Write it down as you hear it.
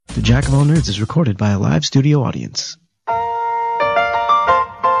The Jack of All Nerds is recorded by a live studio audience.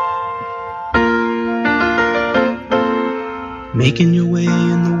 Making your way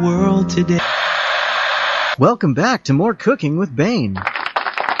in the world today. Welcome back to more Cooking with Bane.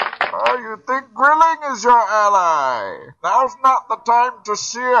 Oh, you think grilling is your ally? Now's not the time to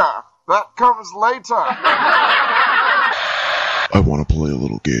sear. That comes later. I want to play a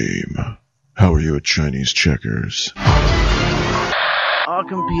little game. How are you at Chinese checkers?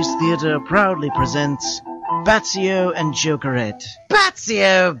 Arkham Peace Theatre proudly presents Batzio and Jokerette.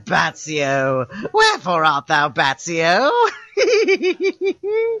 Batzio, Batzio, wherefore art thou, Batzio?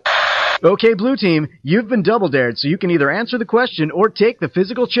 Okay, Blue Team, you've been double dared, so you can either answer the question or take the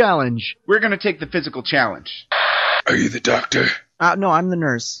physical challenge. We're gonna take the physical challenge. Are you the doctor? No, I'm the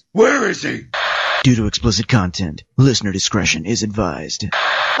nurse. Where is he? Due to explicit content, listener discretion is advised.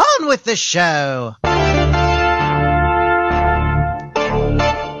 On with the show!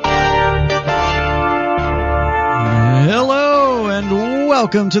 Hello, and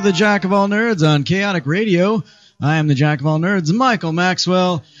welcome to the Jack of All Nerds on Chaotic Radio. I am the Jack of All Nerds, Michael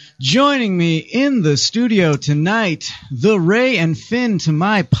Maxwell. Joining me in the studio tonight, the Ray and Finn to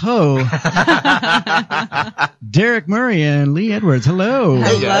my Poe, Derek Murray and Lee Edwards. Hello.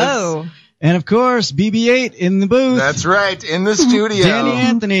 Hello. And of course, BB-8 in the booth. That's right, in the studio. Danny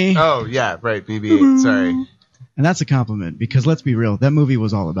Anthony. Oh, yeah, right, BB-8, sorry. And that's a compliment, because let's be real, that movie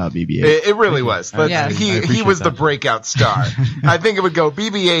was all about BB-8. It really was. But Yes. he was the breakout star. I think it would go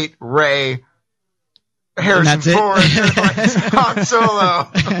BB-8, Ray, Harrison And that's it. Ford, Han Solo.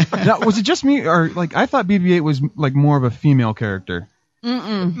 Now, was it just me, or like I thought BB-8 was like more of a female character?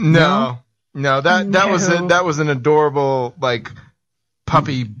 No, that was an adorable like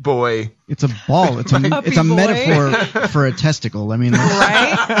puppy boy. It's a ball. It's a boy. metaphor for a testicle. I mean,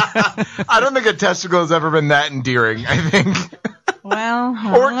 Right? I don't think a testicle has ever been that endearing. I think, Well,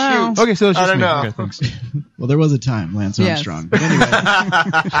 I or don't know. cute. Okay, so it's I just don't me. know. Okay, thanks. well, there was a time, Lance Yes. Armstrong. But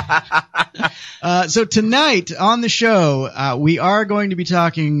anyway. So tonight on the show, we are going to be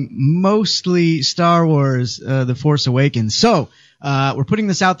talking mostly Star Wars, The Force Awakens. So we're putting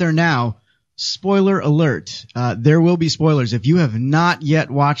this out there now. Spoiler alert. There will be spoilers. If you have not yet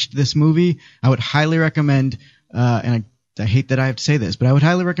watched this movie, I would highly recommend, and I hate that I have to say this, but I would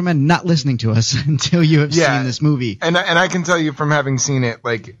highly recommend not listening to us until you have seen this movie. And I can tell you from having seen it,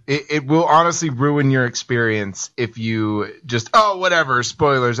 like it will honestly ruin your experience if you just whatever,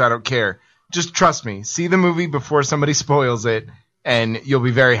 spoilers, I don't care. Just trust me. See the movie before somebody spoils it, and you'll be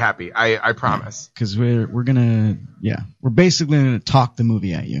very happy. I promise. Because we're basically gonna talk the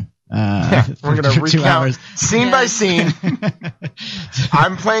movie at you. We're going to for 2 recount hours. scene by scene.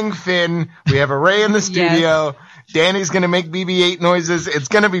 I'm playing Finn. We have a Ray in the studio. Danny's going to make BB-8 noises. It's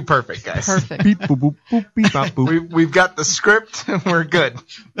going to be perfect, guys. Perfect. Beep, boop, boop, boop, beep, bop, boop. We've got the script. We're good.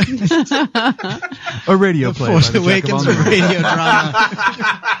 A radio play. Force by the Jack of Awakens All Nerds. radio drama.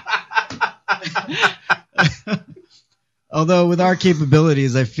 Although with our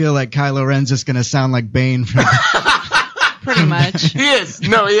capabilities, I feel like Kylo Ren's just going to sound like Bane from Pretty much. He is.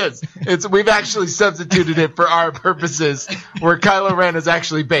 No, he is. We've actually substituted it for our purposes, where Kylo Ren is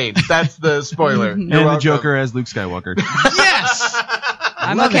actually Bane. That's the spoiler. And the Joker as Luke Skywalker. Yes!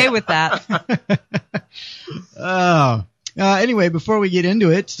 I'm okay with that. Oh. Anyway, before we get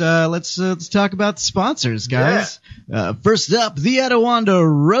into it, let's talk about the sponsors, guys. First up, the Etowanda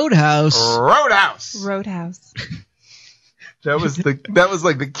Roadhouse. Roadhouse. That was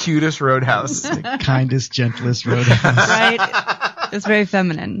like the cutest Roadhouse. Kindest, gentlest Roadhouse. Right? It's very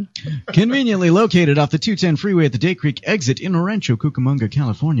feminine. Conveniently located off the 210 freeway at the Day Creek exit in Rancho Cucamonga,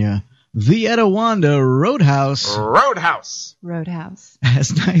 California, the Etowanda Roadhouse Roadhouse.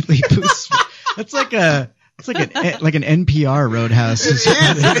 has nightly booths. It's like an NPR Roadhouse. It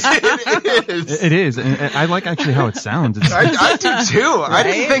is. It is. And I like actually how it sounds. It's I do too. I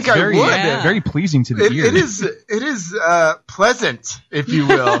didn't think I very, would. very pleasing to the ear. It is pleasant, if you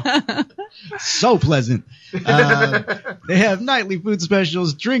will. So pleasant. They have nightly food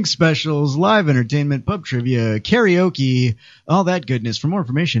specials, drink specials, live entertainment, pub trivia, karaoke, all that goodness. For more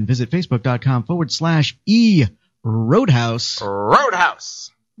information, visit facebook.com/eRoadhouse.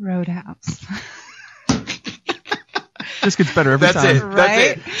 Roadhouse. This gets better every time. That's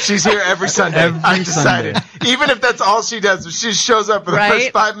Right? it. She's here every Sunday. I decided. Even if that's all she does, if she shows up for the Right?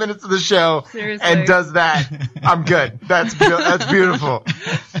 first 5 minutes of the show Seriously. and does that, I'm good. That's beautiful.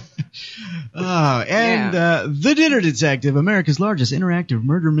 The Dinner Detective, America's largest interactive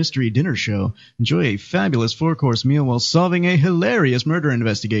murder mystery dinner show. Enjoy a fabulous 4-course meal while solving a hilarious murder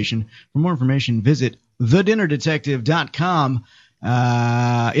investigation. For more information, visit thedinnerdetective.com.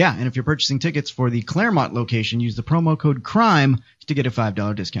 And if you're purchasing tickets for the Claremont location, use the promo code CRIME to get a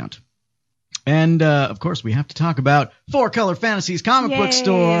 $5 discount. And, of course, we have to talk about Four Color Fantasies comic book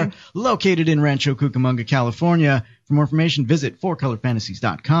store, located in Rancho Cucamonga, California. For more information, visit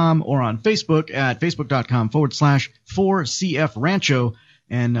fourcolorfantasies.com or on Facebook at facebook.com/4CF Rancho.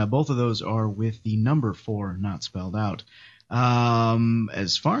 And both of those are with the number 4 not spelled out.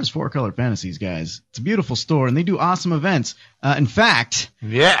 As far as Four Color Fantasies, guys, it's a beautiful store, and they do awesome events. In fact,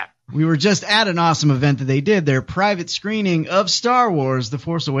 we were just at an awesome event that they did, their private screening of Star Wars The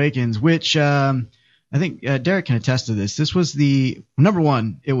Force Awakens, which I think Derek can attest to this. This was the number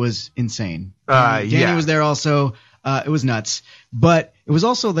one. It was insane. Danny was there also. It was nuts. But it was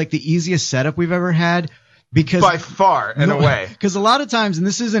also like the easiest setup we've ever had. Because by far, in a way. Because a lot of times, and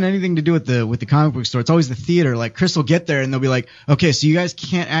this isn't anything to do with the comic book store, it's always the theater. Like, Chris will get there and they'll be like, okay, so you guys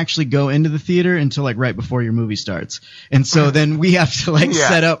can't actually go into the theater until like right before your movie starts. And so then we have to like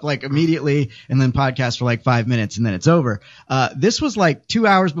set up like immediately and then podcast for like 5 minutes and then it's over. This was like 2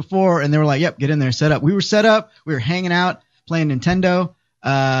 hours before and they were like, yep, get in there, set up. We were set up, we were hanging out, playing Nintendo.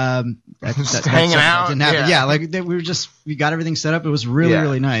 Just hanging out. Didn't happen. Yeah, like we got everything set up. It was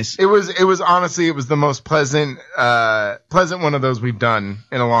really nice. It was honestly, it was the most pleasant one of those we've done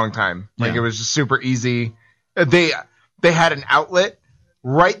in a long time. Like, it was just super easy. They had an outlet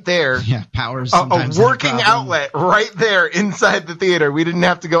right there. Yeah, powers. A working outlet right there inside the theater. We didn't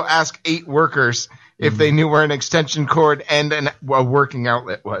have to go ask 8 workers if they knew where an extension cord and a working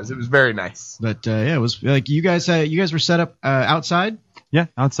outlet was. It was very nice. But it was like you guys were set up outside. Yeah,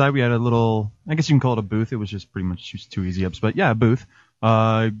 outside we had a little, I guess you can call it a booth. It was just pretty much just 2 easy ups, but yeah, a booth.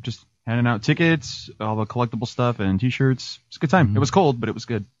 Just handing out tickets, all the collectible stuff, and T-shirts. It was a good time. It was cold, but it was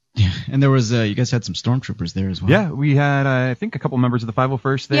good. Yeah, and there was you guys had some stormtroopers there as well. Yeah, we had I think a couple members of the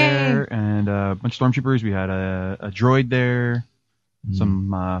 501st there, and a bunch of stormtroopers. We had a droid there,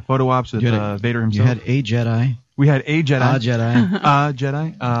 some photo ops with Vader himself. You had a Jedi. We had a Jedi. A Jedi. A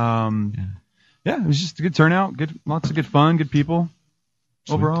Jedi. Yeah, it was just a good turnout. Lots of good fun. Good people.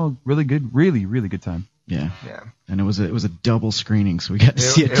 Sweet. Overall, really good, really good time. Yeah. And it was a double screening, so we got to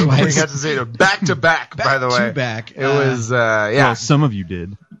see it twice. We got to see it back to back. By the way, back. It was Well, some of you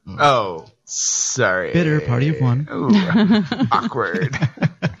did. Oh, sorry. Bitter party of one. Ooh, awkward. I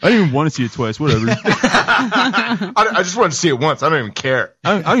didn't even want to see it twice. Whatever. I just wanted to see it once. I don't even care.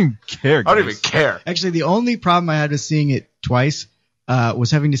 I don't even care. Guys. I don't even care. Actually, the only problem I had with seeing it twice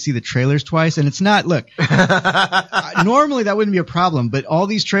was having to see the trailers twice. And it's not, look, normally that wouldn't be a problem, but all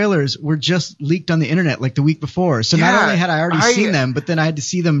these trailers were just leaked on the internet like the week before. So not only had I already seen them, but then I had to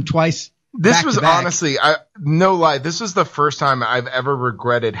see them twice. This was honestly, no lie, this was the first time I've ever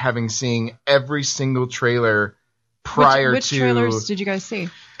regretted having seen every single trailer prior which to. Which trailers did you guys see?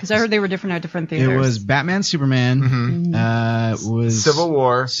 Because I heard they were different at different theaters. It was Batman, Superman. It was Civil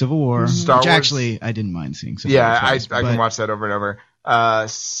War. Star Wars. Actually, I didn't mind seeing Civil War. I can watch that over and over.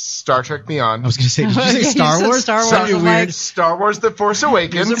 Star Trek Beyond. I was going to say, did you say Star Wars? Star Wars. Something weird. Star Wars: The Force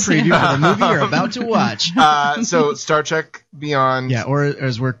Awakens. Here's a preview for the movie you're about to watch. So Star Trek Beyond. Yeah, or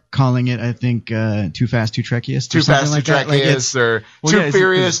as we're calling it, I think Too Fast, Too Trekkiest. Too Fast, Too Trekkiest, or Too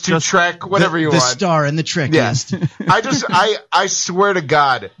Furious, Too Trek, whatever you want. The Star and the Trekkiest. Yeah. I swear to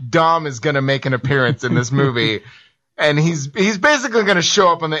God, Dom is going to make an appearance in this movie. And he's basically going to show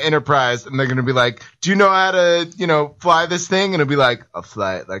up on the Enterprise, and they're going to be like, do you know how to, fly this thing? And he'll be like, I'll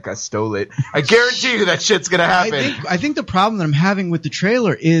fly it like I stole it. I guarantee you that shit's going to happen. I think the problem that I'm having with the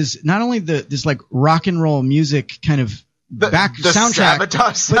trailer is not only this like rock and roll music kind of the soundtrack,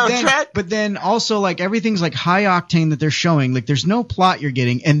 Sabotage soundtrack, but then also like everything's like high octane that they're showing. Like there's no plot you're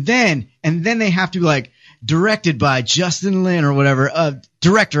getting, and then they have to be like, directed by Justin Lin or whatever,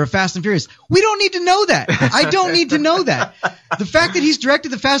 director of Fast and Furious. We don't need to know that. I don't need to know that. The fact that he's directed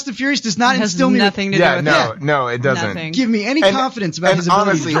the Fast and Furious does not instill me nothing to do with it. No, it doesn't. Nothing. Give me any confidence about his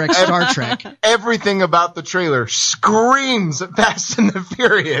ability to direct Star Trek. Everything about the trailer screams Fast and the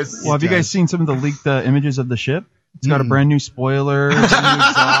Furious. Well, have you guys seen some of the leaked images of the ship? It's got a brand new spoiler, new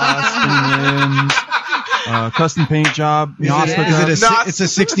exhaust, and limbs. Custom paint job. It's a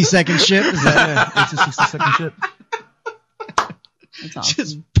 60-second ship? Is that it's a 60-second ship. That's awesome.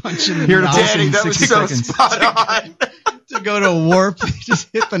 Just punching the Here to nos. Daddy, that was 60 so seconds. spot on. To go to warp, just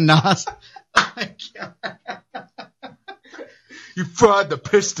hit the nos. Oh my God. You fried the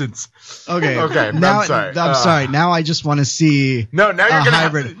pistons. Okay. Now, I'm sorry. I'm sorry. Now I just want to see. No, now you're gonna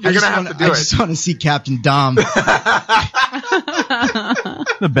hybrid. have to do it. I just want to see Captain Dom.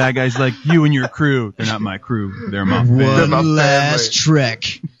 The bad guy's like, you and your crew. They're not my crew. They're my family. One last trek.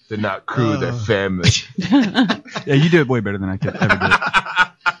 They're not crew. They're family. Yeah, you do it way better than I could ever do it.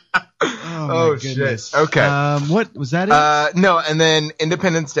 Oh, my goodness. shit. Okay. What was that? It? No, and then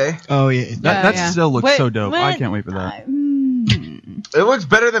Independence Day. Oh yeah. That still looks Wait, so dope. I what? can't wait for that. It looks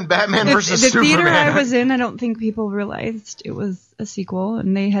better than Batman versus The Superman. theater I was in, I don't think people realized it was a sequel,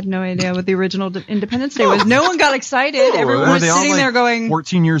 and they had no idea what the original Independence Day was. No one got excited. Everyone Were was they all sitting like there going,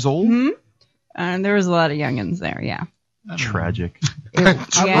 14 years old? and there was a lot of youngins there. Yeah. Tragic. Yeah.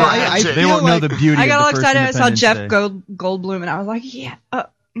 I They feel won't know like- the beauty I got of all the first excited. I saw Independence Jeff Day. Goldblum, and I was like, yeah,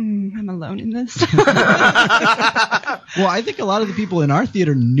 I'm alone in this. Well, I think a lot of the people in our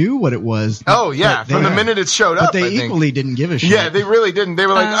theater knew what it was. Oh, yeah. but From they- the minute it showed But up, they I think. equally didn't give a shit. Yeah, they really didn't. They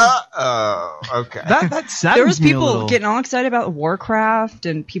were like, okay. That saddens There was me a people little. getting all excited about Warcraft,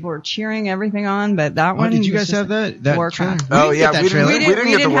 and people were cheering everything on, but that Oh, one. did you was guys just have that Warcraft? trailer? Oh, We yeah, didn't get that we trailer. didn't- We get didn't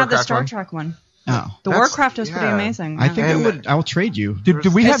the have the Warcraft Star one. Trek one. Oh. The That's- Warcraft was pretty yeah. amazing. I think And- I will trade you. Did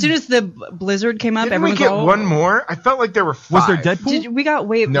we As have? soon as the Blizzard came up, Didn't we everyone get was all, one more? I felt like there were five. Was there Deadpool? We got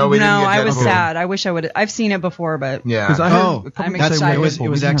way. No, we didn't get I was Deadpool. sad. I wish I would. I've seen it before, but Yeah. Because I heard Oh, a couple I'm people say excited. it was Deadpool. We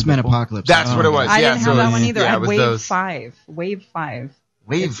didn't have X-Men Deadpool. Apocalypse. That's what it was. I yeah, didn't so have it that was- one either. yeah, I it had was Wave those. 5. Wave 5.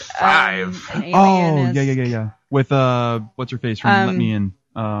 Wave 5. An alien Oh, is- yeah. With what's her face from Let Me In?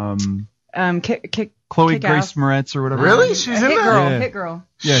 Chloe Kick Grace Ass. Moretz or whatever. Really? She's in Hit there? Girl. Yeah. Hit Girl.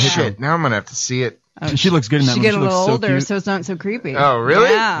 Yeah, Hit Shit, now I'm going to have to see it. And she looks good in that She movie. get a She looks little so older, cute. so it's not so creepy. Oh, really?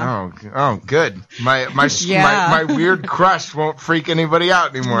 Yeah. Oh, good. My Yeah. weird crush won't freak anybody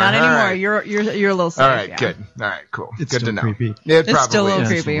out anymore. Not All anymore. right. You're a little safe. All right, yeah. good. All right, cool. It's good still to know. creepy. It It's still a little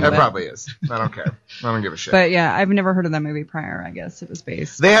probably is. creepy, It but- probably is. I don't care. I don't give a shit. But yeah, I've never heard of that movie prior. I guess it was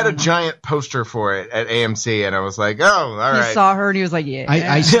based. They had a on- giant poster for it at AMC, and I was like, oh, all He right. saw her and he was like, yeah.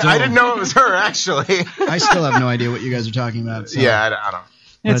 I still, I didn't know it was her, actually. I still have no idea what you guys are talking about. So. Yeah, I don't.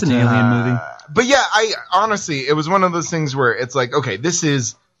 It's an But, alien movie. But yeah, I honestly, it was one of those things where it's like, okay, this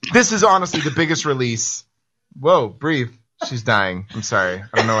is honestly the biggest release. Whoa, breathe. She's dying. I'm sorry.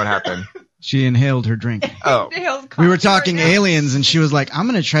 I don't know what happened. She inhaled her drink. Oh. We were talking aliens, and she was like, "I'm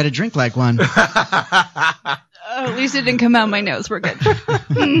gonna try to drink like one." Oh, at least it didn't come out my nose. We're good.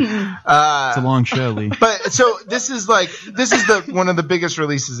 It's a long show, Lee. But so this is the one of the biggest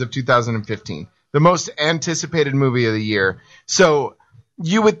releases of 2015, the most anticipated movie of the year. So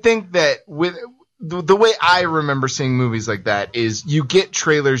you would think that with the way I remember seeing movies like that is you get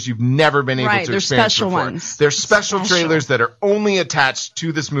trailers you've never been able Right, to they're experience special before. ones. They're special Special. trailers that are only attached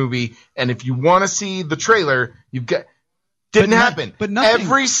to this movie, and if you want to see the trailer, you've got. Didn't happen. but nothing.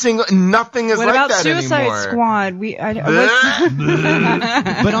 Nothing is What like about that Suicide anymore. Squad?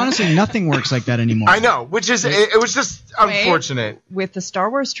 But honestly, nothing works like that anymore. I know, which is it was just unfortunate. With the Star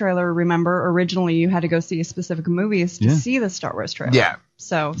Wars trailer, remember, originally you had to go see specific movies to Yeah. see the Star Wars trailer. Yeah.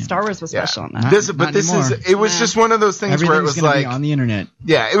 So Star Wars was Yeah. special in that. This Not anymore. it was just one of those things where it Everything's was gonna like, be on the internet.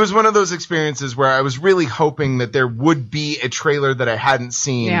 yeah, it was one of those experiences where I was really hoping that there would be a trailer that I hadn't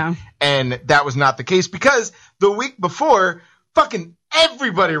seen, Yeah. and that was not the case because the week before, fucking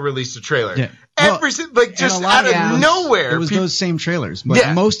everybody released a trailer. Yeah. Well, Just And a lot out of it was- nowhere. It was peop- those same trailers, but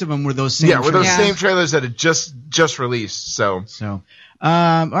Yeah. most of them were those same. yeah, were those trailers. Yeah. same trailers that had just released. So So,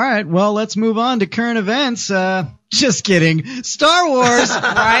 all right. Well, let's move on to current events. Just kidding. Star Wars.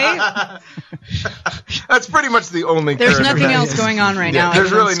 Right? that's pretty much the only. There's current nothing event. else going on right Yeah, now. there's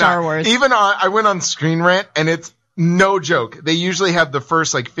other than really Star not. Wars. Even I went on Screen Rant, and it's no joke. They usually have the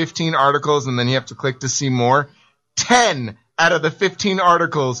first 15 articles, and then you have to click to see more. 10 out of the 15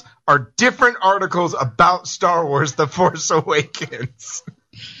 articles are different articles about Star Wars: The Force Awakens.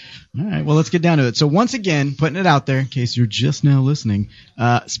 All right, well, let's get down to it. So once again, putting it out there in case you're just now listening.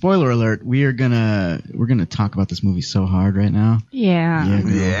 Spoiler alert: we're gonna talk about this movie so hard right now. Yeah. Yeah,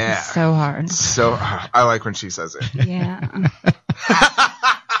 girl. Yeah. So hard. So I like when she says it. Yeah.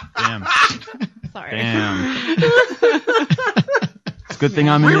 Damn. Sorry. Damn. It's a good thing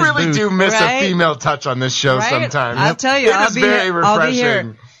I'm in We his really booth. do miss Right? a female touch on this show Right? sometimes. I'll tell you, It I'll is be very here. refreshing. I'll be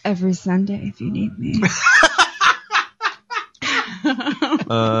here every Sunday if you need me.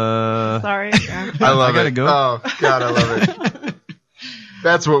 Sorry. Yeah. I love I gotta it. go. Oh God, I love it.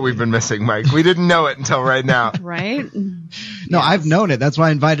 That's what we've been missing, Mike. We didn't know it until right now. Right? No, I've known it. That's why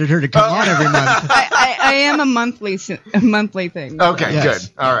I invited her to come on every month. I am a monthly thing. Okay, Yes.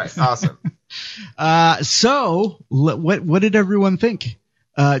 good. All right, awesome. So what did everyone think?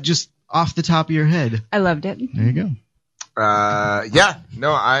 Just off the top of your head. I loved it. There you go. Yeah,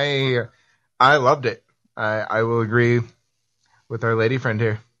 no, I loved it. I will agree with our lady friend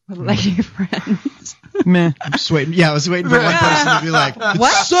here. Like your friends. Meh. I'm just waiting. Yeah, I was waiting for one person to be like, "It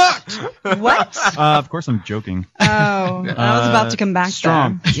What? sucked." What? Of course I'm joking. Oh, I was about to come back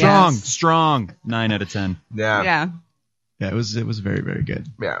Strong. there. Strong. Yes. Strong. 9 out of 10. Yeah. Yeah. Yeah, it was very, very good.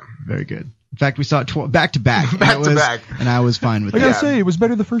 Yeah. Very good. In fact, we saw it back to back. Back to back. And I was fine with I that. gotta say, it was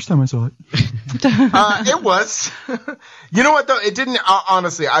better the first time I saw it. It was. You know what though? It didn't.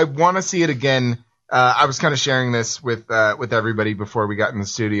 Honestly, I want to see it again. I was kind of sharing this with everybody before we got in the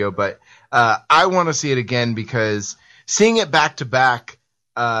studio, but I want to see it again because seeing it back to back,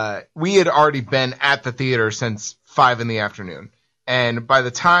 we had already been at the theater since 5 p.m, and by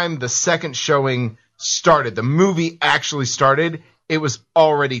the time the second showing started, the movie actually started, it was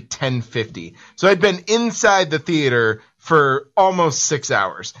already 10:50. So I'd been inside the theater for almost 6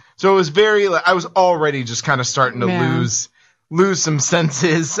 hours. So it was I was already just kind of starting to lose some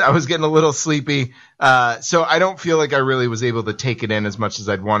senses. I was getting a little sleepy. So I don't feel like I really was able to take it in as much as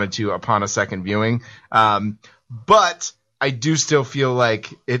I'd wanted to upon a second viewing. But I do still feel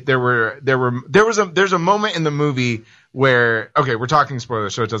like there's a moment in the movie where, okay, we're talking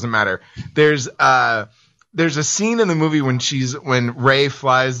spoilers, so it doesn't matter. There's a scene in the movie when Rey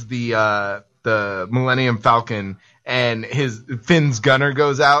flies the Millennium Falcon and Finn's gunner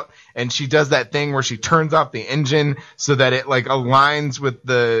goes out and she does that thing where she turns off the engine so that it like aligns with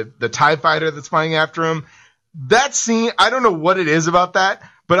the TIE fighter that's flying after him. That scene, I don't know what it is about that,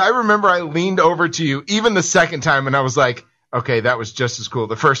 but I remember I leaned over to you even the second time and I was like, okay, that was just as cool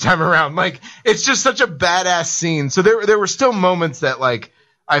the first time around. Like, it's just such a badass scene. So there were still moments that like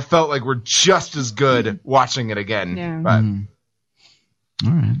I felt like were just as good watching it again. Yeah. But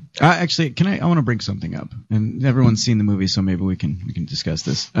All right. Actually, I want to bring something up, and everyone's seen the movie, so maybe we can discuss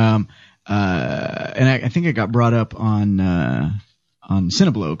this. And I think it got brought up on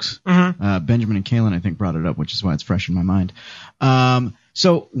Cineblokes. Mm-hmm. Benjamin and Kaylin, I think, brought it up, which is why it's fresh in my mind.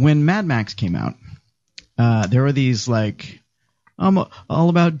 So when Mad Max came out, there were these like all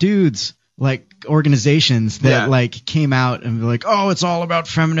about dudes like organizations that like came out and were like, oh, it's all about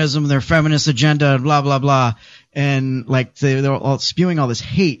feminism, their feminist agenda, blah blah blah, and like they were all spewing all this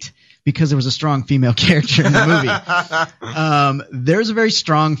hate because there was a strong female character in the movie. There's a very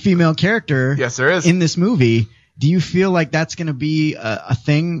strong female character. Yes, there is. In this movie. Do you feel like that's going to be a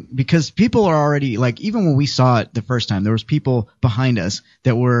thing? Because people are already like, even when we saw it the first time, there was people behind us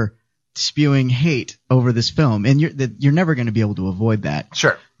that were spewing hate over this film, and you're never going to be able to avoid that.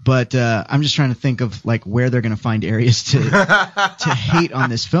 Sure. But I'm just trying to think of like where they're going to find areas to hate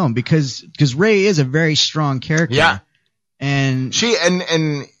on this film, because Rey is a very strong character. Yeah. And she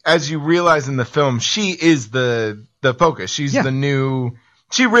and as you realize in the film, she is the focus. She's the new.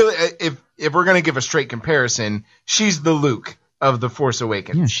 She really, if we're gonna give a straight comparison, she's the Luke of The Force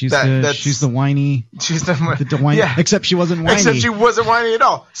Awakens. Yeah, she's the whiny. She's the whiny. Yeah. Except she wasn't whiny. Except she wasn't whiny at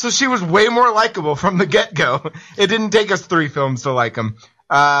all. So she was way more likable from the get-go. It didn't take us 3 films to like him.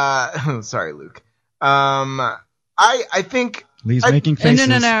 Sorry, Luke. I think. Lee's making faces.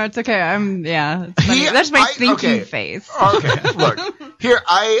 No, it's okay. That's my thinking face. Okay, look. Here,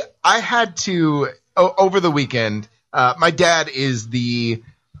 I had to, over the weekend, my dad is the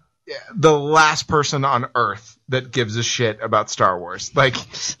last person on earth that gives a shit about Star Wars. Like,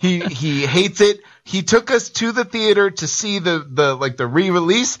 he hates it. He took us to the theater to see the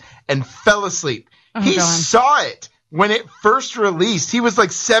re-release and fell asleep. He saw it when it first released. He was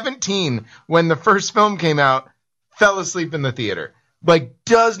like 17 when the first film came out, fell asleep in the theater. Like,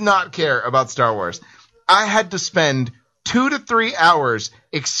 does not care about Star Wars. I had to spend 2 to 3 hours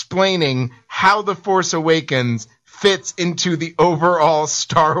explaining how The Force Awakens fits into the overall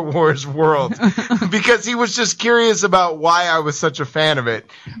Star Wars world because he was just curious about why I was such a fan of it.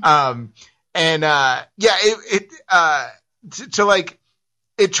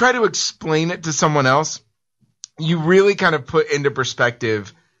 Try to explain it to someone else, you really kind of put into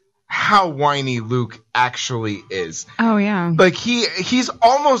perspective how whiny Luke actually is. Oh yeah. Like he's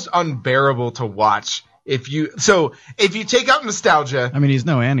almost unbearable to watch. If you take out nostalgia, I mean, he's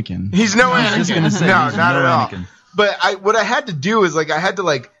no Anakin. He's no Anakin. I was just gonna say, no, he's not no at all. Anakin. But what I had to do is I had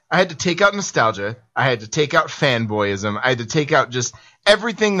to take out nostalgia. I had to take out fanboyism. I had to take out just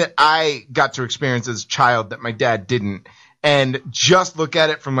everything that I got to experience as a child that my dad didn't, and just look at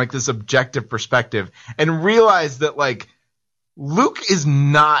it from like this objective perspective and realize that like Luke is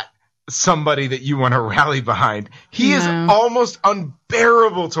not somebody that you want to rally behind. He is almost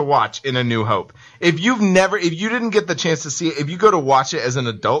unbearable to watch in A New Hope. If you didn't get the chance to see it, if you go to watch it as an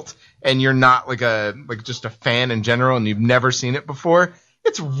adult and you're not just a fan in general and you've never seen it before,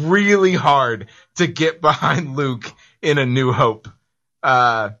 it's really hard to get behind Luke in A New Hope.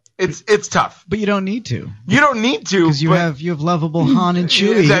 It's tough. But you don't need to. You don't need to. Because you have lovable Han and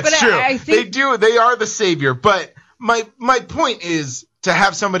Chewie. That's true. I think They are the savior. But my point is to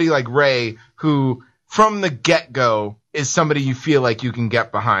have somebody like Rey, who from the get-go is somebody you feel like you can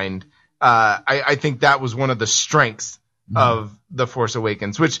get behind. I think that was one of the strengths of The Force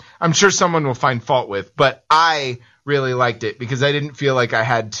Awakens, which I'm sure someone will find fault with, but I really liked it because I didn't feel like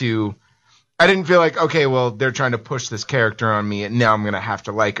okay, well, they're trying to push this character on me and now I'm going to have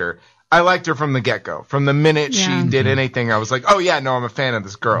to like her. I liked her from the get-go. From the minute she did anything, I was like, oh yeah, no, I'm a fan of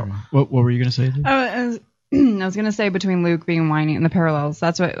this girl. What were you going to say? I was going to say between Luke being whiny and the parallels,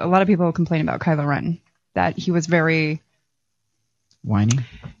 that's what a lot of people complain about Kylo Ren, that he was very... Whiny?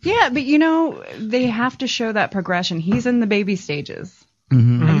 Yeah, but they have to show that progression. He's in the baby stages.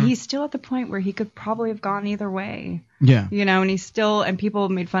 Mm-hmm. And he's still at the point where he could probably have gone either way. Yeah. And he's still, and people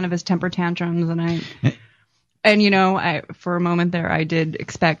made fun of his temper tantrums, and for a moment there, I did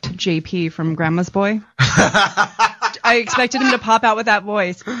expect JP from Grandma's Boy. I expected him to pop out with that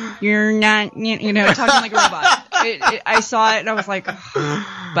voice. You're not, talking like a robot. I saw it and I was like, ugh.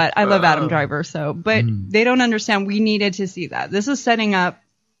 But I love Adam Driver, but they don't understand. We needed to see that. This is setting up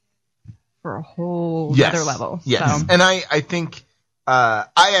for a whole other level. Yes. So. And I think,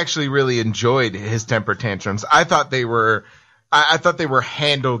 I actually really enjoyed his temper tantrums. I thought they were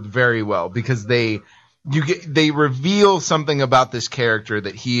handled very well because they reveal something about this character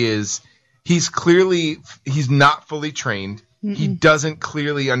that he's not fully trained. Mm-mm. He doesn't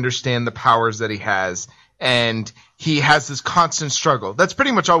clearly understand the powers that he has. And he has this constant struggle. That's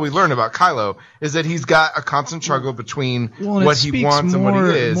pretty much all we learn about Kylo, is that he's got a constant struggle between what he wants and what he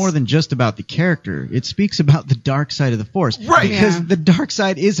is. More than just about the character. It speaks about the dark side of the Force. Right. Because the dark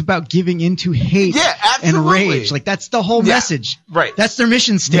side is about giving into hate and rage. Like, that's the whole message. Right. That's their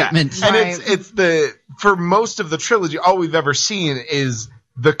mission statement. Yeah. And for most of the trilogy, all we've ever seen is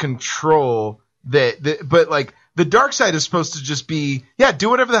the control but like, the dark side is supposed to just be, do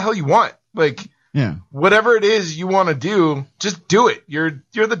whatever the hell you want. Like, whatever it is you want to do, just do it. You're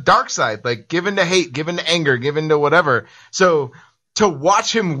the dark side. Like, give in to hate, give in to anger, give in to whatever. So to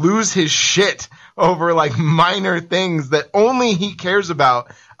watch him lose his shit over like minor things that only he cares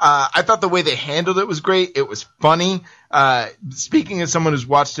about, I thought the way they handled it was great. It was funny. Speaking as someone who's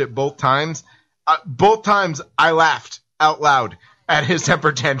watched it both times I laughed out loud at his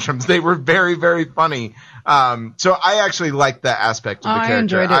temper tantrums. They were very, very funny. So I actually liked that aspect of the character. I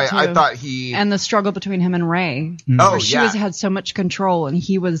enjoyed it too. I thought and the struggle between him and Rey. Oh, she had so much control and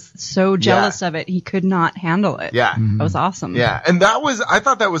he was so jealous of it. He could not handle it. Yeah. That was awesome. Yeah. And I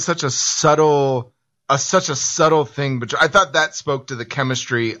thought that was such a subtle thing, but I thought that spoke to the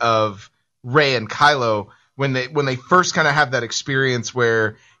chemistry of Rey and Kylo when they first kind of have that experience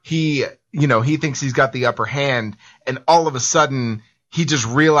where he thinks he's got the upper hand and all of a sudden he just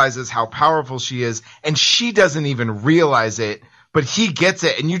realizes how powerful she is and she doesn't even realize it, but he gets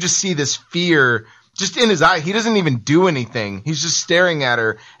it. And you just see this fear just in his eye. He doesn't even do anything. He's just staring at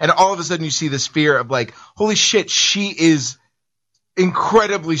her. And all of a sudden you see this fear of like, holy shit, she is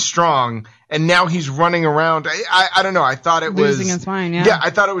incredibly strong. And now he's running around. I don't know. I thought it was losing his mind. Yeah. I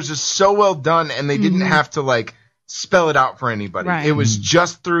thought it was just so well done and they didn't have to like spell it out for anybody. Right. It was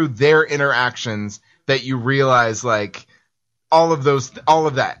just through their interactions that you realize like all of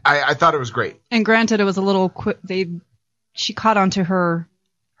that. I thought it was great. And granted, it was a little quick. She caught onto her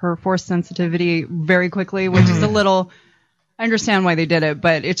Force sensitivity very quickly, which is a little. I understand why they did it,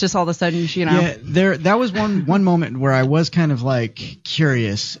 but it's just all of a sudden, Yeah, that was one moment where I was kind of like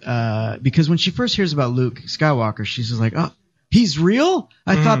curious, because when she first hears about Luke Skywalker, she's just like, oh, he's real?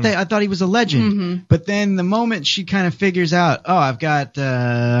 I thought he was a legend. Mm-hmm. But then the moment she kind of figures out, oh, I've got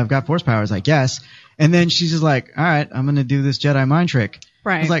Force powers, I guess. And then she's just like, all right, I'm going to do this Jedi mind trick.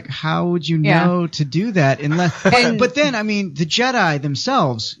 Right. I was like, how would you know to do that? But then, I mean, the Jedi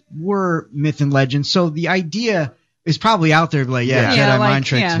themselves were myth and legend. So the idea is probably out there, like, Jedi mind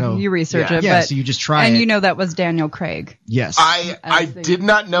tricks. Yeah, so, you research it. Yeah, but, so you just try and it. you know that was Daniel Craig. Yes. I did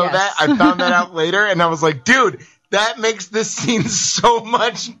not know that. I found that out later, and I was like, dude, that makes this scene so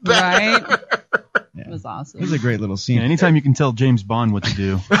much better. Right? It was awesome. It was a great little scene. Yeah, anytime you can tell James Bond what to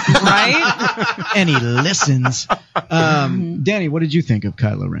do. Right? And he listens. Danny, what did you think of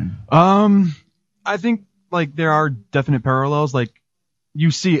Kylo Ren? I think like there are definite parallels. Like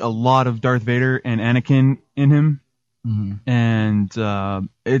you see a lot of Darth Vader and Anakin in him. Mm-hmm. And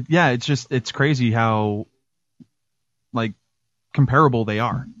it's crazy how like comparable they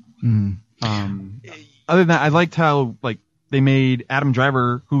are. Mm-hmm. Other than that, I liked how like they made Adam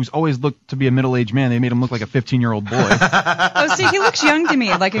Driver, who's always looked to be a middle-aged man, they made him look like a 15-year-old boy. Oh, see, he looks young to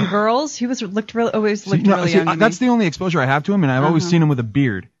me. Like in Girls, he always looked really young to me. That's the only exposure I have to him, and I've always seen him with a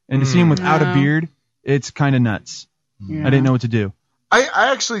beard. And to see him without a beard, it's kind of nuts. Yeah. I didn't know what to do. I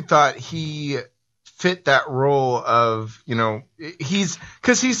actually thought he fit that role of, he's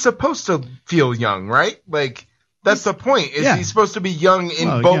supposed to feel young, right? Like, that's the point. Is he's supposed to be young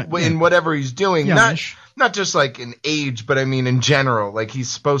in in whatever he's doing. Youngish. not just like in age, but I mean in general. Like he's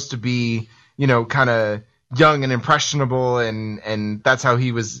supposed to be, kind of young and impressionable, and that's how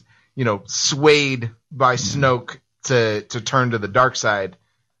he was, swayed by Snoke to turn to the dark side.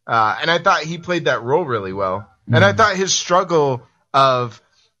 And I thought he played that role really well. And I thought his struggle of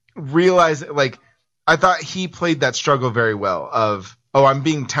realizing, like, I thought he played that struggle very well of, I'm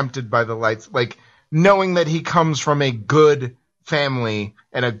being tempted by the lights. Like, knowing that he comes from a good family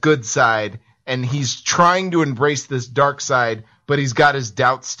and a good side, and he's trying to embrace this dark side, but he's got his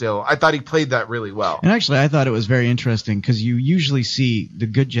doubts still. I thought he played that really well. And actually, I thought it was very interesting because you usually see the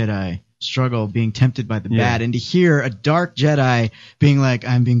good Jedi struggle being tempted by the bad, and to hear a dark Jedi being like,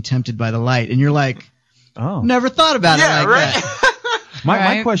 I'm being tempted by the light, and you're like, never thought about it like that.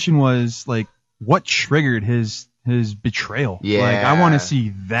 My question was, like, what triggered his betrayal? Yeah. Like, I want to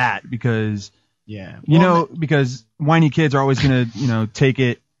see that because, because whiny kids are always going to, take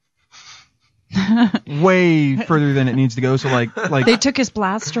it way further than it needs to go. So like they took his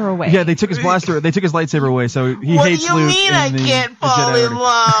blaster away. Yeah, they took his blaster. They took his lightsaber away. So he What hates do you Luke. mean I can't fall in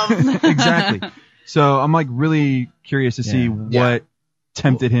love? Exactly. So I'm like really curious to see what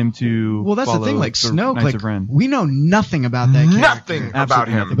tempted him to. Well, that's the thing. Like Snoke, Knights of Ren. we know nothing about that character. Nothing about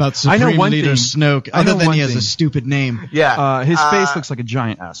him. About Supreme I know one Leader thing. Snoke, I know other than one he has a thing. stupid name. Yeah. His face looks like a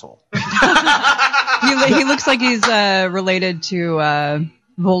giant asshole. He looks like he's related to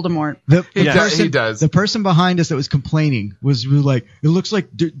Voldemort. He does. The person behind us that was complaining was like, it looks like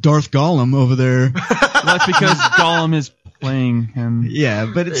Darth Gollum over there. Well, that's because Gollum is playing him.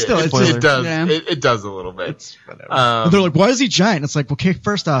 Yeah, but it's still, it does. Yeah. It does a little bit. It's whatever. They're like, why is he giant? It's like, okay,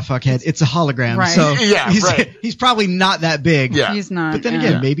 first off, fuckhead, it's a hologram. Right. So Yeah, right. he's probably not that big. Yeah. He's not. But then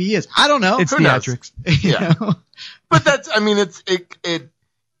again, maybe he is. I don't know. It's Who knows? theatrics. You Yeah. know? But that's, I mean,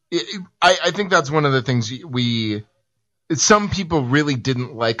 I think that's one of the things some people really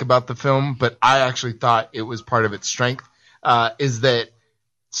didn't like about the film, but I actually thought it was part of its strength, is that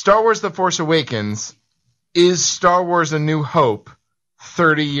Star Wars The Force Awakens is Star Wars A New Hope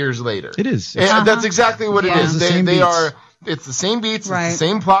 30 years later. It is. And that's exactly what Yeah. it is. It's the same beats. It's the same beats, Right. it's the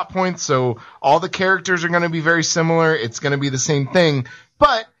same plot points, so all the characters are going to be very similar. It's going to be the same thing.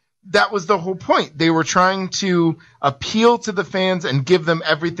 But that was the whole point. They were trying to appeal to the fans and give them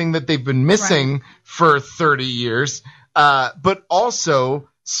everything that they've been missing for 30 years, but also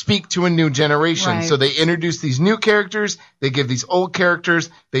speak to a new generation. Right. So they introduce these new characters, they give these old characters,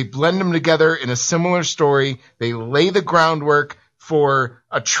 they blend them together in a similar story, they lay the groundwork for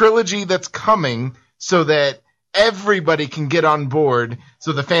a trilogy that's coming so that everybody can get on board,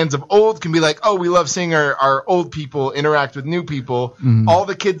 so the fans of old can be like, oh, we love seeing our old people interact with new people. All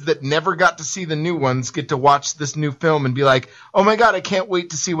the kids that never got to see the new ones get to watch this new film and be like, oh my God, I can't wait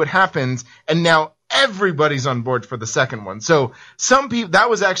to see what happens. And now everybody's on board for the second one. So some people, that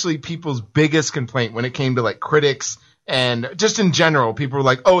was actually people's biggest complaint when it came to like critics and just in general. People were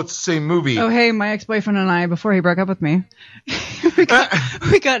like, oh, it's the same movie. Oh, hey, my ex-boyfriend and I, before he broke up with me, we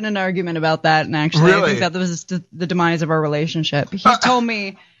got in an argument about that, and actually, Really? I think that was the demise of our relationship. He told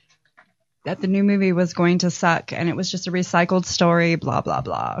me that the new movie was going to suck, and it was just a recycled story, blah, blah,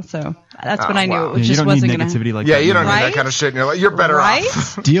 blah. So that's when I knew wow. it You just don't wasn't need going to negativity like Yeah, that. you don't need Right? that kind of shit in your life. You're better Right?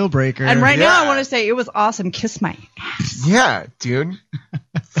 off. Deal breaker. And right now, Yeah. I want to say it was awesome. Kiss my ass. Yeah, dude.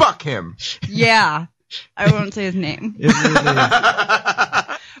 Fuck him. Yeah. I won't say his name. It really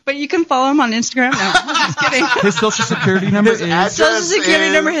is. But you can follow him on Instagram. No, I'm just kidding. His social security number His is. address Social security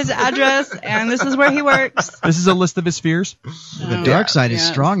is- number, his address, and this is where he works. This is a list of his fears. The dark side is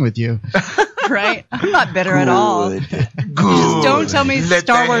Yeah. strong with you. Right? I'm not bitter at all. Good. Just don't tell me Let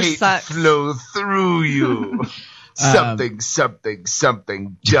Star the Wars hate sucks. flow through you. Something.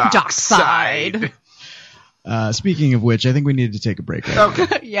 Dark side. Speaking of which, I think we needed to take a break. Right?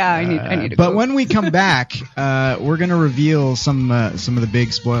 Okay. Yeah, I need to But go. when we come back, we're going to reveal some of the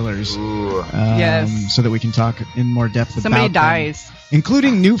big spoilers. Ooh. Yes. So that we can talk in more depth Somebody about them. dies.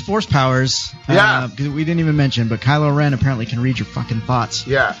 Including new force powers. Yeah. Because we didn't even mention, but Kylo Ren apparently can read your fucking thoughts.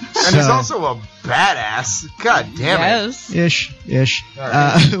 Yeah. And he's also a badass. God damn it. Yes. Ish. All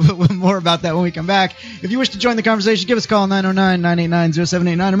right. More about that when we come back. If you wish to join the conversation, give us a call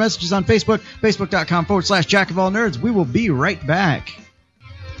 909-989-0789 or messages on Facebook, facebook.com/jackofallnerds. We will be right back.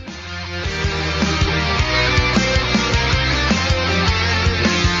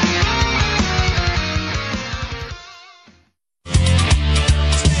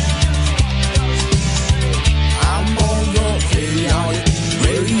 I'm on the chaotic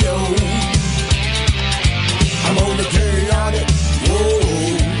radio. I'm on the chaotic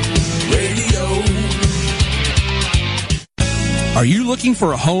radio. Are you looking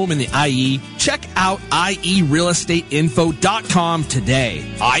for a home in the IE? Check out IERealEstateInfo.com today.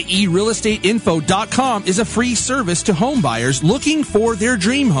 IERealEstateInfo.com is a free service to home buyers looking for their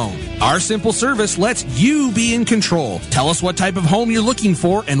dream home. Our simple service lets you be in control. Tell us what type of home you're looking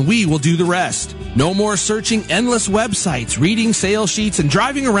for and we will do the rest. No more searching endless websites, reading sales sheets, and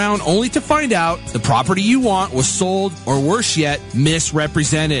driving around only to find out the property you want was sold or worse yet,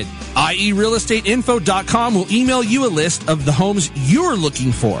 misrepresented. IERealEstateInfo.com will email you a list of the homes you're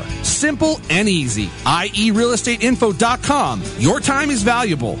looking for. Simple and easy. IERealEstateInfo.com. Your time is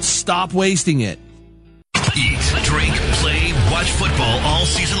valuable. Stop wasting it. Eat, drink, play, watch football all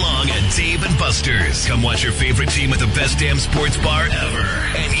season long at Dave & Buster's. Come watch your favorite team at the best damn sports bar ever.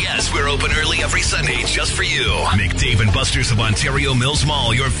 And yes, we're open early every Sunday just for you. Make Dave & Buster's of Ontario Mills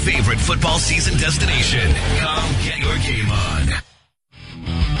Mall your favorite football season destination. Come get your game on.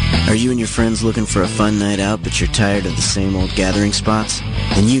 Are you and your friends looking for a fun night out, but you're tired of the same old gathering spots?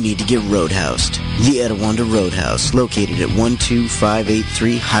 Then you need to get Roadhoused. The Etiwanda Roadhouse, located at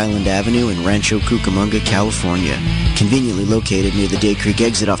 12583 Highland Avenue in Rancho Cucamonga, California. Conveniently located near the Day Creek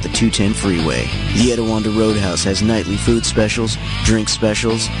exit off the 210 freeway. The Etiwanda Roadhouse has nightly food specials, drink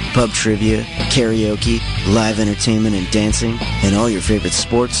specials, pub trivia, karaoke, live entertainment and dancing, and all your favorite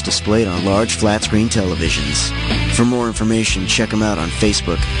sports displayed on large flat-screen televisions. For more information, check them out on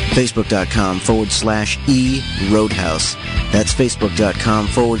Facebook. Facebook.com/eRoadhouse. That's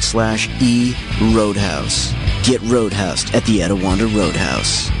Facebook.com/eRoadhouse. Get Roadhoused at the Etiwanda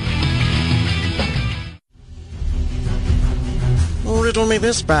Roadhouse. Riddle me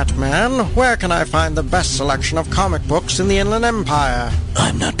this, Batman. Where can I find the best selection of comic books in the Inland Empire?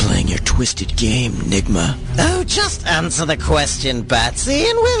 I'm not playing your twisted game, Nigma. Oh, just answer the question, Batsy,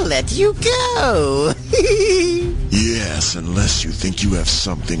 and we'll let you go. Yes, unless you think you have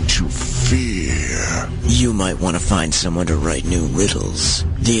something to fear. You might want to find someone to write new riddles.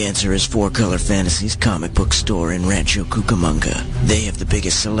 The answer is Four Color Fantasies comic book store in Rancho Cucamonga. They have the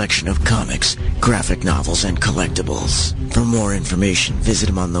biggest selection of comics, graphic novels, and collectibles. For more information, visit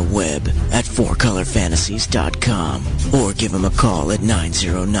them on the web at fourcolorfantasies.com or give them a call at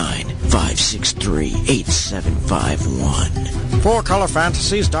 909-563-8751.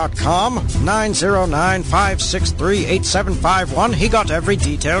 fourcolorfantasies.com, 909-563-8751. He got every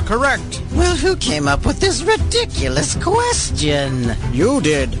detail correct. Well, who came up with this ridiculous question? You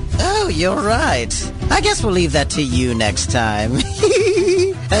did. Oh, you're right. I guess we'll leave that to you next time.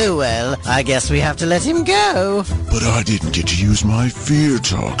 Oh well, I guess we have to let him go. But I didn't get to use my fear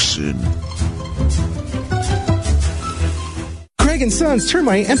toxin. Craig & Sons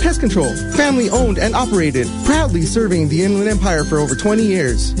Termite and Pest Control. Family owned and operated. Proudly serving the Inland Empire for over 20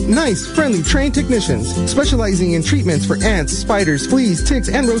 years. Nice, friendly, trained technicians. Specializing in treatments for ants, spiders, fleas, ticks,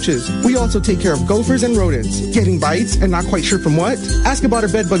 and roaches. We also take care of gophers and rodents. Getting bites and not quite sure from what? Ask about our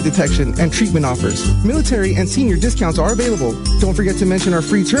bed bug detection and treatment offers. Military and senior discounts are available. Don't forget to mention our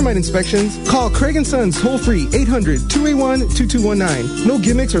free termite inspections. Call Craig & Sons toll free 800-281-2219. No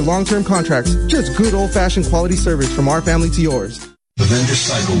gimmicks or long-term contracts. Just good old-fashioned quality service from our family to yours. Avenger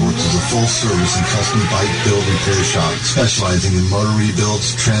Cycle Works is a full-service and custom bike build repair shop specializing in motor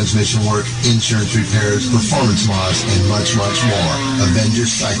rebuilds, transmission work, insurance repairs, performance mods, and much, much more. Avenger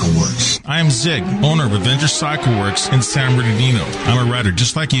Cycle Works. I am Zig, owner of Avenger Cycle Works in San Bernardino. I'm a rider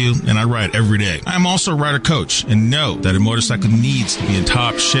just like you, and I ride every day. I am also a rider coach, and know that a motorcycle needs to be in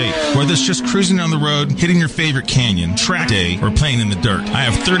top shape. Whether it's just cruising on the road, hitting your favorite canyon, track day, or playing in the dirt, I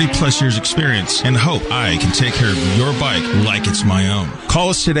have 30-plus years experience and hope I can take care of your bike like it's my own. Call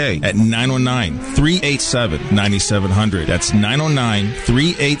us today at 909-387-9700. That's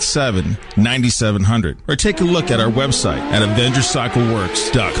 909-387-9700. Or take a look at our website at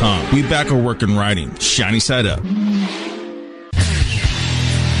AvengerCycleWorks.com. We back our work in riding. Shiny side up.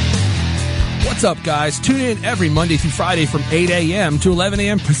 What's up, guys? Tune in every Monday through Friday from 8 a.m. to 11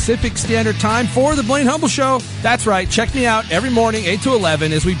 a.m. Pacific Standard Time for The Blaine Humble Show. That's right. Check me out every morning, 8 to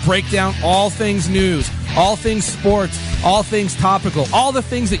 11, as we break down all things news, all things sports, all things topical, all the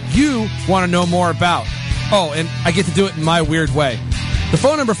things that you want to know more about. Oh, and I get to do it in my weird way. The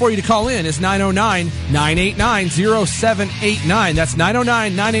phone number for you to call in is 909-989-0789. That's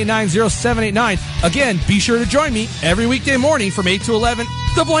 909-989-0789. Again, be sure to join me every weekday morning from 8 to 11,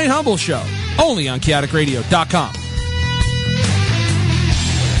 The Blaine Humble Show, only on ChaoticRadio.com.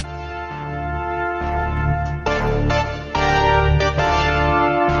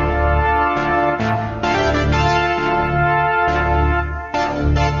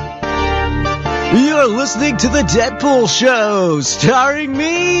 You're listening to the Deadpool Show, starring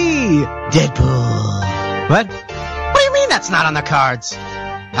me, Deadpool. What? What do you mean that's not on the cards?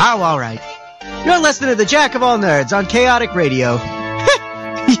 Oh, all right. You're listening to the Jack of All Nerds on Chaotic Radio.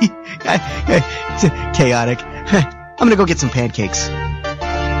 Chaotic. I'm gonna go get some pancakes.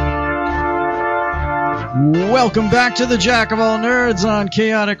 Welcome back to the Jack of All Nerds on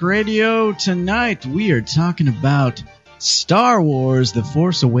Chaotic Radio. Tonight we are talking about Star Wars The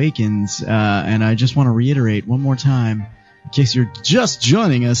Force Awakens, and I just want to reiterate one more time, in case you're just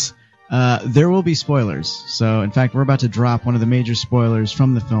joining us, there will be spoilers. So, in fact, we're about to drop one of the major spoilers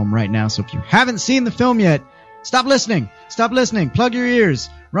from the film right now, so if you haven't seen the film yet, stop listening, plug your ears,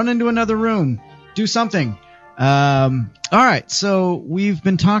 run into another room, do something. Alright, so we've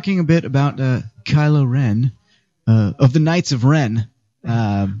been talking a bit about Kylo Ren, of the Knights of Ren. They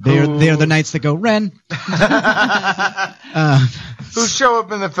are the knights that go Ren. Who show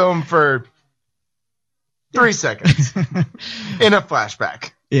up in the film for 3 seconds in a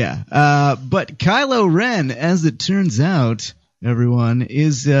flashback. Yeah, but Kylo Ren, as it turns out, everyone,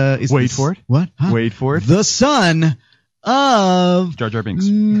 is wait for it. What? Huh? Wait for it. The son of Jar Jar Binks.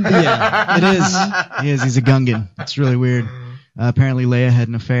 Yeah, it is. He is. He's a Gungan. It's really weird. Apparently, Leia had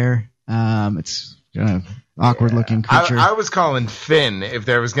an affair. It's awkward looking creature. I was calling Finn if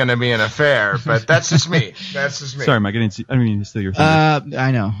there was going to be an affair, but that's just me. Sorry, Mike. I didn't mean to steal your thunder.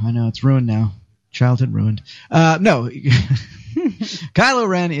 I know. It's ruined now. Childhood ruined. No. Kylo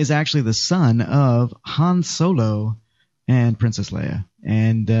Ren is actually the son of Han Solo and Princess Leia.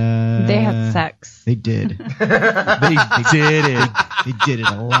 And they had sex. They did. They did it. They did it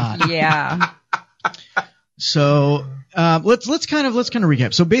a lot. Yeah. So let's kind of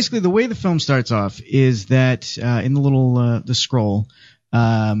recap. So basically, the way the film starts off is that in the little the scroll,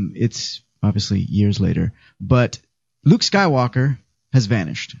 it's obviously years later, but Luke Skywalker has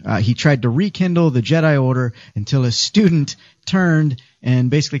vanished. He tried to rekindle the Jedi Order until a student turned and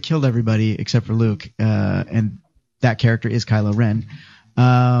basically killed everybody except for Luke, and that character is Kylo Ren.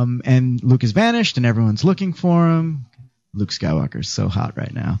 And Luke has vanished, and everyone's looking for him. Luke Skywalker's so hot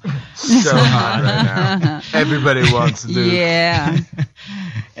right now. So hot right now. Everybody wants Luke. Yeah.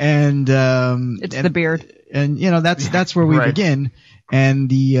 And it's the beard. And that's where we begin. And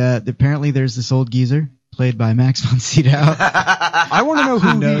apparently there's this old geezer played by Max von Sydow. I want to know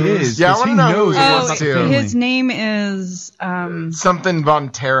who he is. Yeah, I want to know who he is too. His name is something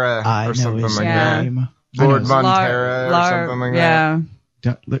Von Terra or something like that. Name. Lord Von Terra or something like that.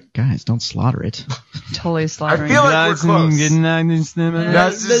 Look, guys, don't slaughter it. Totally slaughtering. I feel like we're close. No,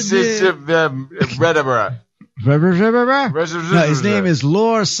 his name is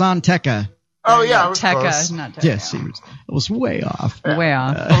Lor San Tekka. Oh yeah, I was Tekka, close. not Tekka. Yes, I was way off. Yeah. Way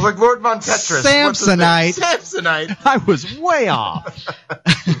off. I was like Lord Von Tetris. Samsonite. I was way off.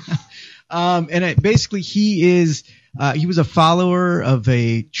 And basically, he was a follower of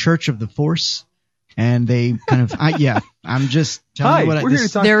a Church of the Force. And they kind of, I'm just telling you what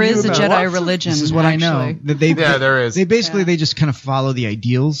there is a Jedi religion. This is what actually. I know. There is. They basically, they just kind of follow the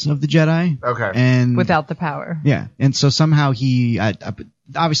ideals of the Jedi. Okay. And without the power. Yeah. And so somehow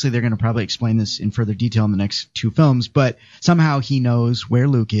obviously they're going to probably explain this in further detail in the next 2 films, but somehow he knows where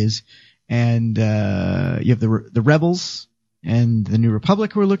Luke is. And, you have the rebels and the New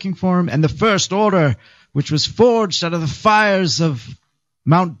Republic who are looking for him, and the First Order, which was forged out of the fires of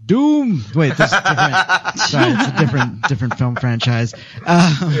Mount Doom. Wait, that's different. Sorry, it's a different film franchise.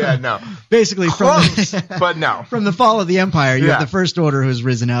 Yeah, no. Basically, close, but no. From the fall of the Empire, you have the First Order who's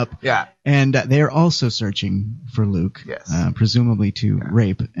risen up. Yeah. And they are also searching for Luke, presumably to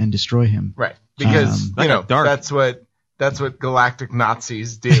rape and destroy him. Right, because that's what galactic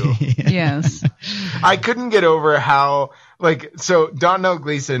Nazis do. Yes. I couldn't get over how so Domhnall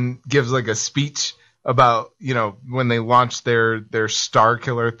Gleeson gives a speech about when they launched their Star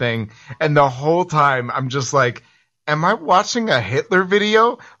Killer thing, and the whole time I'm just like, am I watching a Hitler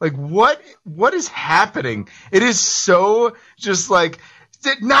video? What is happening? It is so just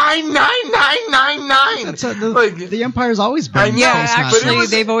 99999. The Empire's always been. Yeah, actually,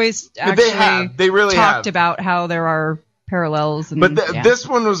 they've always they really talked about how there are parallels. And, but this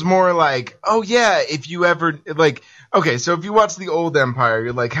one was more oh yeah, if you ever okay, so if you watch the old Empire,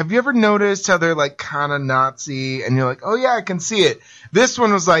 you're like, have you ever noticed how they're kind of Nazi? And you're like, oh yeah, I can see it. This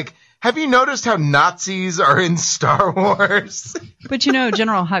one was have you noticed how Nazis are in Star Wars? But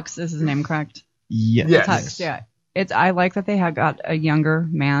General Hux is his name, correct? Yes. Hux, yeah. I like that they have got a younger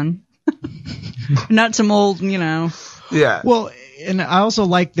man. Not some old, Yeah. Well, and I also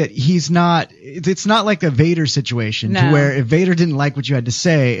like that it's not like a Vader situation to where if Vader didn't like what you had to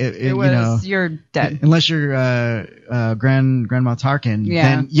say, you're dead. Unless you're Grand Moff Tarkin,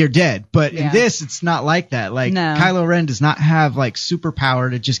 then you're dead. But in this, it's not like that. Kylo Ren does not have superpower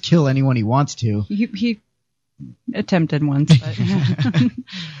to just kill anyone he wants to. He attempted once, but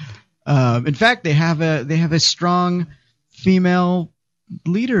In fact, they have a strong female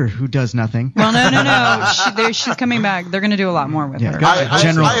leader who does nothing. Well, no. She's coming back. They're going to do a lot more with her.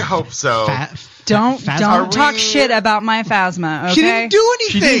 I hope so. Don't talk shit about my Phasma, okay? She didn't do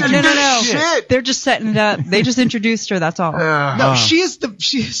anything. No. Shit. They're just setting it up. They just introduced her. That's all. No, she is the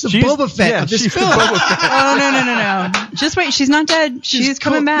Boba Fett of this film. Oh no. Just wait. She's not dead. She's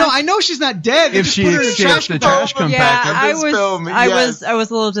coming back. No, I know she's not dead. If she escapes the trash compactor. I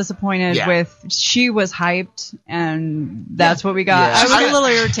was a little disappointed with. She was hyped, and that's what we got. Yeah. I was a little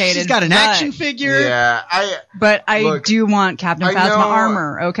irritated. She's got an action figure. Yeah, I do want Captain Phasma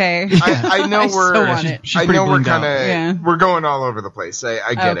armor. Okay. I know we're kind of we're going all over the place.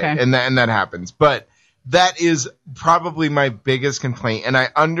 I get it, and that happens. But that is probably my biggest complaint, and I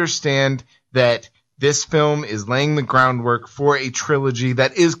understand that this film is laying the groundwork for a trilogy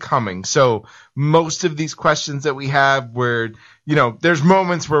that is coming. So most of these questions that we have, where there's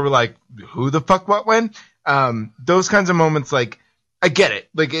moments where we're like, who the fuck, what, when? Those kinds of moments, like, I get it.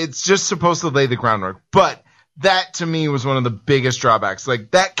 Like, it's just supposed to lay the groundwork, but that to me was one of the biggest drawbacks.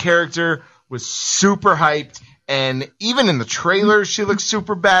 Like, that character was super hyped, and even in the trailer, she looked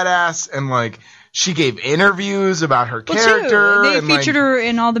super badass, and like, she gave interviews about her character. They featured her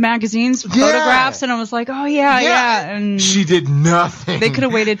in all the magazines, photographs, and I was like, oh yeah. And she did nothing. They could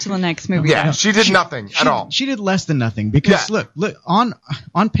have waited till the next movie. Yeah, she did nothing at all. She did less than nothing because look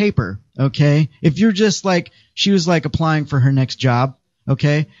on paper, okay, if you're just like, she was like applying for her next job.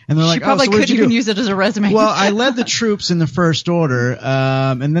 Okay, and they're like, she probably so couldn't even use it as a resume. Well, I led the troops in the first order,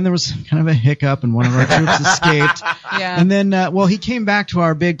 and then there was kind of a hiccup, and one of our troops escaped. Yeah. And then, he came back to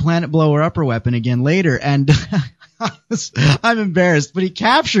our big planet blower upper weapon again later, and I'm embarrassed, but he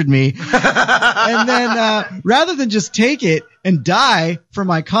captured me. And then, rather than just take it and die for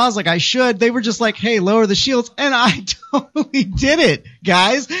my cause like I should, they were just like, hey, lower the shields. And I totally did it,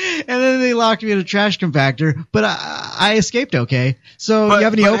 guys. And then they locked me in a trash compactor, but I escaped okay. So you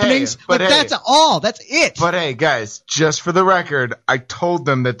have any openings? That's all. That's it. But hey, guys, just for the record, I told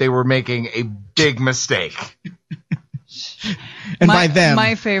them that they were making a big mistake. And by them,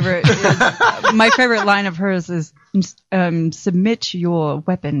 my favorite line of hers is submit your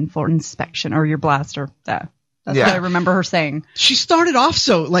weapon for inspection, or your blaster. That's what I remember her saying. She started off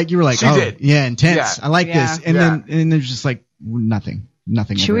so like you were like, she did. Yeah, intense. Yeah. I like this, and then there's just like nothing.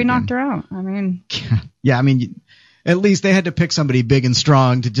 Chewie knocked her out. I mean, yeah, I mean, at least they had to pick somebody big and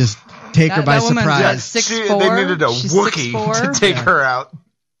strong to just take her by surprise. They needed a Wookiee to take her out.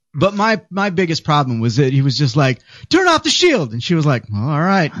 But my biggest problem was that he was just like, turn off the shield. And she was like, well, all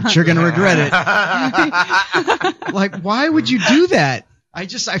right, you're going to regret it. Like, why would you do that? I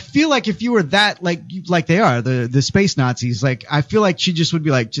feel like if you were that, like they are, the space Nazis, like, I feel like she just would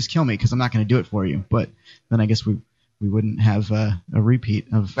be like, just kill me because I'm not going to do it for you. But then I guess we wouldn't have a repeat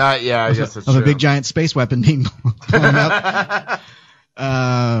of, I guess that's of true. A big giant space weapon being blown up.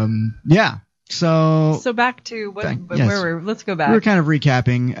 Yeah. So back to where were we? Let's go back. We were kind of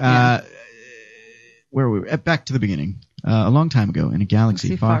recapping where we were. Back to the beginning. A long time ago in a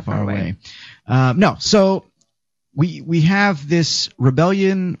galaxy far, far away. So we have this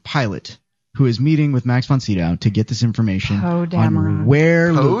rebellion pilot who is meeting with Max von Sydow to get this information on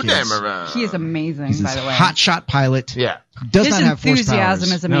where Luke is. He is amazing, He's by the way. Hotshot pilot. Yeah. Does His not have force enthusiasm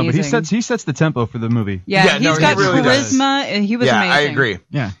powers. is amazing. No, but he sets the tempo for the movie. Yeah, he's got really charisma, and he was amazing. I agree.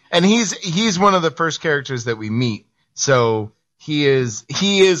 Yeah. And he's one of the first characters that we meet. So he is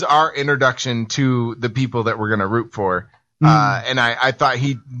our introduction to the people that we're going to root for. And I thought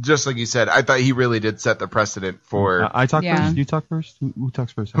just like you said, I thought he really did set the precedent for. I talk first. You talk first. Who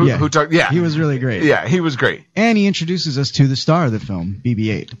talks first? Who talked? Yeah, he was really great. Yeah, he was great. And he introduces us to the star of the film,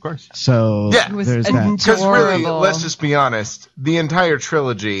 BB-8. Of course. So there's that. Because really, let's just be honest, the entire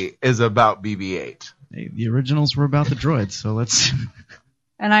trilogy is about BB-8. The originals were about the droids, so let's.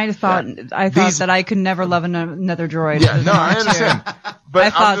 And I thought that I could never love another droid. Yeah, no, I understand. But I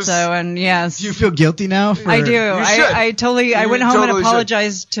thought so, and yes. Do you feel guilty now? I do. I went home and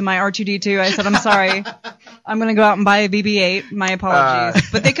apologized to my R2-D2. I said, I'm sorry. I'm going to go out and buy a BB-8. My apologies.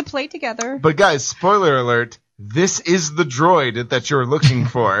 But they could play together. But guys, spoiler alert. This is the droid that you're looking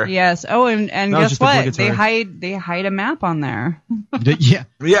for. Yes. Oh, and guess what? They hide a map on there. Yeah.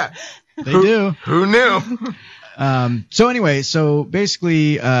 Yeah. They do. Who knew? So anyway,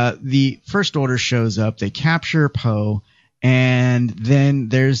 basically, the First Order shows up. They capture Poe, and then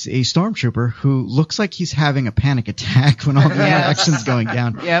there's a stormtrooper who looks like he's having a panic attack when all the action's going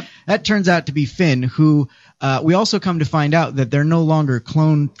down. Yep. That turns out to be Finn, who we also come to find out that they're no longer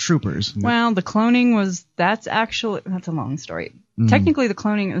clone troopers. Well, the cloning that's a long story. Technically, the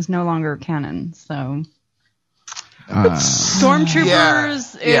cloning is no longer canon, so.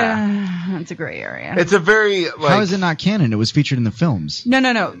 Stormtroopers, yeah. That's a gray area. It's a very like. How is it not canon? It was featured in the films.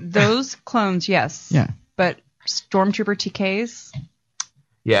 No. Those clones, yes. Yeah. But Stormtrooper TKs.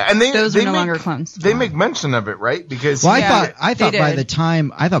 Yeah, and those they are no make, longer clones. They make mention of it, right? Because I thought by the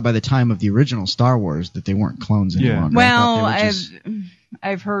time of the original Star Wars that they weren't clones any longer. Well,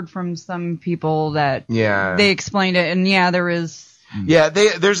 I've heard from some people that they explained it, and there is. Yeah,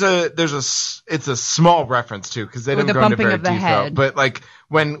 there's it's a small reference too because they didn't go into very detail. But like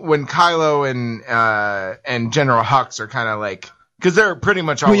when Kylo and General Hux are kind of like. Because they're pretty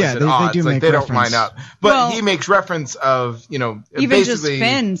much always at odds. They don't line up. But he makes reference of, even basically... just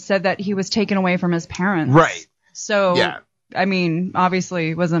Finn said that he was taken away from his parents. Right. So, I mean,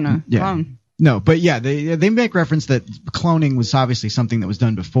 obviously it wasn't a clone. No, but they make reference that cloning was obviously something that was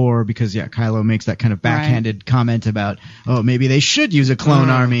done before because, Kylo makes that kind of backhanded comment about, maybe they should use a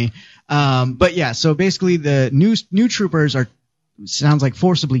clone army. But so basically the new troopers sounds like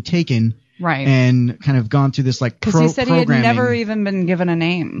forcibly taken. Right. And kind of gone through this because he said he had never even been given a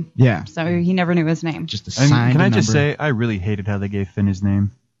name. Yeah. So he never knew his name. Just assigned. Can I just say I really hated how they gave Finn his name.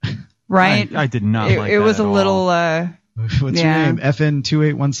 Right. I did not like it. It was a little. What's your name?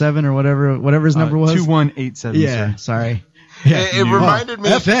 FN2817 or whatever his number was. 2187. Yeah. Sorry. Yeah. It reminded me.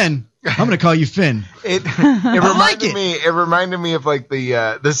 FN. I'm gonna call you Finn. It reminded me of like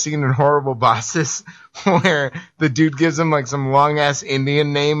the scene in Horrible Bosses where the dude gives him like some long ass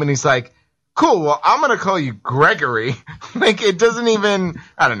Indian name and he's like, cool, well, I'm going to call you Gregory. Like, it doesn't even,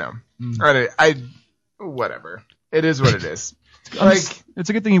 I don't know. Whatever. It is what it is. Like, it's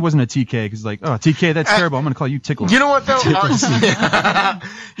a good thing he wasn't a TK, because TK, that's terrible. I'm going to call you Tickle. You know what, though? I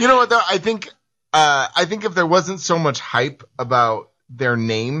think if there wasn't so much hype about their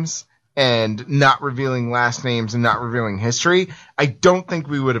names and not revealing last names and not revealing history, I don't think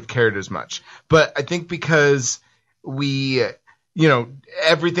we would have cared as much. But I think because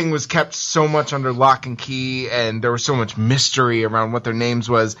everything was kept so much under lock and key and there was so much mystery around what their names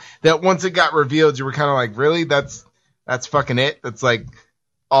was that once it got revealed, you were kind of like, really? That's fucking it? That's like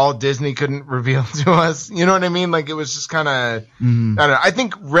all Disney couldn't reveal to us? You know what I mean? Like it was just kind of, I don't know. I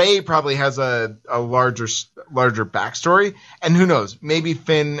think Rey probably has a larger backstory, and who knows? Maybe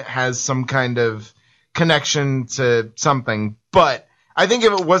Finn has some kind of connection to something, but I think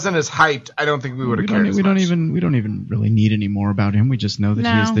if it wasn't as hyped, I don't think we would have cared as much. We don't even really need any more about him. We just know that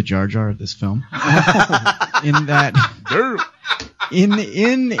he is the Jar Jar of this film. In that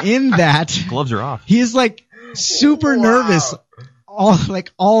gloves are off. He is like super nervous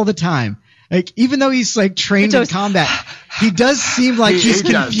all the time. Like even though he's like trained in combat, he does seem like he's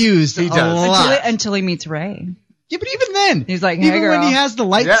confused a lot. Until he meets Rey. Yeah, but even then, he's like, hey, even girl. when he has the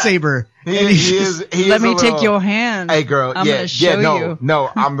lightsaber, let me take your hand. Hey, girl, I'm gonna show you. No,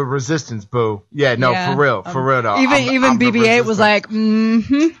 I'm the Resistance, boo. Yeah, no, for real, though. Even BB-8 was like,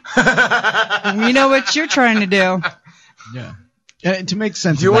 you know what you're trying to do. Yeah. To make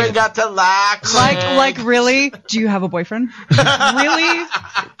sense, you ain't got to like really? Do you have a boyfriend? Really?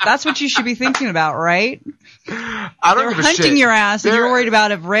 That's what you should be thinking about, right? They're hunting your ass, and you're worried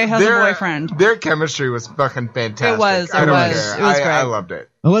about if Rey has a boyfriend. Their chemistry was fucking fantastic. It was. It was great. I loved it.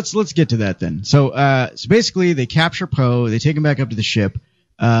 Well, let's get to that then. So basically, they capture Poe. They take him back up to the ship.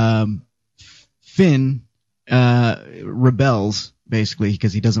 Finn rebels. Basically,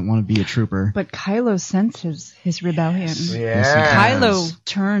 because he doesn't want to be a trooper. But Kylo senses his rebellion. Yeah. Kylo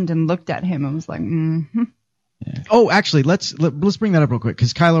turned and looked at him and was like, mm-hmm. Yeah. Oh, actually, let's bring that up real quick,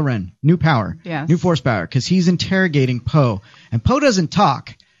 because Kylo Ren, new power, new force power, because he's interrogating Poe, and Poe doesn't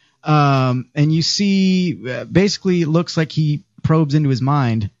talk, and you see, basically, it looks like he probes into his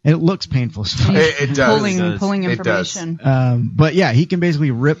mind, and it looks painful. It does. Pulling information. But yeah, he can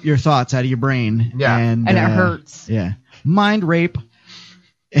basically rip your thoughts out of your brain. Yeah. And it hurts. Yeah. Mind rape.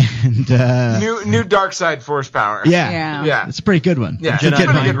 And new dark side force power. Yeah. It's a pretty good one. Yeah. Good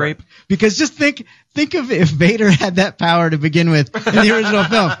mind rape. Because just think of if Vader had that power to begin with in the original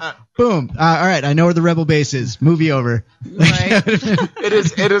film. Boom. All right, I know where the rebel base is. Movie over. Right.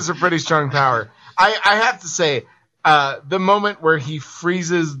 It is a pretty strong power. I have to say, the moment where he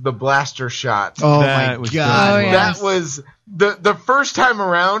freezes the blaster shot. Oh my god. That was the first time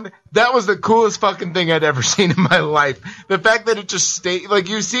around, that was the coolest fucking thing I'd ever seen in my life. The fact that it just stay, like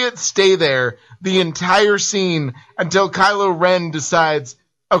you see it stay there the entire scene until Kylo Ren decides,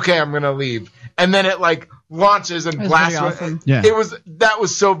 okay, I'm gonna leave. And then it like launches and That was blasts. pretty awesome. Yeah. That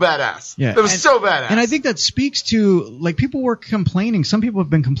was so badass. Yeah. That was so badass. And I think that speaks to, like, people were complaining. Some people have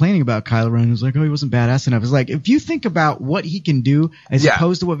been complaining about Kylo Ren. It was like, oh, he wasn't badass enough. It's like, if you think about what he can do as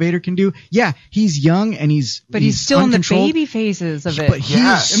opposed to what Vader can do, he's young and he's still in the uncontrolled. baby phases of it. But he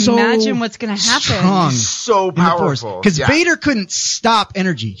is so Imagine what's going to happen. strong. He's so powerful. Because Vader couldn't stop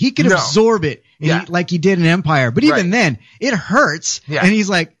energy. He could No. absorb it like he did in Empire. But even then, it hurts. Yeah. And he's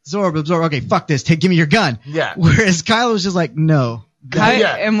like, absorb. Okay, fuck this. Give me your gun. Yeah. Whereas Kylo's just like, no.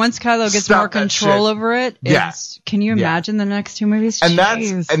 And once Kylo gets Stop more that control shit. over it, Yeah. can you imagine the next two movies? And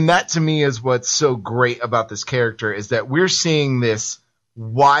Jeez. that to me is what's so great about this character is that we're seeing this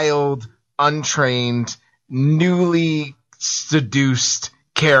wild, untrained, newly seduced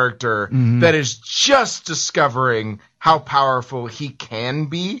character that is just discovering how powerful he can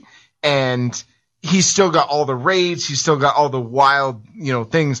be, and he's still got all the rage, he's still got all the wild,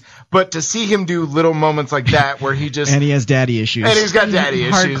 things, but to see him do little moments like that where he just And he has daddy issues. and he's got daddy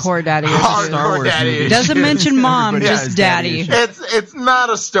issues. Hardcore daddy issues. Hardcore daddy issues. Doesn't mention mom, Everybody just has daddy. It's not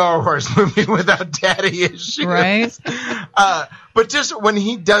a Star Wars movie without daddy issues. Right? But just when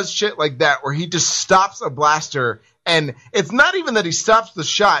he does shit like that, where he just stops a blaster, and it's not even that he stops the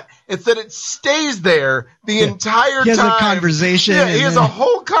shot, it's that it stays there the entire time. He has a conversation. Yeah, he and has then- a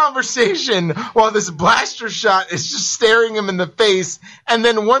whole conversation while this blaster shot is just staring him in the face, and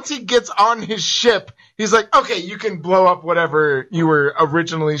then once he gets on his ship, he's like, okay, you can blow up whatever you were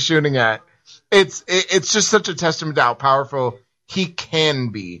originally shooting at. It's just such a testament to how powerful he can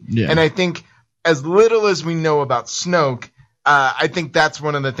be. Yeah. And I think as little as we know about Snoke, I think that's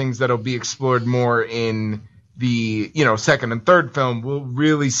one of the things that'll be explored more in the second and third film. We'll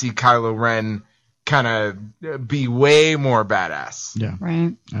really see Kylo Ren kind of be way more badass. Yeah,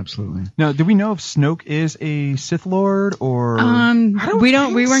 right. Absolutely. Now, do we know if Snoke is a Sith Lord or? We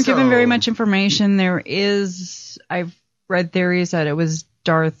weren't given very much information. I've read theories that it was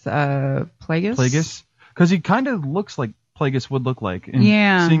Darth Plagueis. Plagueis, because he kind of looks like Plagueis would look like. And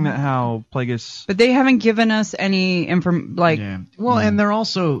Yeah. Seeing that how Plagueis. But they haven't given us any Well, and they're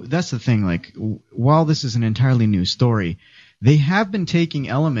also, that's the thing, like, while this is an entirely new story, they have been taking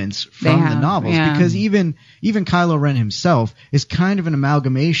elements from the novels, because even Kylo Ren himself is kind of an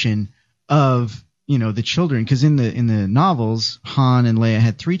amalgamation of, the children, because in the novels, Han and Leia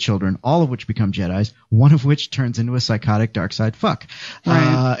had 3 children, all of which become Jedis, one of which turns into a psychotic dark side fuck.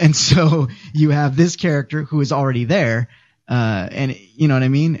 Right. And so you have this character who is already there, and you know what I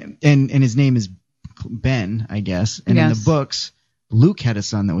mean? And his name is Ben, I guess. And in the books, Luke had a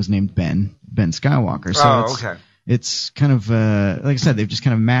son that was named Ben Skywalker. So it's kind of, like I said, they've just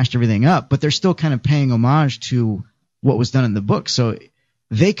kind of mashed everything up, but they're still kind of paying homage to what was done in the book. So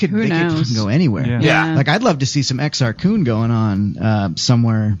they could fucking go anywhere. Yeah. Like, I'd love to see some Exar Kun going on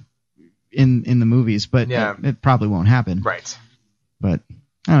somewhere in the movies, but it probably won't happen. Right. But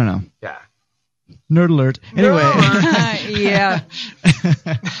I don't know. Yeah. Nerd alert. Anyway. Yeah.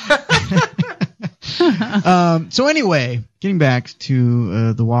 So anyway, getting back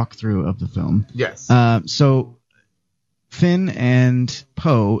to the walkthrough of the film. Yes. So Finn and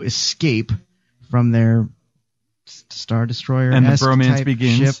Poe escape from their Star Destroyer And the bromance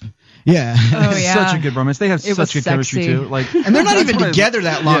begins. ship. Yeah. Oh, yeah. Such a good romance. They have It was such good chemistry sexy. too. Like, And they're not that's even what I- together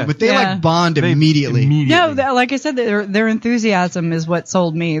that long, Yeah. but they Yeah. like bond immediately. No, like I said, their enthusiasm is what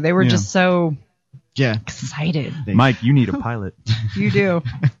sold me. They were just so excited. Mike, you need a pilot. You do.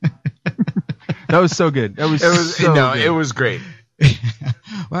 That was so good. It was so good. It was great.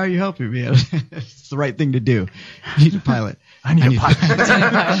 Why are you helping me? It's the right thing to do. You need a pilot. I need a pilot.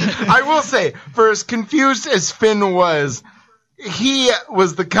 I will say, for as confused as Finn was, he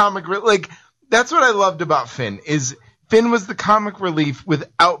was the comic that's what I loved about Finn, is Finn was the comic relief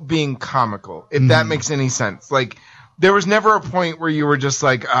without being comical, if that makes any sense. Like, there was never a point where you were just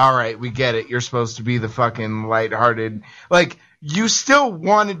like, all right, we get it, you're supposed to be the fucking lighthearted. Like, you still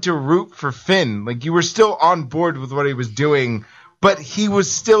wanted to root for Finn. Like, you were still on board with what he was doing, but he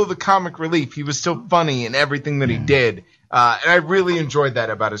was still the comic relief. He was still funny in everything that he did. And I really enjoyed that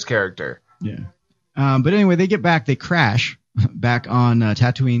about his character. Yeah. But anyway, they get back. They crash back on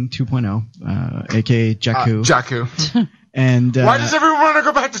Tatooine 2.0, aka Jakku. Jakku. And why does everyone want to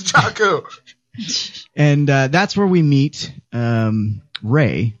go back to Jakku? And that's where we meet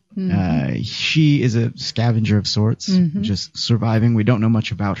Rey. She is a scavenger of sorts, just surviving. We don't know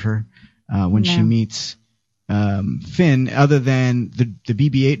much about her when she meets Finn, other than the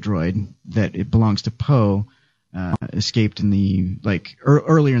BB-8 droid that it belongs to Poe. Escaped in the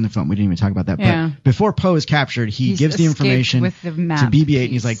earlier in the film. We didn't even talk about that. Yeah. But before Poe is captured, he gives the information with the map to BB-8,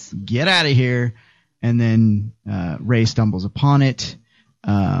 and he's piece. like, "Get out of here!" And then Rey stumbles upon it.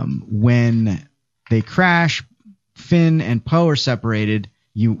 When they crash. Finn and Poe are separated.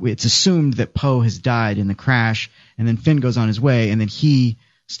 It's assumed that Poe has died in the crash, and then Finn goes on his way, and then he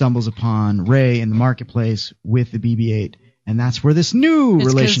stumbles upon Rey in the marketplace with the BB-8, and that's where this new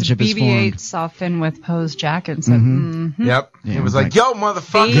relationship is formed. BB-8 saw Finn with Poe's jacket and said, mm-hmm. Yep. Yeah, he was like, yo,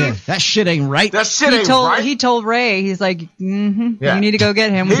 motherfucker. Yeah, that shit ain't right. That shit ain't right. He told Rey, he's like, Yeah. you need to go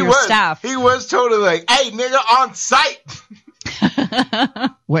get him with your staff. He was totally like, hey, nigga, on site.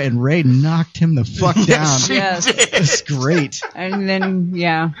 What, and Rey knocked him the fuck down. Yes. That's great. And then,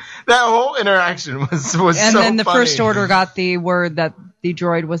 yeah. That whole interaction was And so then the funny. First Order got the word that the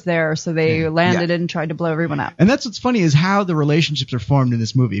droid was there, so they landed and tried to blow everyone up. And that's what's funny is how the relationships are formed in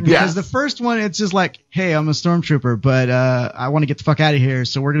this movie. Because the first one, it's just like, hey, I'm a stormtrooper, but I want to get the fuck out of here,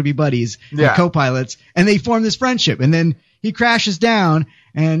 so we're going to be buddies and co-pilots. And they form this friendship. And then he crashes down,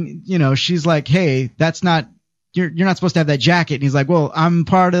 and, you know, she's like, hey, that's not... You're not supposed to have that jacket. And he's like, well, I'm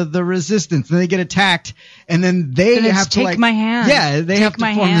part of the resistance. And they get attacked, and then they have to take my hand. Yeah, they have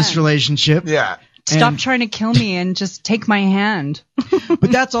to form this relationship. Yeah. Stop trying to kill me and just take my hand. But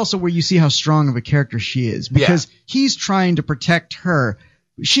that's also where you see how strong of a character she is, because he's trying to protect her.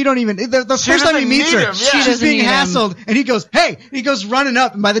 She don't even, the first time he meets her, she's being hassled, and he goes, hey, he goes running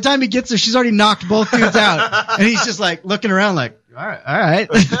up, and by the time he gets there, she's already knocked both dudes out. And he's just like looking around like, all right.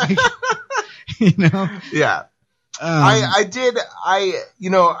 You know? Yeah. and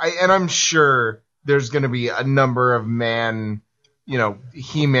I'm sure there's going to be a number of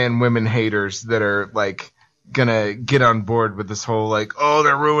He-Man women haters that are like going to get on board with this whole like, oh,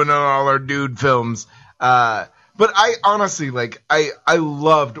 they're ruining all our dude films. But I honestly, like, I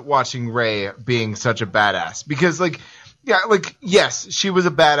loved watching Rey being such a badass because yes, she was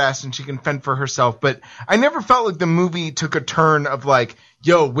a badass and she can fend for herself, but I never felt like the movie took a turn of like,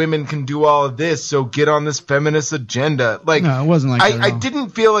 yo, women can do all of this, so get on this feminist agenda. Like, no, it wasn't like that at all. I didn't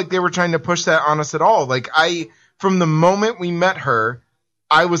feel like they were trying to push that on us at all. Like, from the moment we met her,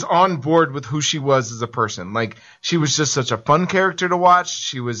 I was on board with who she was as a person. Like, she was just such a fun character to watch.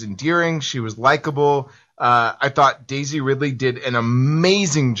 She was endearing. She was likable. I thought Daisy Ridley did an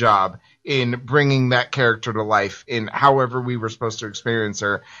amazing job in bringing that character to life in however we were supposed to experience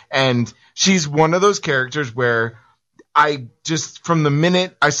her. And she's one of those characters where I just, from the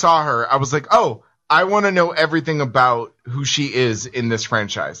minute I saw her, I was like, oh, I want to know everything about who she is in this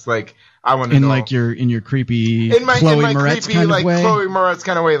franchise. Like, I want to know. In your creepy Chloe Moretz creepy, kind like of way. Chloe Moretz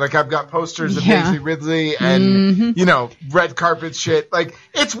kind of way. Like, I've got posters of Daisy Ridley and, red carpet shit. Like,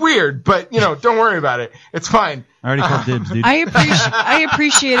 it's weird, but, don't worry about it. It's fine. I already called dibs, dude. I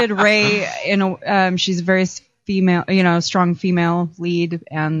appreciated Rey she's a very female, strong female lead,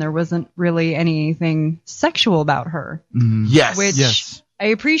 and there wasn't really anything sexual about her. Mm-hmm. Yes. Which I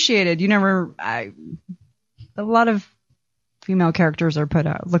appreciated. A lot of female characters are put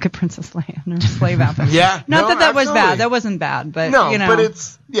out. Look at Princess Leia and her slave outfit. Yeah. Not that was bad. That wasn't bad, but but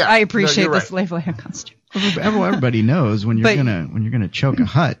it's I appreciate the slave Leia costume. Everybody knows when you're gonna choke a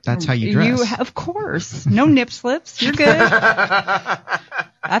hut. That's how you dress. Of course, no nip slips. You're good.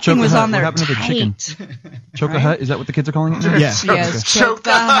 That thing was on there. What happened to the chicken? Choke a hut? Is that what the kids are calling it? Yes. Choke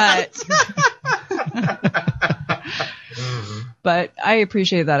the hut. But I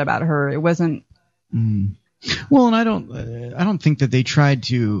appreciate that about her. It wasn't. Well, and I don't think that they tried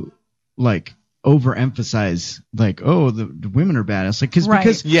to like overemphasize like, oh, the women are badass, like because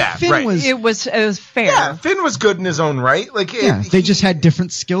Finn was it was fair. Yeah, Finn was good in his own right. Like they just had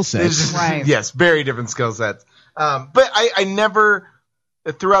different skill sets. Yes, very different skill sets. But I never,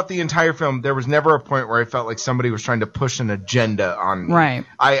 throughout the entire film, there was never a point where I felt like somebody was trying to push an agenda on me. Right.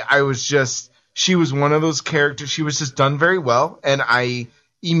 I was just, she was one of those characters. She was just done very well, and I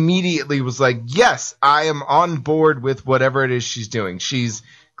immediately was like, yes, I am on board with whatever it is she's doing. She's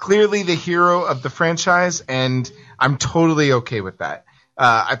clearly the hero of the franchise, and I'm totally okay with that.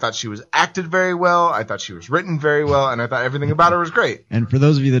 I thought she was acted very well. I thought she was written very well, and I thought everything about her was great. And for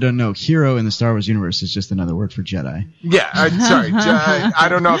those of you that don't know, hero in the Star Wars universe is just another word for Jedi. Yeah, sorry. I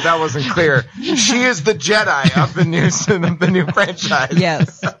don't know if that wasn't clear. She is the Jedi of the new franchise.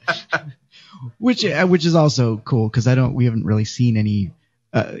 Yes. Which is also cool because we haven't really seen any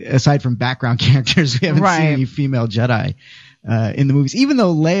aside from background characters, we haven't seen any female Jedi in the movies. Even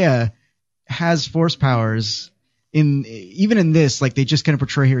though Leia has Force powers, even in this, like they just kind of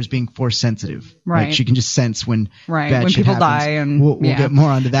portray her as being Force sensitive. Right. Like she can just sense when bad when shit people happens. die, and we'll get more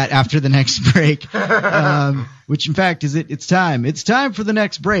onto that after the next break. Which in fact is it's time. It's time for the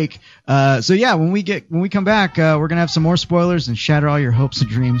next break. So yeah, when we come back, we're gonna have some more spoilers and shatter all your hopes and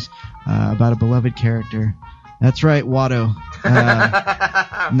dreams about a beloved character. That's right, Watto.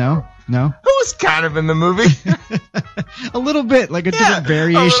 No? Who was kind of in the movie? A little bit, like a different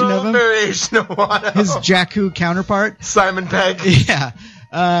variation of him. Variation of Watto. His Jakku counterpart. Simon Pegg. Yeah.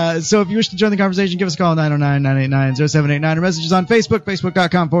 So if you wish to join the conversation, give us a call, 909-989-0789, or messages on Facebook,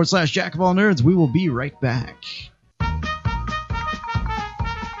 facebook.com/jackofallnerds. We will be right back.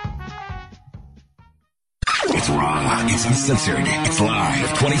 It's raw, it's uncensored, it's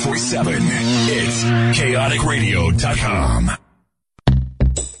live 24/7. It's chaoticradio.com.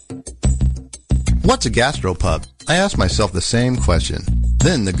 What's a gastropub? I asked myself the same question.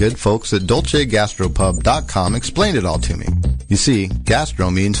 Then the good folks at DolceGastropub.com explained it all to me. You see,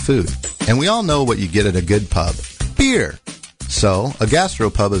 gastro means food. And we all know what you get at a good pub. Beer. So, a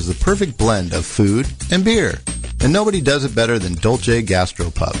gastropub is the perfect blend of food and beer. And nobody does it better than Dolce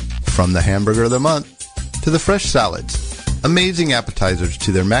Gastropub. From the hamburger of the month to the fresh salads. Amazing appetizers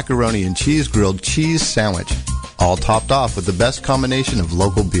to their macaroni and cheese grilled cheese sandwich. All topped off with the best combination of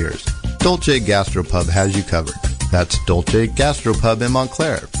local beers. Dolce Gastropub has you covered. That's Dolce Gastropub in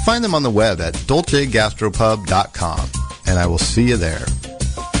Montclair. Find them on the web at dolcegastropub.com, and I will see you there.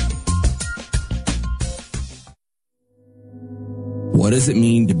 What does it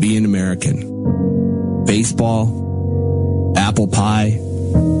mean to be an American? Baseball, apple pie,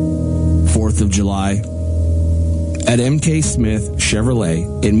 4th of July. At MK Smith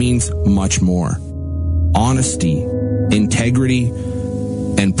Chevrolet, it means much more. Honesty, integrity,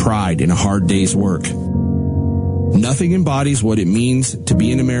 and pride in a hard day's work. Nothing embodies what it means to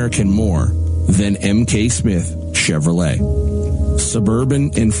be an American more than MK Smith Chevrolet.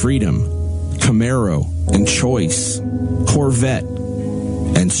 Suburban and Freedom, Camaro and Choice, Corvette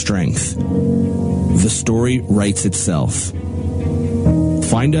and Strength. The story writes itself.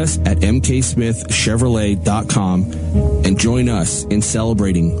 Find us at mksmithchevrolet.com and join us in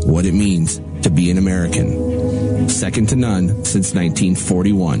celebrating what it means to be an American. Second to none since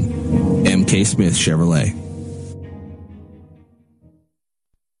 1941. MK Smith Chevrolet.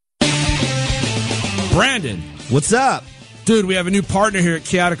 Brandon. What's up? Dude, we have a new partner here at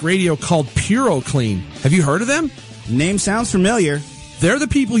Chaotic Radio called PuroClean. Have you heard of them? Name sounds familiar. They're the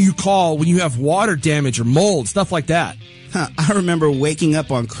people you call when you have water damage or mold, stuff like that. I remember waking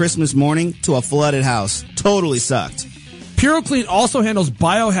up on Christmas morning to a flooded house. Totally sucked. PuroClean also handles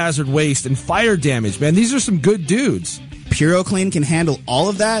biohazard waste and fire damage, man. These are some good dudes. PuroClean can handle all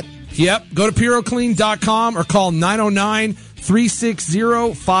of that? Yep. Go to PuroClean.com or call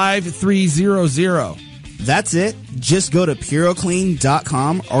 909-360-5300. That's it? Just go to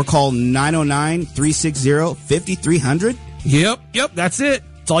PuroClean.com or call 909-360-5300? Yep, that's it.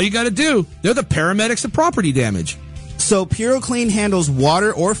 That's all you got to do. They're the paramedics of property damage. So PuroClean handles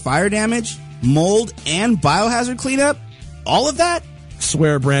water or fire damage, mold, and biohazard cleanup? All of that?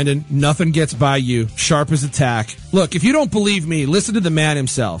 Swear, Brandon, nothing gets by you. Sharp as a tack. Look, if you don't believe me, listen to the man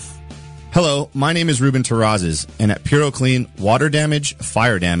himself. Hello, my name is Ruben Terrazas, and at PuroClean, water damage,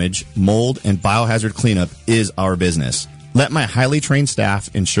 fire damage, mold, and biohazard cleanup is our business. Let my highly trained staff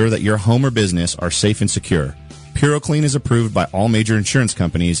ensure that your home or business are safe and secure. PuroClean is approved by all major insurance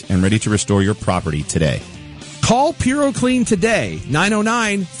companies and ready to restore your property today. Call PuroClean today,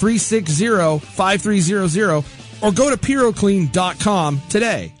 909-360-5300, or go to PuroClean.com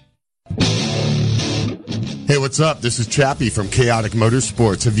today. Hey, what's up? This is Chappie from Chaotic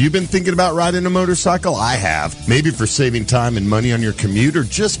Motorsports. Have you been thinking about riding a motorcycle? I have. Maybe for saving time and money on your commute or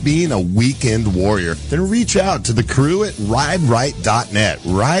just being a weekend warrior. Then reach out to the crew at RideRight.net.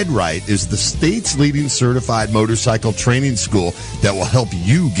 Ride Right is the state's leading certified motorcycle training school that will help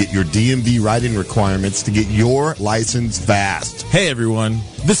you get your DMV riding requirements to get your license fast. Hey, everyone.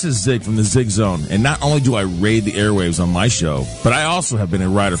 This is Zig from the Zig Zone, and not only do I raid the airwaves on my show, but I also have been a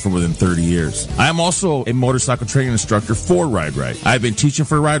rider for more than 30 years. I am also a motorcycle training instructor for Ride Right. I've been teaching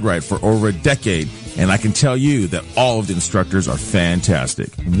for Ride Right for over a decade, and I can tell you that all of the instructors are fantastic.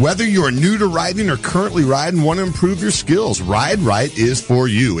 Whether you are new to riding or currently ride and want to improve your skills, Ride Right is for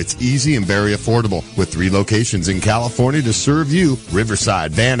you. It's easy and very affordable, with 3 locations in California to serve you: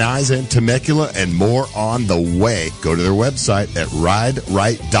 Riverside, Van Nuys, and Temecula, and more on the way. Go to their website at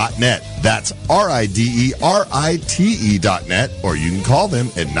rideright.net. That's RIDERITE.net, or you can call them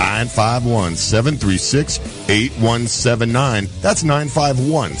at 951-736-8179. That's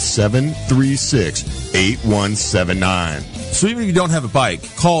 951-736-8179. So even if you don't have a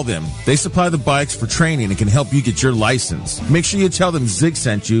bike, call them. They supply the bikes for training and can help you get your license. Make sure you tell them Zig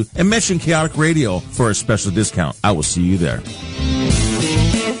sent you and mention Chaotic Radio for a special discount. I will see you there.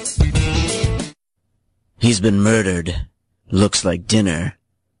 He's been murdered. Looks like dinner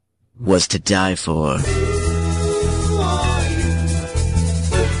was to die for.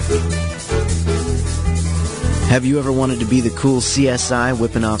 Have you ever wanted to be the cool CSI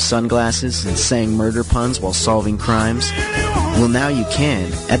whipping off sunglasses and saying murder puns while solving crimes? Well, now you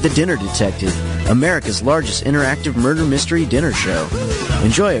can at The Dinner Detective, America's largest interactive murder mystery dinner show.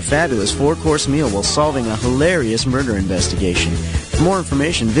 Enjoy a fabulous 4-course meal while solving a hilarious murder investigation. For more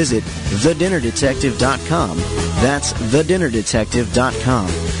information, visit thedinnerdetective.com. That's thedinnerdetective.com.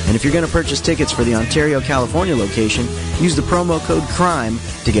 And if you're going to purchase tickets for the Ontario, California location, use the promo code CRIME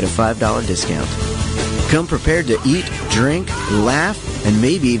to get a $5 discount. Come prepared to eat, drink, laugh, and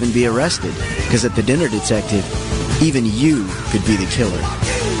maybe even be arrested. Because at The Dinner Detective, even you could be the killer.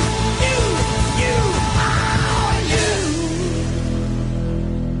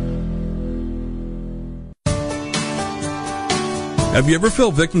 Have you ever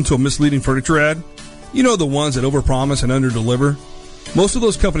fell victim to a misleading furniture ad? You know, the ones that overpromise and underdeliver? Most of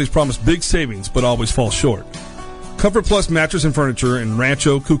those companies promise big savings, but always fall short. Comfort Plus Mattress and Furniture in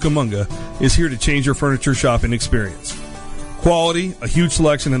Rancho Cucamonga is here to change your furniture shopping experience. Quality, a huge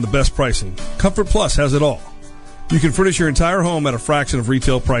selection, and the best pricing. Comfort Plus has it all. You can furnish your entire home at a fraction of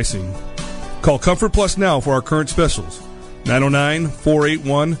retail pricing. Call Comfort Plus now for our current specials.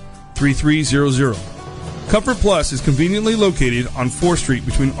 909-481-3300. Comfort Plus is conveniently located on 4th Street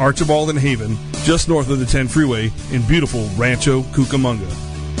between Archibald and Haven, just north of the 10 freeway in beautiful Rancho Cucamonga.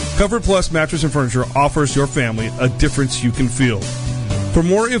 Comfort Plus Mattress and Furniture offers your family a difference you can feel. For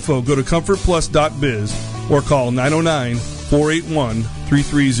more info, go to comfortplus.biz or call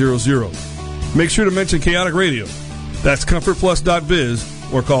 909-481-3300. Make sure to mention Chaotic Radio. That's comfortplus.biz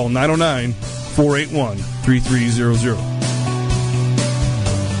or call 909-481-3300.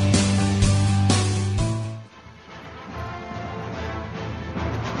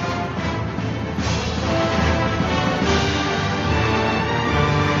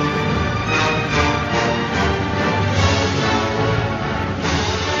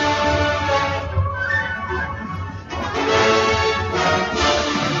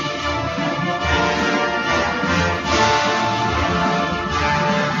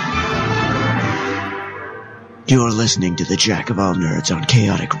 You're listening to the Jack of All Nerds on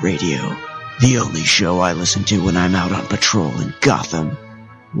Chaotic Radio, the only show I listen to when I'm out on patrol in Gotham.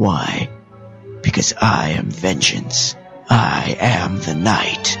 Why? Because I am vengeance. I am the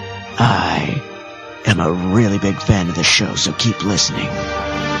night. I am a really big fan of the show, so keep listening.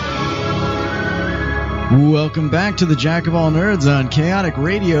 Welcome back to the Jack of All Nerds on Chaotic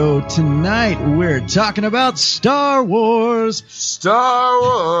Radio. Tonight we're talking about Star Wars. Star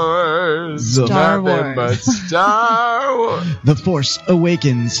Wars. Nothing but Star Wars. The Force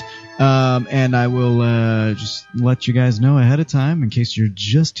Awakens. And I will just let you guys know ahead of time, in case you're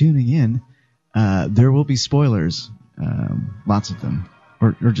just tuning in, there will be spoilers. Lots of them.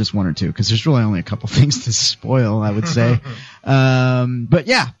 Or just one or two, because there's really only a couple things to spoil, I would say. But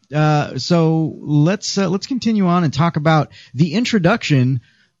yeah, so let's continue on and talk about the introduction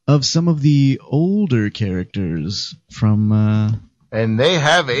of some of the older characters from. And they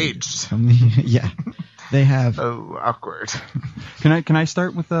have aged. Yeah, they have. Oh, awkward. Can I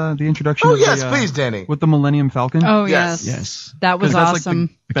start with the introduction? Oh of yes, the, please, Danny. With the Millennium Falcon. Oh yes, yes. That was awesome.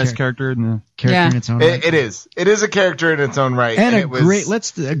 Like the best character in the in its own right. It is. It is a character in its own right, and a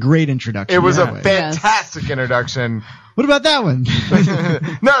great introduction. It was a fantastic introduction. What about that one?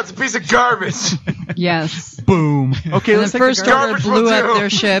 No, it's a piece of garbage. Yes. Boom. Okay, and let's the take First the Order garbage blew will up do. their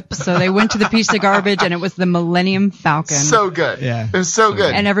ship, so they went to the piece of garbage, and it was the Millennium Falcon. So good. Yeah. It was so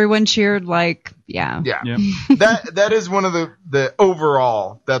good. And everyone cheered like, yeah. Yeah. That is one of the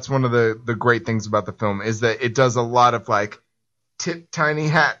overall, that's one of the great things about the film, is that it does a lot of like tiny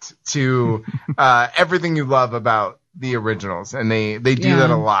hat to everything you love about the originals, and they do that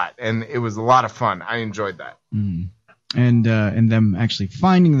a lot, and it was a lot of fun. I enjoyed that. Mm. And them actually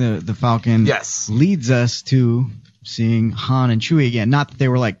finding the Falcon leads us to seeing Han and Chewie again. Not that they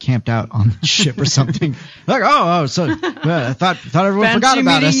were like camped out on the ship or something. Like, so I thought everyone forgot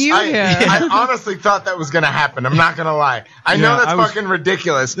about us. I honestly thought that was going to happen. I'm not going to lie. I know that's fucking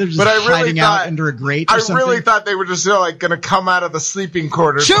ridiculous, but I really hiding thought out under a grate or something. really thought they were just like going to come out of the sleeping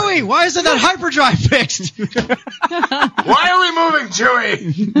quarters. Chewie, why isn't that hyperdrive fixed? Why are we moving,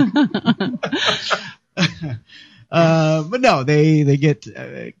 Chewie? But no, they get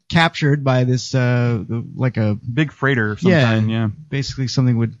captured by this like a big freighter. Yeah, basically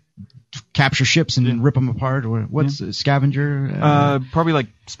something would capture ships and rip them apart. Or what's a scavenger? Probably like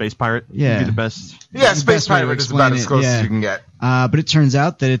space pirate. Yeah, would be the best. Yeah, space pirate is about as close as you can get. But it turns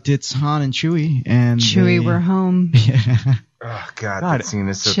out that it's Han and Chewie, and Chewie, we're home. Yeah. Oh God, that scene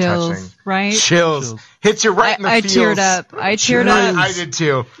is so Chills, touching. Right? Chills. Hits you right in the I feels. teared up. I teared up. I did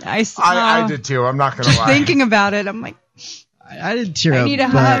too. I did too. I'm not gonna Just lie. thinking about it, I'm like, I didn't tear I up, need a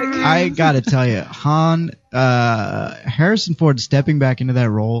but hug. I gotta tell you, Harrison Ford stepping back into that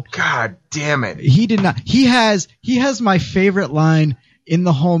role. God damn it. He did not. He has my favorite line in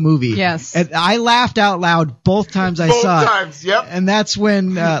the whole movie. Yes. And I laughed out loud both times I Both saw times, it. yep. And that's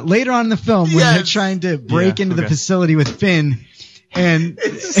when later on in the film when they're trying to break into the facility with Finn, and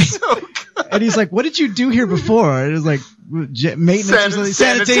and he's like, "What did you do here before?" And it was like maintenance,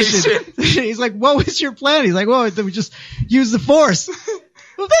 sanitation. He's like, "What was your plan?" He's like, "Well, we just use the Force."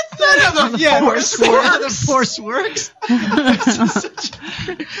 Well, that's not how the Force works.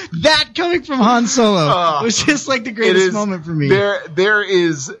 That coming from Han Solo was just like the greatest moment for me. There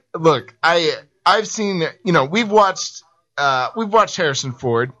is. Look, I've seen. We've watched Harrison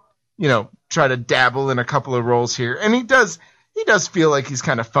Ford. Try to dabble in a couple of roles here, and he does feel like he's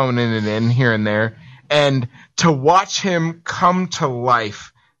kind of phoning it in here and there. And to watch him come to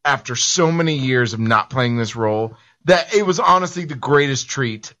life after so many years of not playing this role, that it was honestly the greatest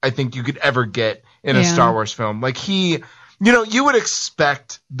treat I think you could ever get in a Star Wars film. Like you would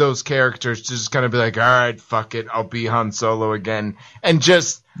expect those characters to just kind of be like, all right, fuck it, I'll be Han Solo again, and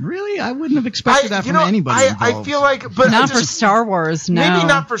just really, I wouldn't have expected that from anybody. I feel like, but not for Star Wars, no. Maybe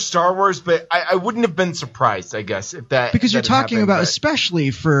not for Star Wars, but I wouldn't have been surprised, I guess, if that because you're talking happened, about,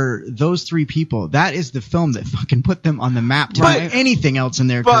 especially for those three people, that is the film that fucking put them on the map to do anything else in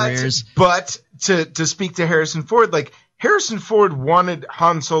their careers. But to speak to Harrison Ford, like Harrison Ford wanted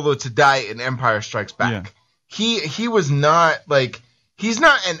Han Solo to die in Empire Strikes Back. Yeah. He was not like, he's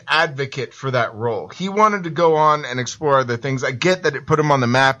not an advocate for that role. He wanted to go on and explore other things. I get that it put him on the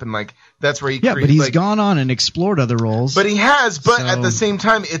map and like that's where he but he's gone on and explored other roles. But he has, at the same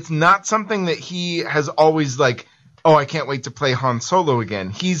time, it's not something that he has always like, oh, I can't wait to play Han Solo again.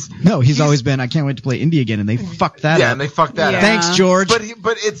 He's always been, I can't wait to play Indy again, and they fucked that up. Yeah, and they fucked that up. Thanks, George.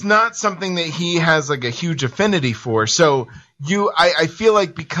 But it's not something that he has like a huge affinity for. So I feel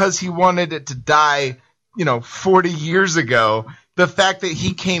like because he wanted it to die, 40 years ago, the fact that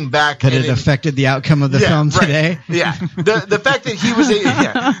he came back that it affected the outcome of the film today. Yeah, the fact that he was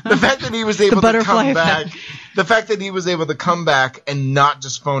able to come back, the fact that he was able to come back and not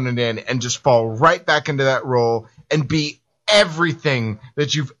just phone it in and just fall right back into that role and be everything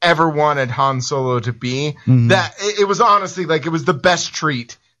that you've ever wanted Han Solo to be. That it was honestly like it was the best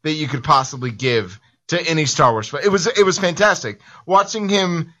treat that you could possibly give to any Star Wars film. It was fantastic watching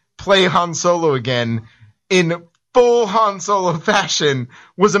him play Han Solo again in full Han Solo fashion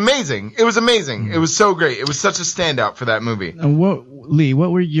was amazing. It was amazing. It was so great. It was such a standout for that movie. And what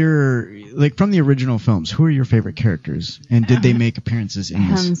were your, like, from the original films, who are your favorite characters? And did they make appearances in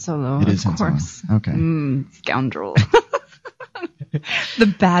this? Han Solo, it is of course. Solo. Okay. Scoundrel.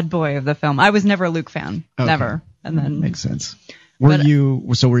 The bad boy of the film. I was never a Luke fan. Okay. Never. And then makes sense. How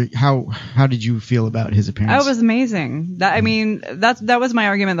did you feel about his appearance? Oh, it was amazing. That was my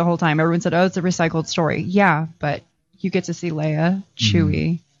argument the whole time. Everyone said, "Oh, it's a recycled story." Yeah, but you get to see Leia,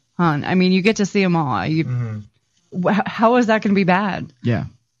 Chewie, Han. You get to see them all. How is that going to be bad? Yeah.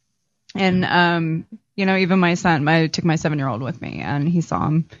 And even my son, I took my 7-year-old with me, and he saw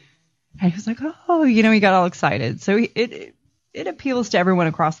him, and he was like, "Oh," he got all excited. So it appeals to everyone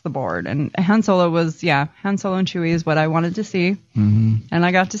across the board. And Han Solo and Chewie is what I wanted to see. And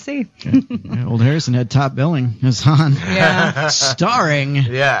I got to see. Yeah, old Harrison had top billing as Han. Yeah. Starring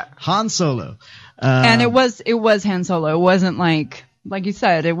Han Solo. And it was Han Solo. It wasn't like you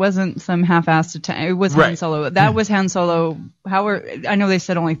said, it wasn't some half-assed attempt. It was Han Solo. That was Han Solo. I know they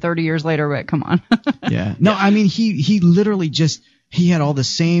said only 30 years later, but come on. Yeah. No, he literally just... He had all the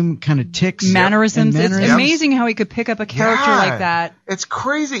same kind of tics. Mannerisms. It's amazing how he could pick up a character like that. It's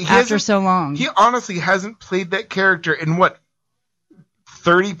crazy. After so long. He honestly hasn't played that character in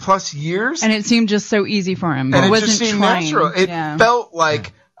 30 plus years? And it seemed just so easy for him. And it just seemed natural. It felt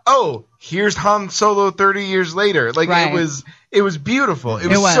like, here's Han Solo 30 years later. Like it was beautiful. It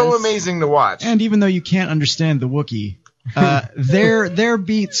was so amazing to watch. And even though you can't understand the Wookiee, their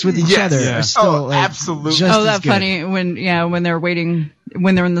beats with each other are still absolutely just as that's good. funny when they're waiting,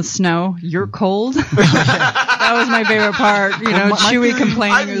 when they're in the snow. You're cold. That was my favorite part. Chewie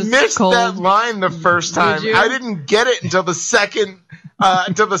complaining it was cold. I missed that line the first time. I didn't get it until the second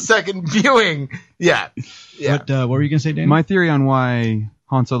viewing. Yeah. What were you gonna say, Danny? My theory on why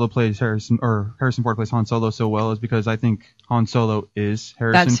Harrison Ford plays Han Solo so well is because I think Han Solo is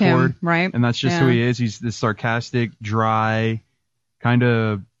Harrison Ford, right? And that's just who he is. He's this sarcastic, dry, kind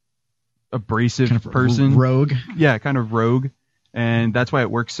of abrasive person. Rogue. Yeah, kind of rogue. And that's why it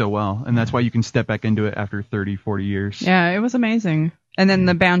works so well. And that's why you can step back into it after 30, 40 years. Yeah, it was amazing. And then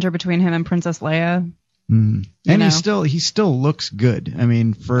the banter between him and Princess Leia. And know? he still looks good. I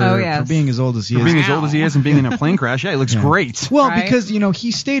mean, for being as old as he is. For being as old as he is and being in a plane crash, he looks great. Well, Right? because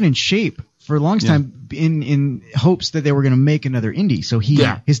he stayed in shape for the longest time in hopes that they were going to make another Indy. So he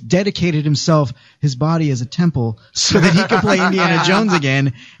has dedicated his body as a temple so that he could play Indiana Jones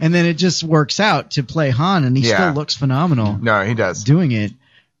again. And then it just works out to play Han, and he still looks phenomenal. No, he does. Doing it.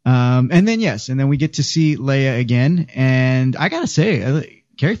 And then we get to see Leia again. And I got to say,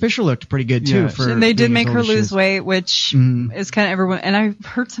 Carrie Fisher looked pretty good too. And they did make her lose weight, which is kind of everyone. And I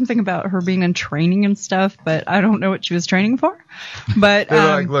heard something about her being in training and stuff, but I don't know what she was training for. But they were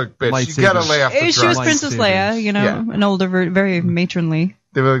like, "Look, bitch, you gotta lay off the drugs." She was Princess Leia, an older, very matronly.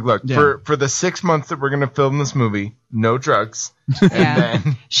 They were like, "Look, for the 6 months that we're gonna film this movie, no drugs."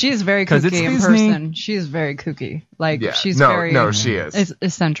 And she is very kooky in person. She is very kooky. She's very she is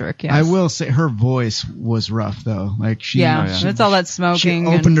eccentric. Yes. I will say her voice was rough though. It's all that smoking.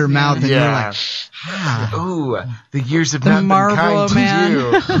 She opened her mouth and you're like, "Ooh, the years have the not Marlboro been kind man.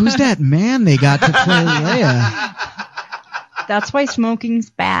 to you." Who's that man they got to play Leia? That's why smoking's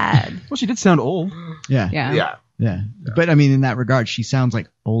bad. Well, she did sound old. Yeah. But I mean, in that regard, she sounds like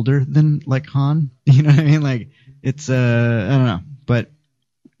older than like Han. You know what I mean? Like it's I don't know, but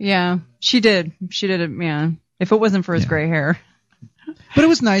yeah, she did it. Yeah, if it wasn't for his gray hair. But it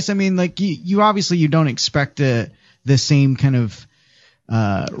was nice. I mean, like you obviously you don't expect the same kind of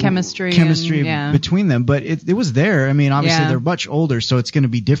chemistry between them, but it was there. I mean, obviously they're much older, so it's going to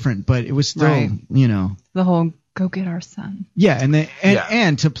be different. But it was still, the whole go get our son. Yeah,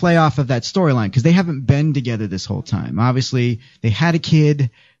 and to play off of that storyline, because they haven't been together this whole time. Obviously, they had a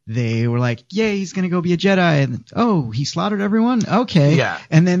kid. They were like, "Yay, he's gonna go be a Jedi," and he slaughtered everyone. Okay, yeah.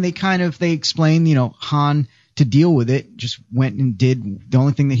 And then they explained, Han, to deal with it, just went and did the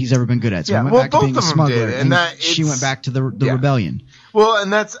only thing that he's ever been good at. So he went back to being a smuggler, and she went back to the rebellion. Well,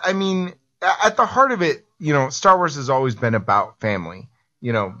 and that's, I mean, at the heart of it, Star Wars has always been about family.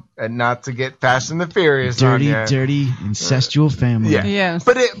 And not to get Fast and the Furious dirty, on incestual family. Yeah. Yes.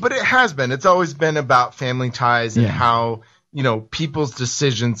 But it has been. It's always been about family ties and how, people's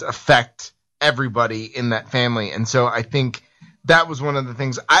decisions affect everybody in that family. And so I think that was one of the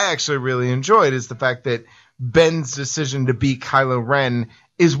things I actually really enjoyed, is the fact that Ben's decision to be Kylo Ren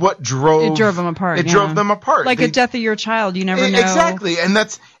is what drove them apart. It drove them apart. Like a death of your child, you never know exactly, and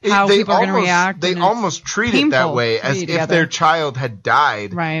that's how people are going to react. They almost treat it that way, as if their child had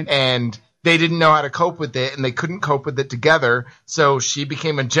died, right? And they didn't know how to cope with it, and they couldn't cope with it together. So she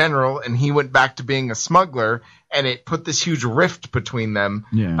became a general, and he went back to being a smuggler, and it put this huge rift between them.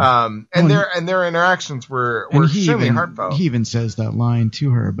 Yeah. Their interactions were extremely heartfelt. He even says that line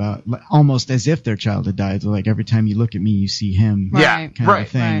to her about almost as if their child had died. So like every time you look at me, you see him. Right. Kind of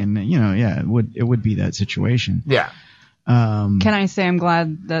thing. And it would be that situation. Yeah. Can I say I'm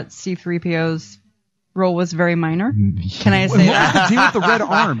glad that C-3PO's role was very minor? Can I say that? What's the deal with the red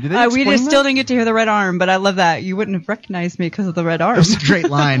arm? Did they we just still didn't get to hear the red arm, but I love that. You wouldn't have recognized me because of the red arm. It was a great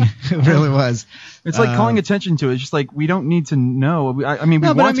line. It really was. It's like calling attention to it. It's just like, we don't need to know. I mean, we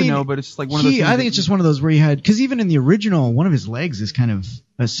want to know, but it's just like one of those things. I think it's just one of those where because even in the original, one of his legs is kind of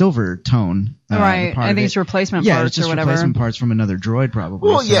a silver tone. Right. I think it's replacement parts it's just or whatever. Replacement parts from another droid, probably.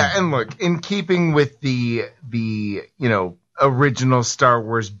 Well, yeah, and look, in keeping with the original Star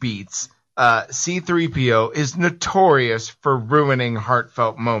Wars beats, C-3PO is notorious for ruining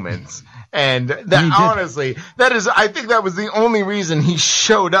heartfelt moments. And that honestly, I think that was the only reason he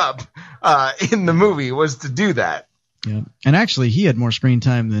showed up in the movie, was to do that. Yeah. And actually, he had more screen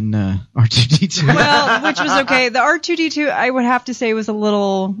time than R2-D2. Well, which was okay. The R2-D2, I would have to say, was a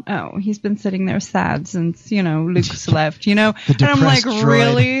little, he's been sitting there sad since, Luke's left, And I'm like, droid.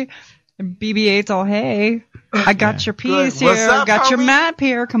 Really? BB-8's all, hey, I got your piece Good. here. What's up, Got your homie? map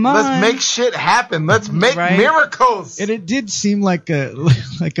here. Come on. Let's make shit happen. Let's make miracles. And it did seem like a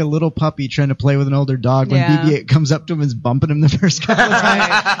little puppy trying to play with an older dog when Yeah. BB-8 comes up to him and is bumping him the first couple of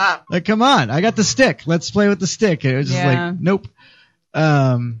times. Like, come on, I got the stick. Let's play with the stick. And it was just like, nope.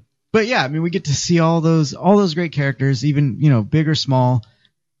 But yeah, I mean, we get to see all those great characters, even, big or small.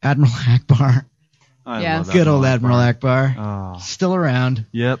 Admiral Akbar. Good old Admiral Akbar. Still around.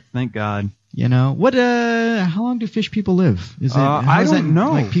 Yep, thank God. What? How long do fish people live? Is it? I don't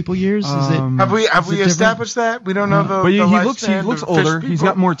know. Like people years? Is it? Have we established that? We don't know the. But he lifespan looks of older. fish He's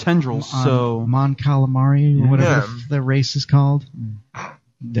people? got more tendrils. So Mon Calamari or whatever Yeah. the race is called.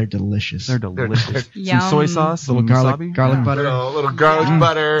 They're delicious. they're delicious. Yum. Some soy sauce, Little some garlic wasabi. butter. Little garlic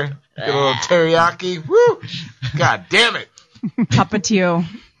butter, get a little teriyaki. Woo! God damn it! Tapatio.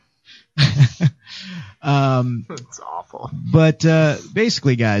 It's awful. awful. But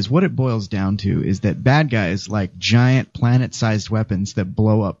basically, guys, what it boils down to is that bad guys like giant planet-sized weapons that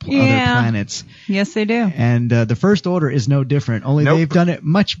blow up other planets. Yes, they do. And the First Order is no different, only they've done it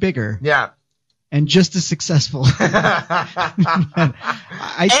much bigger. Yeah. And just as successful. And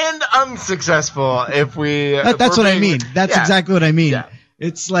unsuccessful if we... That's what I mean. That's exactly what I mean. Yeah.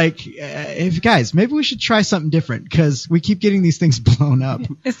 It's like, if guys, maybe we should try something different because we keep getting these things blown up.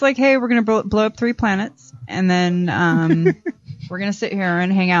 It's like, hey, we're going to blow up 3 planets, and then we're going to sit here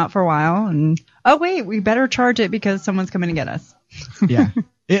and hang out for a while. And oh wait, we better charge it because someone's coming to get us. Yeah,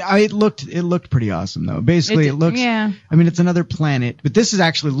 it looked pretty awesome though. Basically, it looks. Yeah. I mean, it's another planet, but this has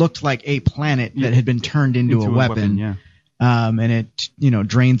actually looked like a planet that had been turned into a weapon. Yeah. And it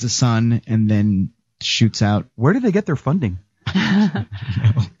drains the sun and then shoots out. Where do they get their funding?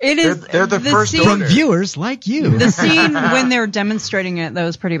 It is. They're the first from viewers like you. The scene when they're demonstrating it, that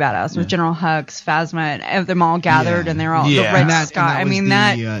was pretty badass. With General Hux, Phasma, and them all gathered, and they're all the red sky. I mean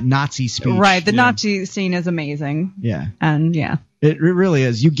that Nazi speech. Right, the Nazi scene is amazing. Yeah, and it really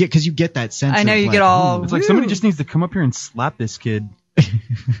is. You get that sense. I know you get all. It's like somebody just needs to come up here and slap this kid.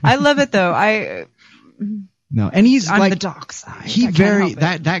 I love it though. No, and he's on like the dark side.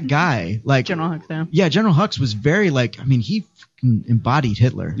 That guy, like General Hux. Yeah, General Hux was very like. I mean, he embodied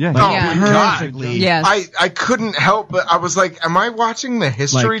Hitler. Yeah, perfectly. Yes. I couldn't help but I was like, am I watching the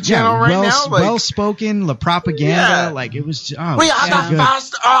History Channel right now? Like, well spoken, la propaganda. Like it was. Oh, we are the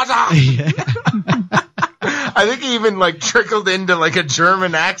first order. I think he even like trickled into like a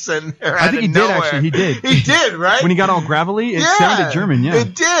German accent there. I think he did actually. He did. He did, right? When he got all gravelly, it sounded German. Yeah,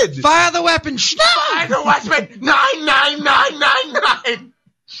 it did. Fire the weapon! Fire the weapon! 99999.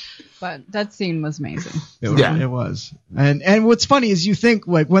 But that scene was amazing. It was. And what's funny is you think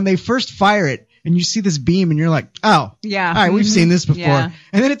like when they first fire it and you see this beam and you're like, oh, yeah, all right, we've seen this before. Yeah.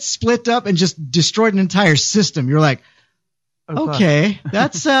 And then it's split up and just destroyed an entire system. You're like, okay,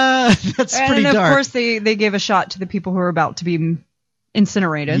 that's pretty dark. And of dark. course they gave a shot to the people who are about to be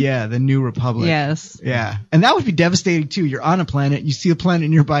incinerated. Yeah, the New Republic. Yes. Yeah. And that would be devastating too. You're on a planet, you see a planet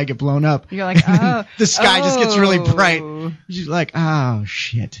nearby get blown up. You're like, oh. The sky just gets really bright. You're like, oh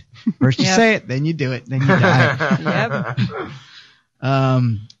shit. First you say it, then you do it, then you die. Yep.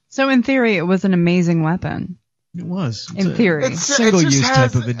 So in theory, it was an amazing weapon. It was. In theory. It's single-use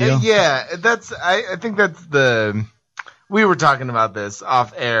type of a deal. Yeah, I think that's we were talking about this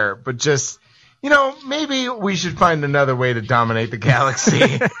off air, but just, maybe we should find another way to dominate the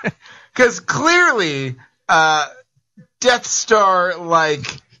galaxy. Because clearly, Death Star-like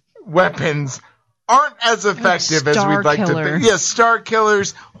weapons aren't as effective as we'd like to think. Yeah, Star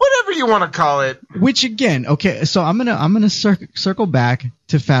Killers, whatever you want to call it. Which again, okay, so I'm gonna circle back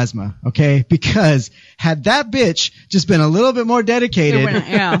to Phasma, okay? Because had that bitch just been a little bit more dedicated,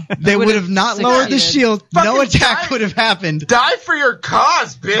 they would have not lowered the shield. No attack would have happened. Die for your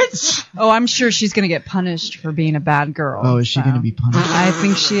cause, bitch. Oh, I'm sure she's gonna get punished for being a bad girl. Oh, is she gonna be punished? I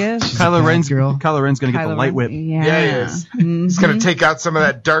think she is. Kylo Ren's gonna get the light whip. Yeah, he is. Mm-hmm. He's gonna take out some of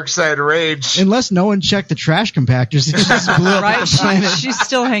that dark side rage. Unless no one checked the trash compactors, it just blew up the planet. She's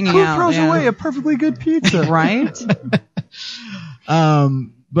still hanging Who out. throws away a perfectly good pizza? Right?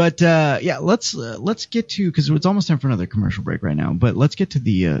 But let's get to, because it's almost time for another commercial break right now. But let's get to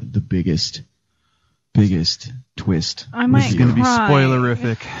the biggest twist. I might This is going to be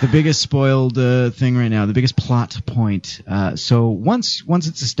spoilerific. The biggest spoiled thing right now. The biggest plot point. So once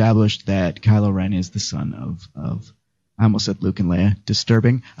it's established that Kylo Ren is the son of I almost said Luke and Leia.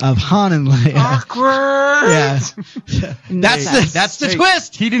 Disturbing. Of Han and Leia. Awkward. Yeah. That's the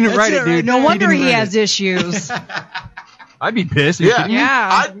twist. He didn't write it, dude. No wonder he has issues. I'd be pissed. Yeah.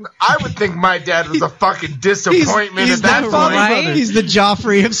 I would think my dad was a fucking disappointment he's at that point. Right? He's the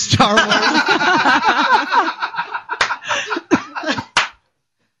Joffrey of Star Wars.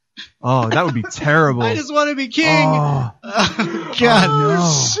 Oh, that would be terrible. I just want to be king. Oh. God,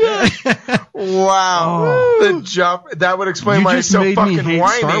 no. Shit. Wow. That would explain why he's so fucking me hate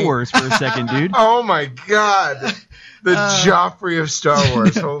whiny. Star Wars for a second, dude. Oh my god. The Joffrey of Star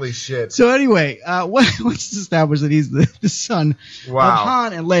Wars. Holy shit. So anyway, once it's established that he's the son of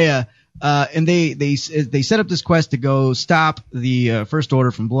Han and Leia, and they set up this quest to go stop the First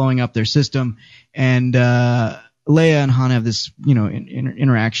Order from blowing up their system, and Leia and Han have this,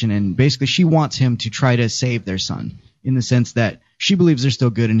 interaction, and basically she wants him to try to save their son, in the sense that she believes there's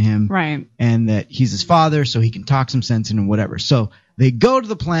still good in him, right? And that he's his father, so he can talk some sense into him, whatever. So they go to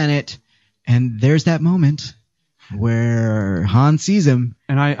the planet, and there's that moment where Han sees him,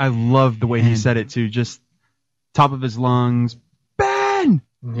 and I love the way he said it too, just top of his lungs, Ben.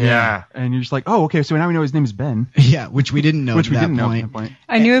 Yeah. And you're just like, oh, okay, so now we know his name is Ben. Yeah, which we didn't know Which at we that didn't know point. at that point.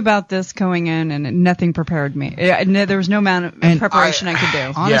 I knew about this going in, and nothing prepared me. There was no amount of And preparation I could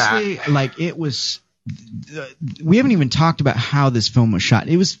do. Honestly, like it was. We haven't even talked about how this film was shot.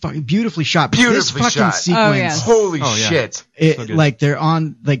 It was beautifully shot. But this Beautifully fucking shot. sequence. Holy shit. Like they're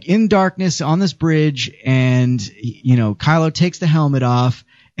on like in darkness on this bridge, and Kylo takes the helmet off,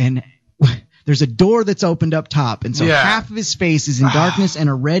 and there's a door that's opened up top, and so Yeah. half of his face is in darkness and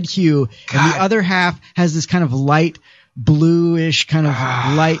a red hue, and the other half has this kind of light bluish kind of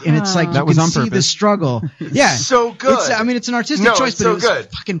light, and it's like That you was can on see the purpose. struggle. Yeah, So good. It's an artistic No, choice, it's but so it was good.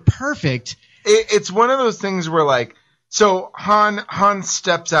 fucking perfect. It's one of those things where like, so Han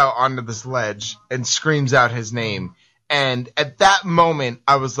steps out onto this ledge and screams out his name, and at that moment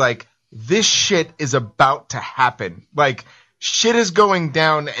I was like, this shit is about to happen. Like, shit is going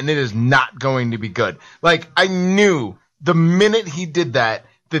down, and it is not going to be good. Like, I knew the minute he did that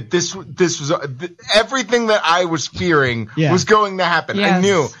this was everything that I was fearing Yeah. was going to happen. I Yes.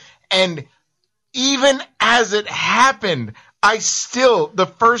 knew, and even as it happened, I still, the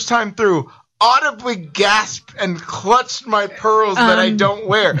first time through, audibly gasped and clutched my pearls that I don't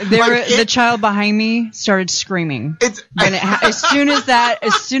wear. The child behind me started screaming. As soon as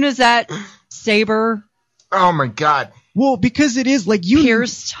that saber. Oh my god! Well, because it is like you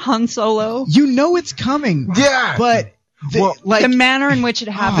pierced Han Solo. You know it's coming. Yeah, but the manner in which it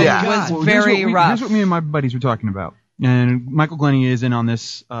happened was Well, very rough. Here's what me and my buddies were talking about. And Michael Glennie is in on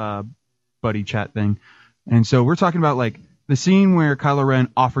this buddy chat thing. And so we're talking about like the scene where Kylo Ren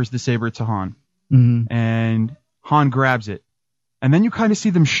offers the saber to Han. Mm-hmm. And Han grabs it. And then you kind of see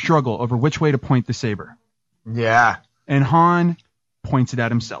them struggle over which way to point the saber. Yeah. And Han points it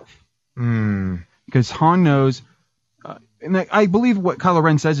at himself. Because Han knows, and I believe what Kylo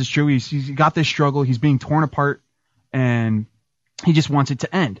Ren says is true. He's got this struggle. He's being torn apart, and he just wants it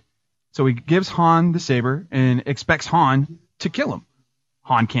to end. So he gives Han the saber and expects Han to kill him.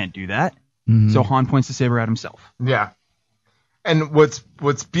 Han can't do that. So Han points the saber at himself. Yeah. And what's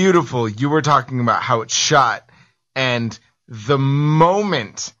beautiful, you were talking about how it's shot, and the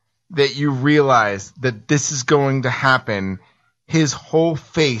moment that you realize that this is going to happen, his whole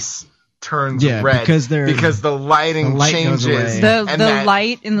face turns red because the lighting the light goes changes. away. The and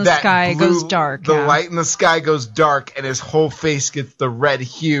light in the that sky blue- goes dark. The yeah. light in the sky goes dark, and his whole face gets the red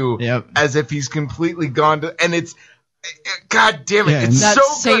hue, as if he's completely gone to. And it's, God damn it, Yeah, it's that so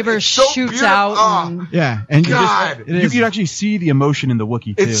saber good. It's so shoots beautiful. out. Oh, And, Yeah, and God. You can actually see the emotion in the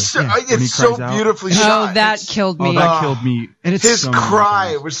Wookiee too. It's so, when he it's so cries out. beautifully oh, shot. that killed me. Oh, that killed me. And it's His so many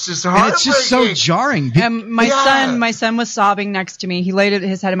cry was just and heartbreaking. it's just so jarring. And my son was sobbing next to me. He laid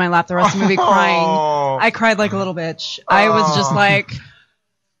his head in my lap the rest of the movie crying. I cried like a little bitch. I was just like,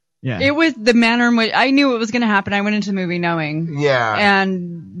 Yeah. it was the manner in which I knew it was going to happen. I went into the movie knowing. Yeah.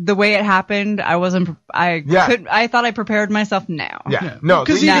 And the way it happened, I wasn't, I thought I prepared myself now. Yeah. No,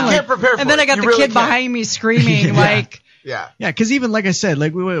 because you No. can't prepare for And then it. I got You the really kid can't. behind me screaming Yeah. like, Yeah. Yeah, because even like I said,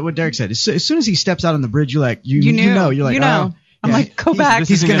 like what Derek said, as soon as he steps out on the bridge, you're like, You knew. you're like, You know. oh, I'm yeah, like, go he's- back.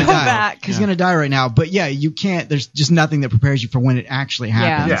 He's gonna Go die. back. He's gonna die right now. But yeah, you can't. There's just nothing that prepares you for when it actually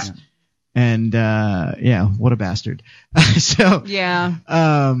happens. Yeah. And what a bastard. So yeah.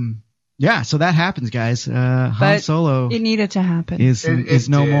 yeah, so that happens, guys. Han But Solo it needed to happen. is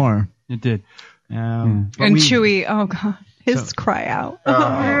no did. more. It did. But And Chewie, oh god, his cry out.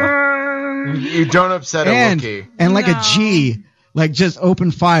 You don't upset a Wookiee. and like a G, like just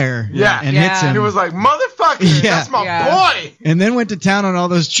opened fire. Yeah. and hits him. He was like, motherfucker, Yeah. that's my Yeah. boy. And then went to town on all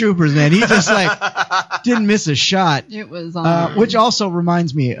those troopers, man. He just like didn't miss a shot. It was on. Which also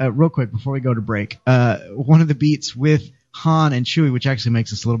reminds me, real quick before we go to break, one of the beats with Han and Chewie, which actually makes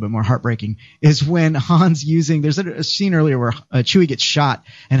this a little bit more heartbreaking, is when Han's using. There's a scene earlier where Chewie gets shot,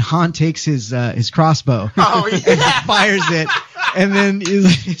 and Han takes his crossbow and fires it, and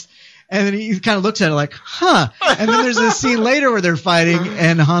then he kind of looks at it like, huh. And then there's a scene later where they're fighting,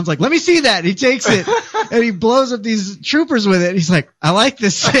 and Han's like, let me see that. And he takes it, and he blows up these troopers with it. And he's like, I like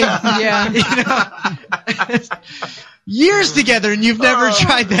this thing. Yeah. You know? Years together, and you've never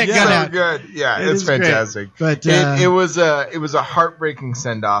tried that gun So out. good. Yeah, It it's is great. fantastic. But it was a heartbreaking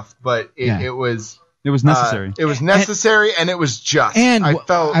send off, but it was necessary. It was necessary, and it was just. And I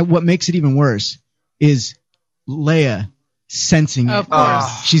felt what makes it even worse is Leia sensing it. Of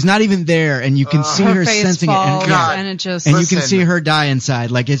course. She's not even there, and you can see her face sensing falls, it, and it just. and you can see her die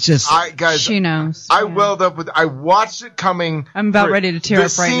inside. Like it's just. She knows. I welled up with. I watched it coming. I'm about ready to tear the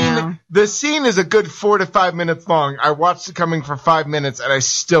up right scene, now. The scene is a good 4 to 5 minutes long. I watched it coming for 5 minutes, and I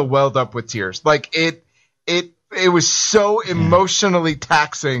still welled up with tears. Like it It was so emotionally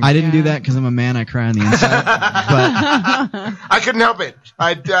taxing. I didn't do that because I'm a man. I cry on the inside. But I couldn't help it.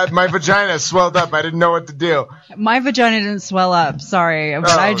 My vagina swelled up. I didn't know what to do. My vagina didn't swell up. Sorry, but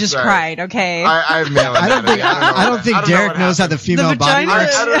I just cried. Okay. I don't think Derek knows how the female body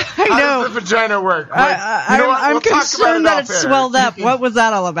works. I know. How does the vagina work? I'm concerned that it swelled up. What was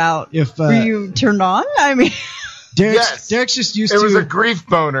that all about? Were you turned on? I mean. Derek's just used to. It was a grief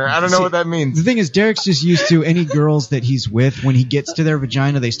boner. I don't know what that means. The thing is, Derek's just used to any girls that he's with. When he gets to their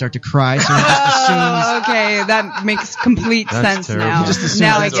vagina, they start to cry. So he just assumes. Okay, that makes complete sense now. He just assumes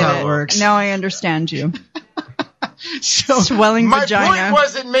now I that's get how it. it works. Now I understand you. So swelling my vagina. My point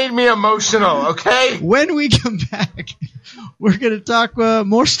was, it made me emotional. Okay. When we come back, we're gonna talk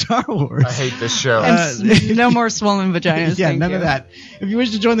more Star Wars. I hate this show. And no more swollen vaginas. Yeah, thank none you. of that. If you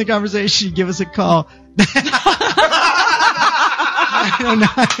wish to join the conversation, give us a call.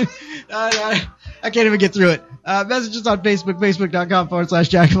 I can't even get through it. Messages on Facebook,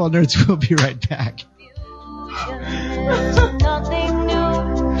 facebook.com/Jack of All Nerds. We'll be right back. Nothing new.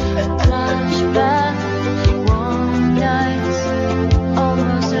 Flashback. One night.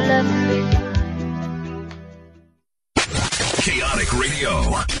 Almost left behind. Chaotic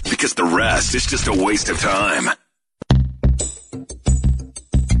Radio, because the rest is just a waste of time.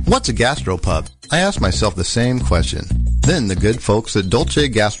 What's a gastropub? I asked myself the same question. Then the good folks at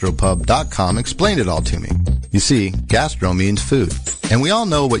DolceGastropub.com explained it all to me. You see, gastro means food. And we all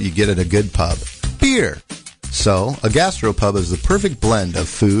know what you get at a good pub. Beer. So, a gastropub is the perfect blend of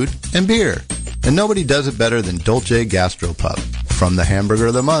food and beer. And nobody does it better than Dolce Gastropub. From the hamburger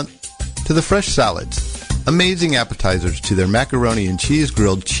of the month to the fresh salads. Amazing appetizers to their macaroni and cheese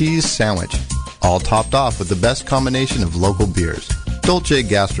grilled cheese sandwich. All topped off with the best combination of local beers. Dolce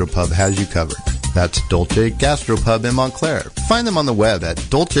Gastropub has you covered. That's Dolce Gastropub in Montclair. Find them on the web at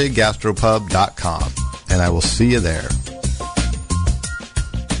DolceGastropub.com. And I will see you there.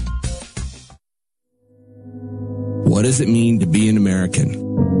 What does it mean to be an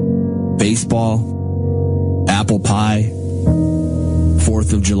American? Baseball, apple pie,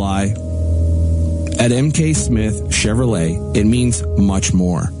 4th of July. At MK Smith Chevrolet, it means much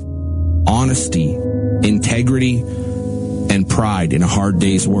more. Honesty, integrity, and pride in a hard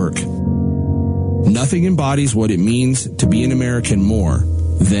day's work. Nothing embodies what it means to be an American more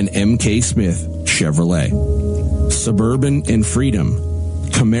than MK Smith Chevrolet. Suburban and Freedom,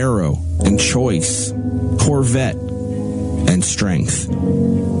 Camaro and Choice, Corvette and Strength.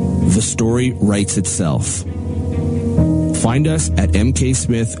 The story writes itself. Find us at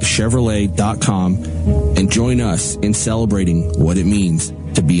mksmithchevrolet.com and join us in celebrating what it means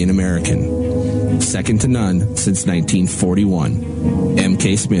to be an American. Second to none since 1941.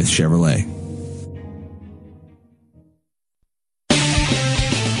 MK Smith Chevrolet.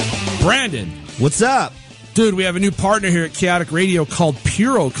 Brandon. What's up? Dude, we have a new partner here at Chaotic Radio called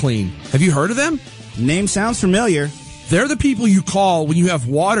PuroClean. Have you heard of them? Name sounds familiar. They're the people you call when you have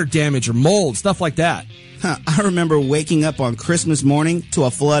water damage or mold, stuff like that. I remember waking up on Christmas morning to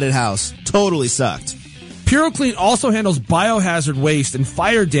a flooded house. Totally sucked. PuroClean also handles biohazard waste and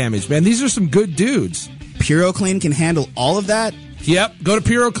fire damage, man. These are some good dudes. PuroClean can handle all of that? Yep. Go to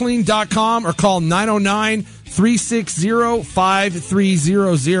PuroClean.com or call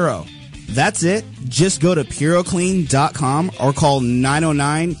 909-360-5300. That's it. Just go to PuroClean.com or call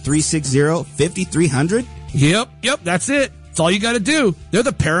 909-360-5300. Yep, that's it. That's all you got to do. They're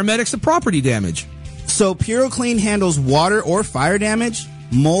the paramedics of property damage. So PuroClean handles water or fire damage,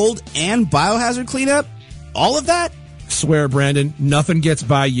 mold, and biohazard cleanup? All of that? Swear, Brandon, nothing gets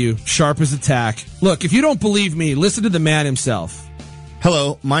by you. Sharp as a tack. Look, if you don't believe me, listen to the man himself.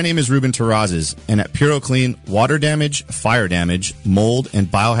 Hello, my name is Ruben Terrazas, and at PuroClean, water damage, fire damage, mold, and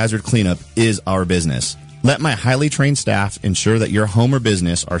biohazard cleanup is our business. Let my highly trained staff ensure that your home or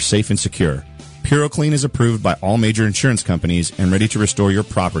business are safe and secure. PuroClean is approved by all major insurance companies and ready to restore your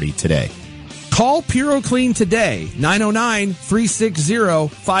property today. Call PuroClean today,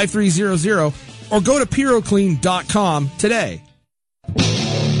 909-360-5300, or go to PuroClean.com today.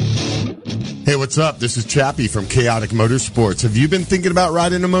 Hey, what's up? This is Chappie from Chaotic Motorsports. Have you been thinking about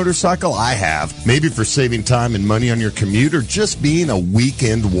riding a motorcycle? I have. Maybe for saving time and money on your commute or just being a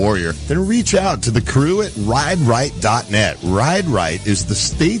weekend warrior. Then reach out to the crew at RideRight.net. Ride Right is the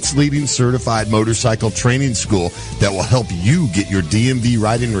state's leading certified motorcycle training school that will help you get your DMV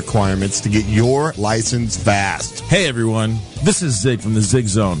riding requirements to get your license fast. Hey everyone, this is Zig from the Zig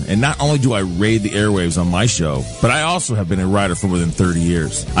Zone, and not only do I raid the airwaves on my show, but I also have been a rider for more than 30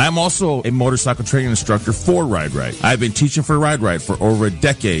 years. I am also a motorcycle training instructor for Ride Right. I've been teaching for Ride Right for over a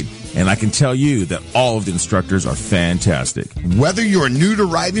decade, and I can tell you that all of the instructors are fantastic. Whether you're new to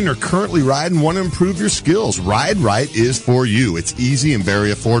riding or currently ride and want to improve your skills, Ride Right is for you. It's easy and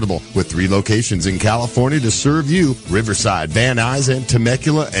very affordable with 3 locations in California to serve you: Riverside, Van Nuys, and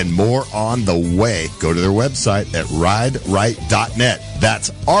Temecula, and more on the way. Go to their website at rideright.net.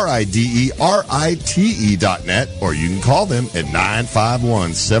 That's RIDERITE.net, or you can call them at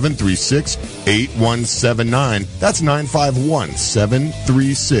 951-736-8179. That's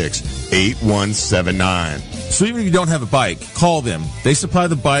 951-736-8179. So even if you don't have a bike, call them. They supply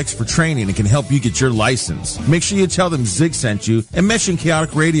the bikes for training and can help you get your license. Make sure you tell them Zig sent you and mention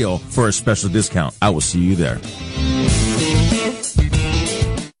Chaotic Radio for a special discount. I will see you there.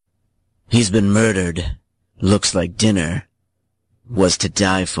 He's been murdered. Looks like dinner was to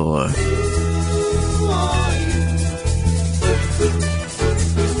die for.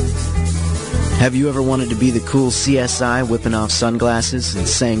 Have you ever wanted to be the cool CSI whipping off sunglasses and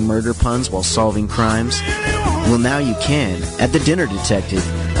saying murder puns while solving crimes? Well, now you can at The Dinner Detective,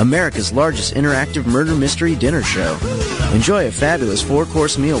 America's largest interactive murder mystery dinner show. Enjoy a fabulous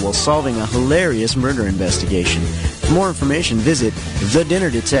 4-course meal while solving a hilarious murder investigation. For more information, visit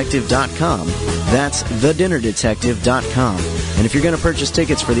thedinnerdetective.com. That's thedinnerdetective.com. And if you're going to purchase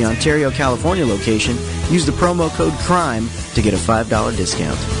tickets for the Ontario, California location, use the promo code CRIME to get a $5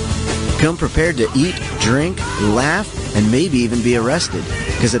 discount. Come prepared to eat, drink, laugh, and maybe even be arrested.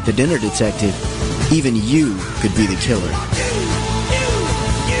 Because at The Dinner Detective, even you could be the killer.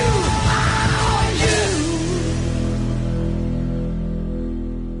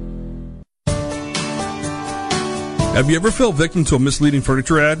 Have you ever fell victim to a misleading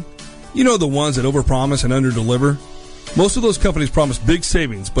furniture ad? You know, the ones that overpromise and underdeliver? Most of those companies promise big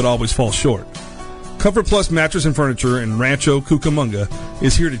savings, but always fall short. Comfort Plus Mattress and Furniture in Rancho Cucamonga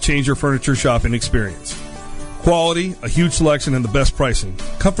is here to change your furniture shopping experience. Quality, a huge selection, and the best pricing.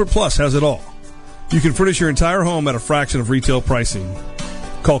 Comfort Plus has it all. You can furnish your entire home at a fraction of retail pricing.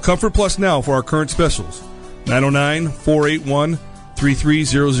 Call Comfort Plus now for our current specials.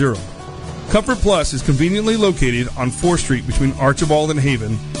 909-481-3300. Comfort Plus is conveniently located on 4th Street between Archibald and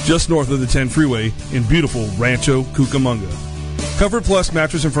Haven, just north of the 10 freeway in beautiful Rancho Cucamonga. Comfort Plus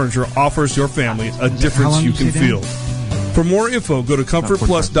Mattress and Furniture offers your family a difference you can feel. For more info, go to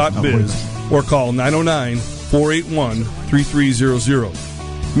comfortplus.biz or call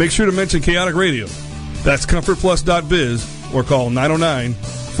 909-481-3300. Make sure to mention Chaotic Radio. That's comfortplus.biz or call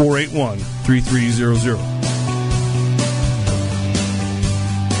 909-481-3300.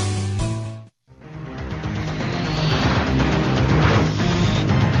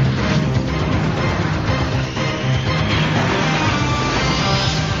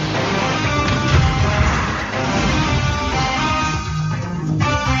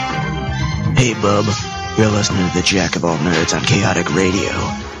 Hey, bub. You're listening to the Jack of All Nerds on Chaotic Radio.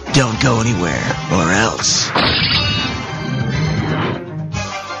 Don't go anywhere, or else.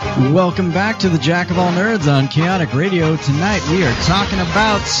 Welcome back to the Jack of All Nerds on Chaotic Radio. Tonight we are talking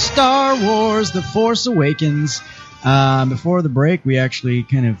about Star Wars: The Force Awakens. Before the break, we actually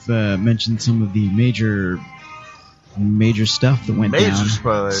kind of mentioned some of the major stuff that went down. Major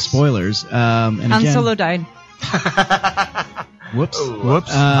Spoilers. And Han again, Solo died. Whoops.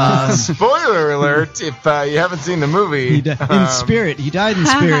 Spoiler alert, if you haven't seen the movie. In spirit. He died in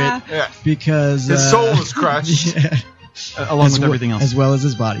spirit because... his soul was crushed. Yeah. Along with everything else. As well as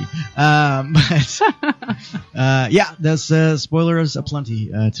his body. There's spoilers aplenty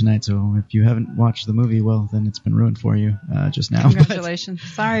tonight, so if you haven't watched the movie, well, then it's been ruined for you just now. Congratulations.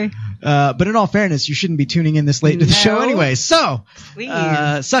 Sorry. But in all fairness, you shouldn't be tuning in this late to the show anyway, so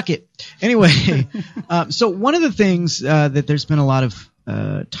suck it. Anyway, so one of the things that there's been a lot of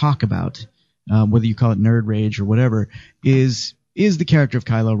talk about, whether you call it nerd rage or whatever, is the character of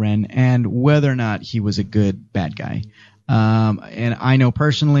Kylo Ren and whether or not he was a good bad guy. And I know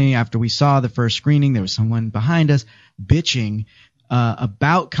personally, after we saw the first screening, there was someone behind us bitching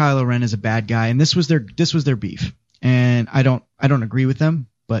about Kylo Ren as a bad guy, and this was their beef. And I don't agree with them,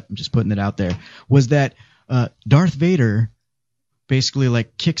 but I'm just putting it out there. Was that Darth Vader basically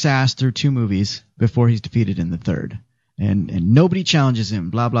like kicks ass through 2 movies before he's defeated in the 3rd. And nobody challenges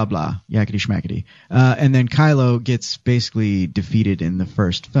him, blah, blah, blah, yakety schmackety. And then Kylo gets basically defeated in the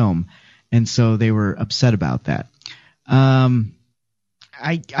first film. And so they were upset about that. I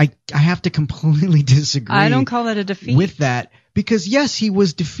have to completely disagree. I don't call that a defeat. With that, because yes, he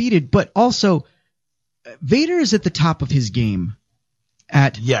was defeated, but also Vader is at the top of his game.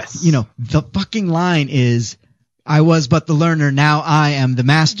 The fucking line is, I was but the learner, now I am the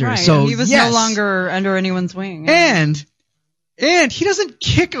master. Right, so he was no longer under anyone's wing. And And he doesn't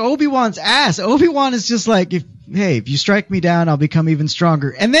kick Obi-Wan's ass. Obi-Wan is just like, if you strike me down, I'll become even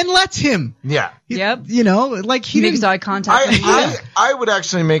stronger. And then lets him. Yeah. Yep. You know, like he makes eye contact. I would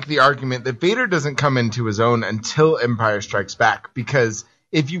actually make the argument that Vader doesn't come into his own until Empire Strikes Back, because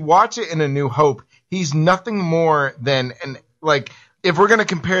if you watch it in A New Hope, he's nothing more than if we're going to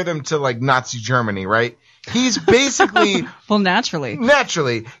compare them to like Nazi Germany, right? He's basically well, naturally,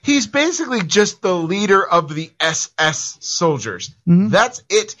 he's basically just the leader of the SS soldiers. Mm-hmm. That's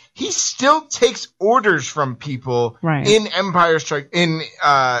it. He still takes orders from people in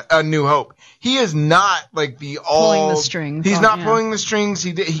A New Hope. He is not like pulling the strings. He's not pulling the strings.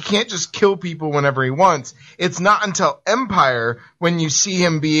 He can't just kill people whenever he wants. It's not until Empire when you see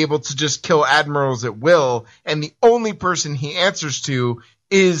him be able to just kill admirals at will, and the only person he answers to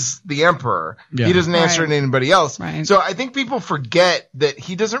is the Emperor. Yeah. He doesn't answer to anybody else. Right. So I think people forget that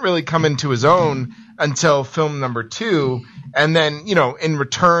he doesn't really come into his own until film number 2. And then, in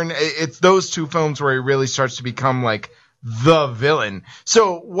return, it's those 2 films where he really starts to become like the villain.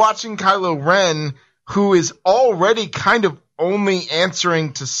 So watching Kylo Ren, who is already kind of only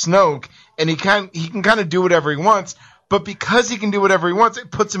answering to Snoke, and he can kind of do whatever he wants, but because he can do whatever he wants, it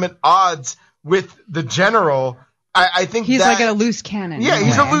puts him at odds with the general. I think he's like a loose cannon. Yeah,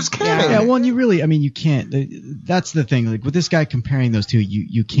 he's a loose cannon. Yeah, well, and you can't. That's the thing. Like with this guy comparing those two,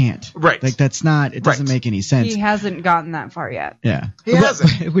 you can't. Right. Like that's not. It doesn't make any sense. He hasn't gotten that far yet. Yeah, he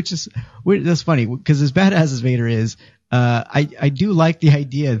hasn't. That's funny because as badass as Vader is, I do like the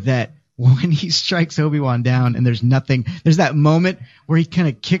idea that when he strikes Obi-Wan down and there's nothing, there's that moment where he kind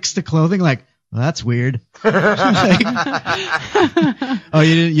of kicks the clothing like. Well, that's weird. You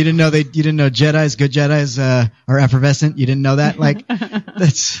didn't know you didn't know good Jedis are effervescent. You didn't know that. Like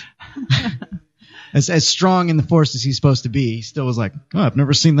that's as strong in the Force as he's supposed to be. He still was like, oh, I've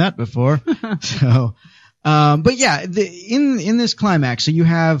never seen that before. So, but yeah, in this climax, so you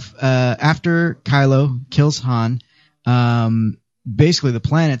have after Kylo kills Han, basically the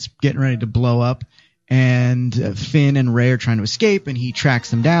planet's getting ready to blow up. And Finn and Rey are trying to escape, and he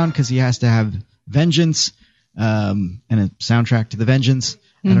tracks them down because he has to have vengeance and a soundtrack to the vengeance.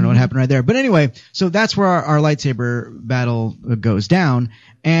 I don't know what happened right there. But anyway, so that's where our lightsaber battle goes down.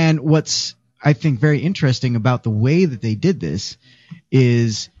 And what's, I think, very interesting about the way that they did this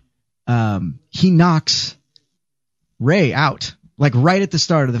is he knocks Rey out, like right at the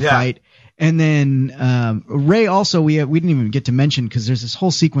start of the fight. And then Rey also, we didn't even get to mention because there's this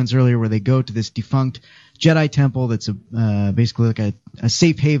whole sequence earlier where they go to this defunct Jedi temple that's basically like a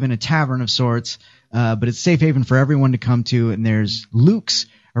safe haven, a tavern of sorts, but it's a safe haven for everyone to come to. And there's Luke's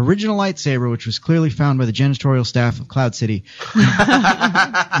original lightsaber, which was clearly found by the janitorial staff of Cloud City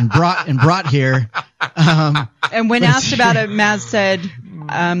and brought here. And when asked about it, Maz said,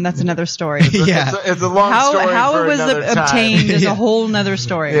 that's another story. It's a long story. How it was obtained is a whole nother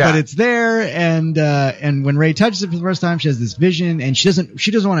story. But it's there, and when Rey touches it for the first time, she has this vision, and she doesn't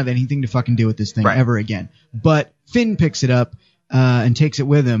want to have anything to fucking do with this thing ever again. But Finn picks it up and takes it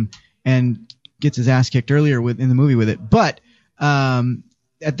with him, and gets his ass kicked earlier in the movie with it. But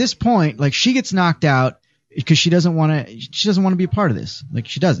at this point, like she gets knocked out because she doesn't want to be a part of this. Like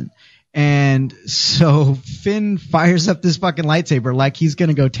she doesn't. And so Finn fires up this fucking lightsaber like he's going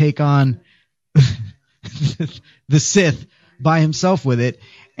to go take on the Sith by himself with it.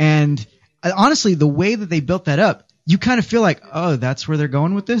 And honestly, the way that they built that up, you kind of feel like, oh, that's where they're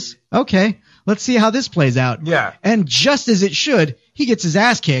going with this? Okay, let's see how this plays out. Yeah. And just as it should, he gets his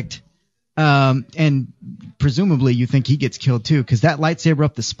ass kicked. And presumably you think he gets killed too, because that lightsaber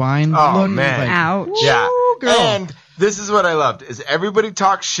up the spine. Oh, man. Like, ouch. Yeah. Girl. And this is what I loved, is everybody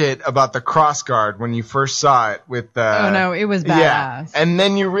talks shit about the crossguard when you first saw it with oh no, it was badass. Yeah. And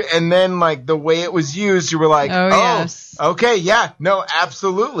then like the way it was used, you were like, oh yes. Okay, yeah, no,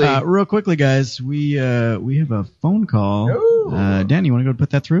 absolutely. Real quickly, guys, we have a phone call. Dan, you want to go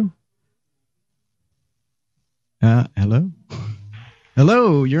put that through? Hello?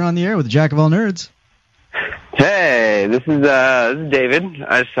 Hello, you're on the air with the Jack of All Nerds. Hey, this is David.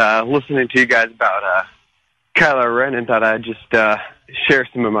 I was listening to you guys about Kylo Ren and thought I'd just share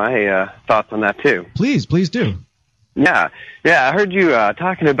some of my thoughts on that too. Please do. Yeah, I heard you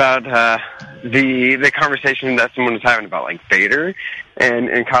talking about the conversation that someone was having about like Vader and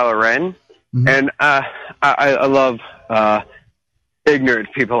Kylo Ren, and I love ignorant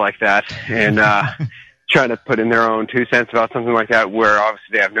people like that and trying to put in their own 2 cents about something like that where obviously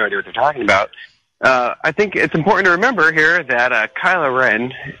they have no idea what they're talking about. I think it's important to remember here that Kylo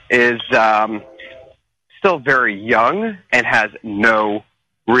Ren is still very young and has no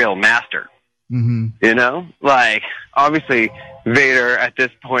real master. Mm-hmm. You know? Like, obviously, Vader at this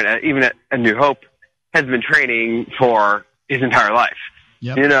point, even at A New Hope, has been training for, his entire life.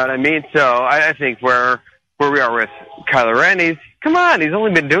 Yep. You know what I mean? So I think where we are with Kylo Ren, he's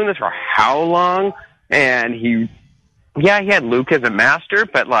only been doing this for how long? And he had Luke as a master,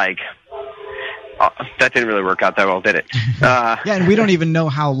 but like, that didn't really work out that well, did it? Yeah, and we don't even know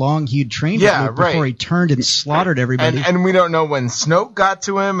how long he'd trained with Luke before he turned and slaughtered everybody. And we don't know when Snoke got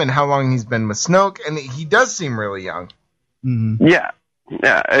to him and how long he's been with Snoke, and he does seem really young. Mm-hmm. Yeah,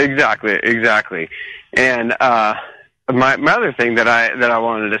 exactly. And my other thing that I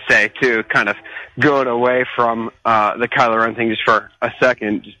wanted to say too, kind of going away from the Kylo Ren thing just for a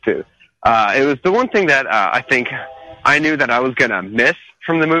second, it was the one thing that I think I knew that I was gonna miss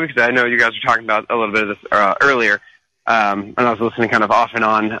from the movie, because I know you guys were talking about a little bit of this earlier, and I was listening kind of off and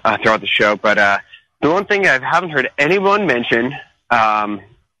on throughout the show. But the one thing I haven't heard anyone mention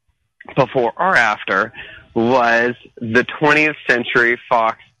before or after was the 20th Century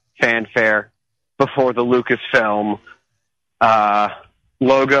Fox fanfare before the Lucasfilm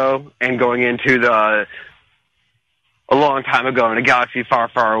logo, and going into a long time ago in a galaxy far,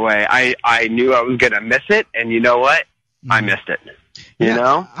 far away. I knew I was going to miss it, and you know what? I missed it. You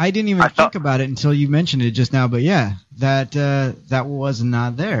know? I didn't even think about it until you mentioned it just now, but yeah, that was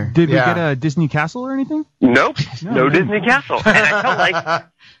not there. Did we get a Disney Castle or anything? Nope, no Disney Castle. And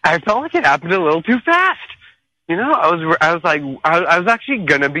I felt like it happened a little too fast. You know, I was actually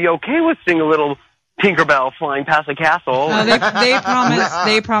gonna be okay with seeing a little Tinkerbell flying past a castle.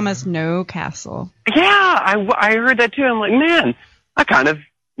 They promised no castle. Yeah, I heard that too. I'm like, man, I kind of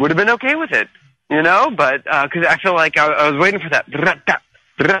would have been okay with it. You know, but because I feel like I was waiting for that.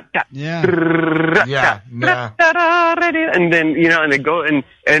 Yeah. And then, you know, and they go, and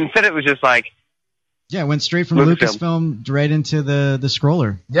instead it was just like. Yeah, it went straight from Lucasfilm right into the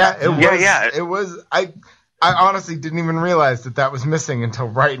scroller. Yeah, it was. It was. I honestly didn't even realize that was missing until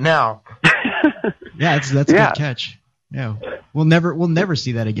right now. Yeah, that's a good catch. Yeah, we'll never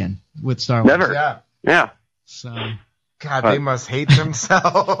see that again with Star Wars. Never. Yeah. So. God, they must hate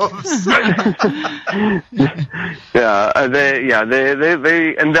themselves. They, and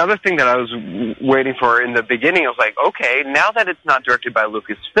the other thing that I was waiting for in the beginning, I was like, okay, now that it's not directed by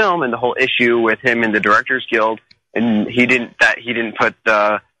Lucasfilm, and the whole issue with him in the Directors Guild, and he didn't put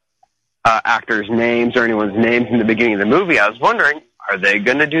the actors' names or anyone's names in the beginning of the movie, I was wondering, are they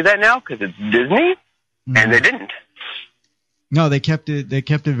going to do that now because it's Disney? Mm-hmm. And they didn't. No, they kept it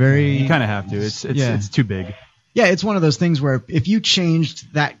very. You kind of have to. It's too big. Yeah, it's one of those things where if you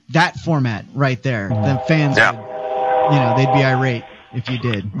changed that format right there, then fans would, they'd be irate if you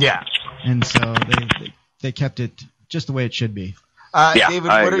did. Yeah. And so they kept it just the way it should be. David,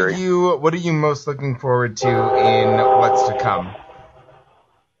 what are you most looking forward to in what's to come?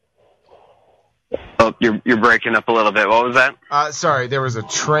 Oh, you're breaking up a little bit. What was that? Sorry, there was a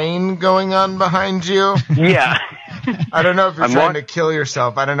train going on behind you. Yeah. I don't know if you're trying to kill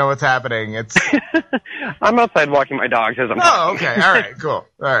yourself. I don't know what's happening. I'm outside walking my dogs as I'm talking. Okay. All right, cool. All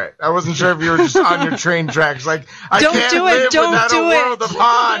right. I wasn't sure if you were just on your train tracks. Like, I can't live without a world of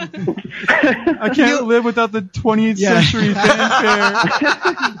Han. I can't live without the 20th century fanfare.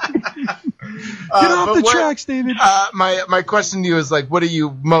 Get off the tracks, David. My question to you is, like, what are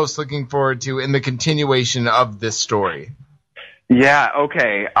you most looking forward to in the continuation of this story? Yeah,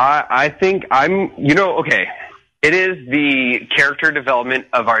 okay. I think okay. It is the character development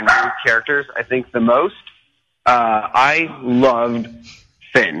of our new characters, I think, the most. I loved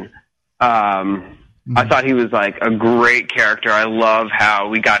Finn. I thought he was, like, a great character. I love how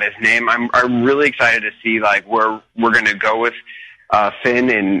we got his name. I'm really excited to see, like, where we're going to go with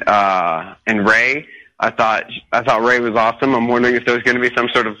Finn and Rey. I thought Rey was awesome. I'm wondering if there's going to be some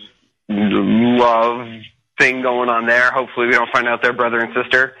sort of love thing going on there. Hopefully we don't find out they're brother and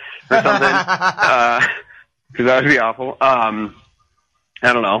sister or something. Because that would be awful. I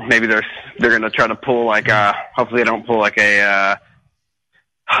don't know. Maybe they're going to try to pull like hopefully they don't pull like a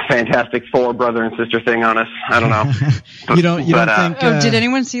Fantastic Four brother and sister thing on us. I don't know. You don't think? Did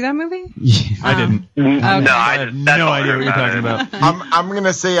anyone see that movie? I didn't. Okay. No, I had no idea what you're talking about. I'm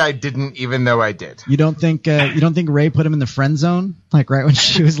gonna say I didn't, even though I did. You don't think Rey put him in the friend zone? Like right when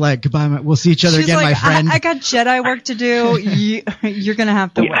she was like, "Goodbye, we'll see each other She's again, like, my friend." I got Jedi work to do. You're gonna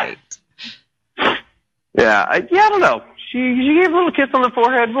have to wait. Yeah, I don't know. She gave a little kiss on the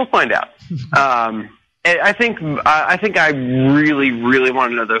forehead. We'll find out. I think I really, really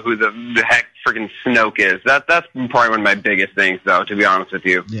want to know who the heck freaking Snoke is. That's probably one of my biggest things, though, to be honest with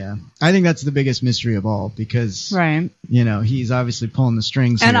you. Yeah, I think that's the biggest mystery of all because he's obviously pulling the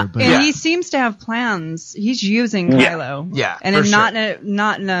strings and, here. But he seems to have plans. He's using Kylo. Yeah, and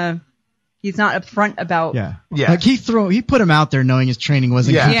not in a He's not upfront about. Yeah. Like he put him out there knowing his training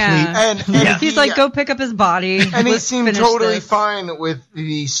wasn't complete. And he's like, go pick up his body. And he Let's seemed finish totally this. fine with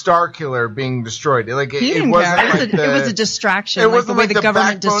the Star Killer being destroyed. Like He it didn't wasn't care. like It was a distraction. It Like wasn't the way like the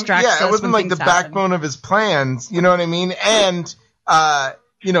government backbone, distracts us it wasn't when like the things happen. backbone of his plans. You know what I mean? And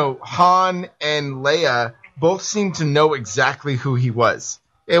Han and Leia both seemed to know exactly who he was.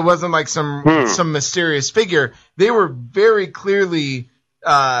 It wasn't like some mysterious figure. They were very clearly.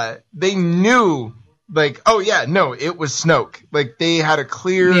 They knew. Like, oh yeah, no, it was Snoke. Like they had a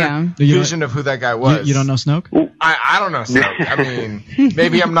clear vision of who that guy was. You don't know Snoke? I don't know Snoke. I mean,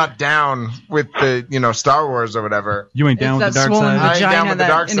 maybe I'm not down with the Star Wars or whatever. You ain't down with the dark side. I ain't down with the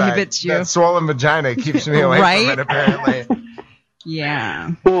dark side. Inhibits you. That swollen vagina keeps me away Right? from it. Apparently.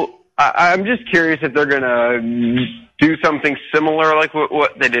 Yeah. Well, I'm just curious if they're gonna do something similar, like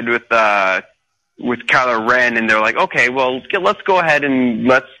what they did with Kylo Ren, and they're like, okay, well, let's go ahead and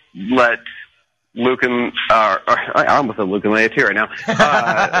let Luke and I almost said Luke and Leia too right now.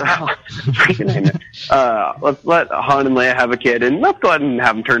 Let's let Han and Leia have a kid, and let's go ahead and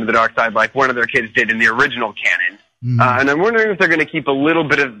have them turn to the dark side like one of their kids did in the original canon. And I'm wondering if they're going to keep a little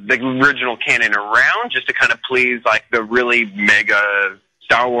bit of the original canon around just to kind of please like the really mega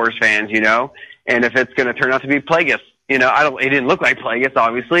Star Wars fans, and if it's going to turn out to be Plagueis. It didn't look like Plagueis,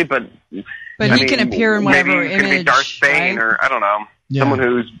 obviously, but he can appear in whatever maybe it's image, going to be Darth Bane, right? or I don't know, someone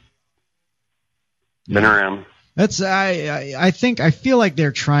who's been around. That's I feel like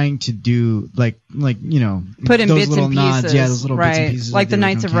they're trying to do like put in those bits little and nods, pieces, those little bits and right? pieces Like the the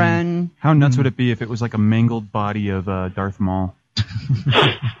Knights of original Ren. How nuts would it be if it was like a mangled body of Darth Maul?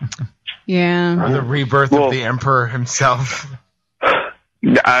 Yeah. Or the rebirth of the Emperor himself.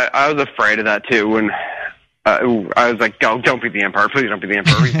 I was afraid of that too when I was like, don't be the Emperor. Please don't be the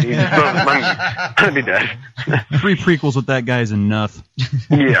Emperor. I'm going to be dead. 3 prequels with that guy is enough.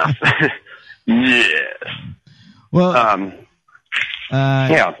 Yes. Yes. Well,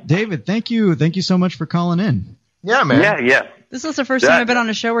 David, thank you so much for calling in. Yeah, man. Yeah. This is the first time I've been on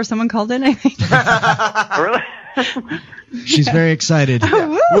a show where someone called in, I think. Really? She's very excited.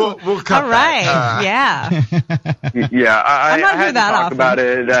 We'll cut All right. that. Yeah, I I'm not had here to that talk often. about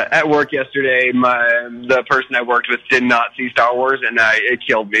it at work yesterday. The person I worked with did not see Star Wars, and it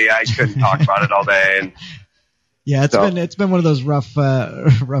killed me. I couldn't talk about it all day. And yeah, it's been one of those rough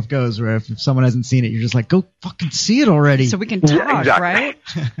goes where if someone hasn't seen it, you're just like, go fucking see it already. So we can talk, Yeah, exactly. right?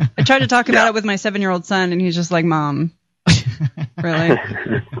 I tried to talk about it with my 7-year-old son, and he's just like, Mom. Really?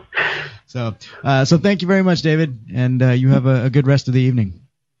 So thank you very much, David, and you have a good rest of the evening.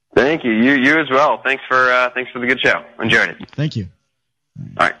 thank you. You as well. Thanks for the good show. Enjoyed it. Thank you.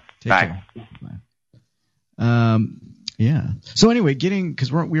 All right. Take Bye. care. Yeah. So anyway,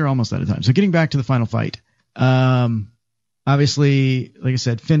 because we're almost out of time. So getting back to the final fight. Obviously, like I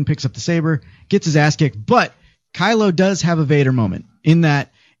said, Finn picks up the saber, gets his ass kicked, but Kylo does have a Vader moment in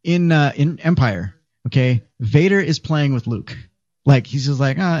that in Empire. Okay, Vader is playing with Luke. Like he's just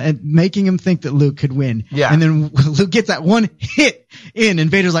like, and making him think that Luke could win. Yeah. And then Luke gets that one hit in, and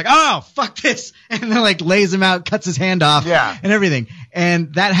Vader's like, oh, fuck this. And then like lays him out, cuts his hand off. Yeah. And everything.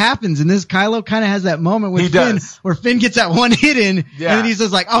 And that happens. And this Kylo kind of has that moment with He Finn does. where Finn gets that one hit in. Yeah. And then he's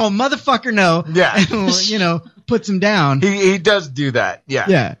just like, oh, motherfucker, no. Yeah. And, puts him down. He does do that. Yeah.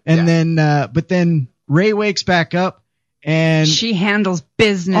 Yeah. And then, but then Rey wakes back up. And she handles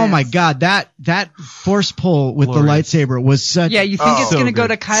business. Oh my god, that force pull with the lightsaber was such. Yeah, you think it's going to go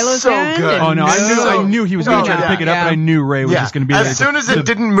to Kylo's hand? good. Oh no, I knew he was going to try to pick it up, Yeah. but I knew Ray was just going to be there. As soon as it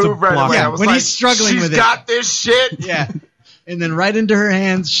didn't move right away, I was when like, he's struggling she's with it. got this shit. Yeah. And then right into her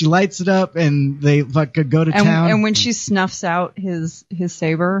hands, she lights it up, and they could go to town. And when she snuffs out his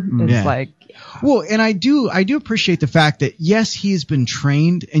saber, it's Yeah. like, well, and I do appreciate the fact that yes, he's been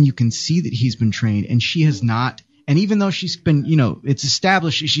trained, and you can see that he's been trained, and she has not. And even though she's been, it's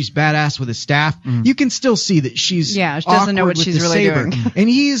established she's badass with a staff, you can still see that she's Yeah, she doesn't know awkward what with she's the really saber. doing. And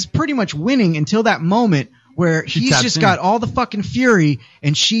he is pretty much winning until that moment where She he's taps just in. got all the fucking fury,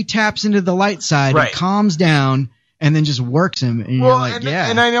 and she taps into the light side Right. and calms down, and then just works him. And you're like, yeah.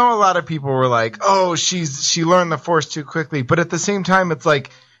 And I know a lot of people were like, "Oh, she learned the Force too quickly," but at the same time, it's like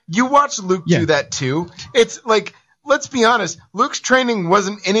you watch Luke do that too. It's like, let's be honest, Luke's training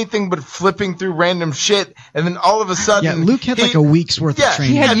wasn't anything but flipping through random shit, and then all of a sudden, Yeah, Luke had like a week's worth of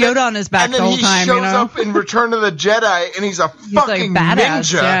training. he had and Yoda then- on his back and the then whole he time, shows you know? up in Return of the Jedi, and he's a like fucking badass,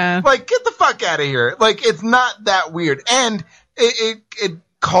 ninja. yeah. Like, get the fuck out of here! Like, it's not that weird, and it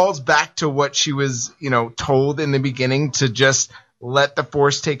calls back to what she was, told in the beginning to just let the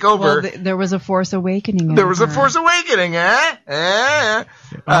Force take over. Well, there was a Force Awakening. in There was a her. Force Awakening, but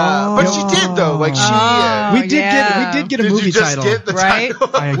she did though. Like we did get a Did movie you just title, get the right? title?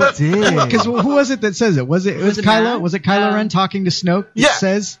 I did. Because who was it that says it? Was it it Kylo? Matt? Was it Kylo Ren talking to Snoke? That Yeah.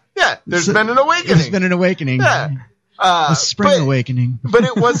 says Yeah, there's So- been an awakening. there's been an awakening. Yeah. A spring awakening. But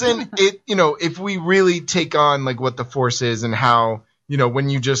it wasn't it. You know, if we really take on like what the Force is and how, you know, when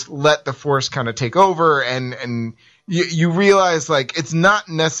you just let the Force kind of take over and you realize like it's not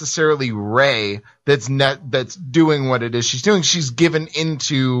necessarily Rey that's doing what it is she's doing. She's given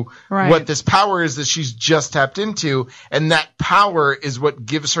into Right. what this power is that she's just tapped into, and that power is what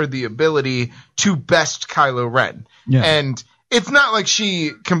gives her the ability to best Kylo Ren. Yeah. And it's not like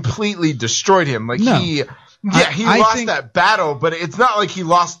she completely destroyed him. Like No. he I lost think- that battle, but it's not like he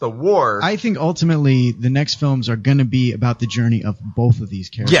lost the war. I think ultimately the next films are going to be about the journey of both of these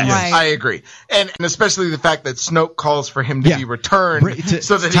characters. Yes, Right. I agree, and especially the fact that Snoke calls for him to Yeah. be returned,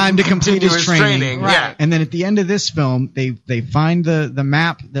 so that it's time he to can complete continue his training. Yeah, And then at the end of this film, they find the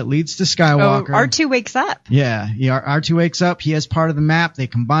map that leads to Oh, Skywalker. R2 wakes up. Yeah, R2 wakes up. He has part of the map. They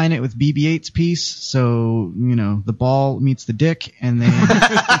combine it with BB-8's piece, so you know the ball meets the dick, and they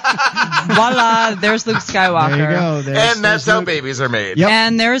Voila, there's Luke Skywalker. there you go. and that's how babies are made. Yep.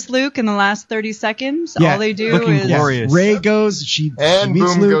 And there's Luke in the last 30 seconds. Yeah, All they do looking is glorious. Ray goes, she And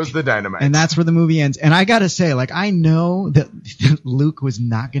meets boom Luke, goes the dynamite. and that's where the movie ends. And I gotta say, like, I know that Luke was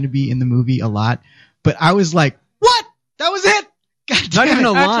not going to be in the movie a lot, but I was like, what? That was it? God Not damn even it.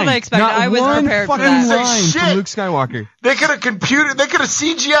 a That's line. what I expected. Not I was one prepared for fucking that. line Shit. from Luke Skywalker. They could have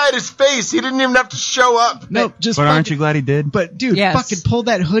CGI'd his face. He didn't even have to show up. No, just But aren't fucking- you glad he did? But dude, Yes. fucking pull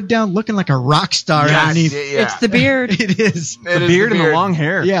that hood down, looking like a rock star Yes, underneath. yeah. It's the beard. It is. It The is beard and the long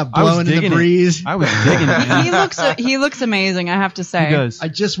hair. Yeah, I was blowing in the digging it. breeze. I was digging it. man. He looks amazing, I have to say. He does. I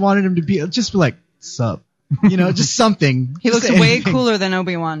just wanted him to be just be like, sup, you know, just something. He Just looks way anything. cooler than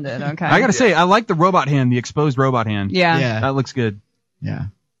Obi-Wan did, okay? I gotta say, I like the robot hand, the exposed robot hand. Yeah. Yeah. That looks good. Yeah.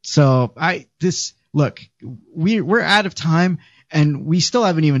 So we're out of time, and we still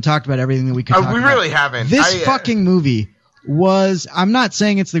haven't even talked about everything that we could. talk We about. really haven't. This fucking movie was. I'm not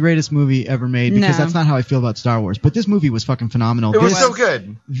saying it's the greatest movie ever made because No. that's not how I feel about Star Wars. But this movie was fucking phenomenal. It was This- so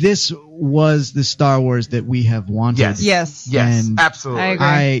good. This was the Star Wars that we have wanted. Yes. Yes. And Absolutely.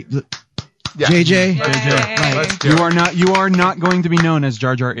 I agree. Yeah. JJ, Let's do it. You are not going to be known as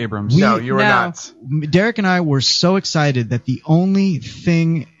Jar Jar Abrams. No, you are No. not. Derek and I were so excited that the only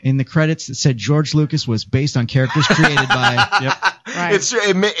thing in the credits that said George Lucas was based on characters created by. Yep. Right.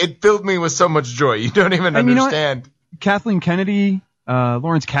 It filled me with so much joy. You don't even And you know what? understand. Kathleen Kennedy,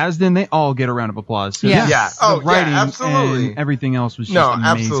 Lawrence Kasdan, they all get a round of applause. So Yeah. Yeah. the Oh, yeah, writing absolutely. and everything else was just No, amazing.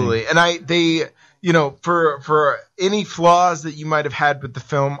 absolutely. And they, you know, for any flaws that you might have had with the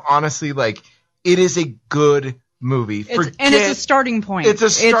film, honestly, like, it is a good movie. And it's a starting point. It's a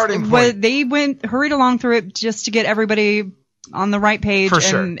starting point. They hurried along through it just to get everybody on the right page, For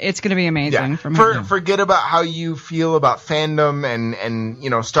sure. and it's going to be amazing. Yeah. From here. Forget about how you feel about fandom and you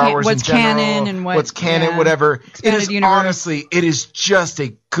know Star Wars What's in general, canon and what's canon, yeah, whatever. It expanded is universe. honestly, it is just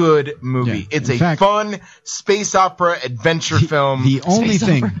a good movie. Yeah. It's In a fact- fun space opera adventure film. The only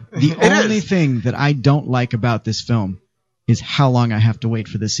thing, the It only is. thing that I don't like about this film is how long I have to wait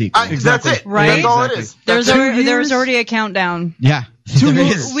for the sequel. That's it. Right? That's all it is. There's That's it. there's already a countdown. Yeah. 2 There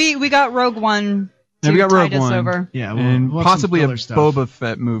years. is. We got Rogue One. Yeah, we to got Rogue tide us One. over. Yeah, and we'll have possibly some a filler stuff. Boba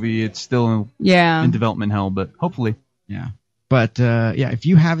Fett movie. It's still Yeah. in development hell, but hopefully. Yeah. But yeah, if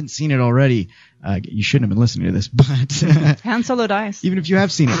you haven't seen it already, you shouldn't have been listening to this. But Han Solo dies. even if you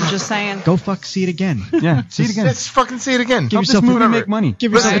have seen it, Just saying. go fuck see it again. Yeah, see it again. Let's fucking see it again. Give Help yourself this movie a, make money.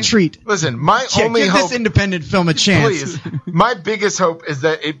 give yourself a Right. treat. Listen, my Yeah, only give hope, this independent film a chance. please, my biggest hope is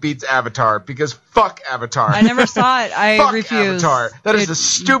that it beats Avatar because fuck Avatar. I never saw it. I Fuck refuse. Avatar. That is It- the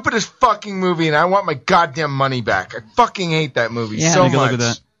stupidest fucking movie, and I want my goddamn money back. I fucking hate that movie Yeah. so Take a much. look at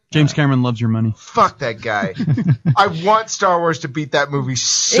that. James Cameron loves your money. Fuck that guy. I want Star Wars to beat that movie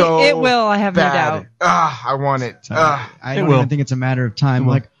so It will, I have no bad. doubt. I want it. I It don't will. even think it's a matter of time. It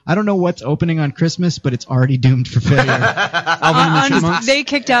will. Like, I don't know what's opening on Christmas, but it's already doomed for failure. Alvin and the Chipmunks. They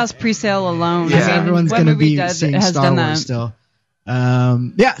kicked us pre-sale alone. Yeah. I mean, Everyone's what going to movie be does- seeing has Star done Wars that? still.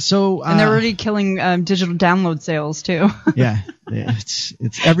 Yeah, so And they're already killing digital download sales too. yeah, it's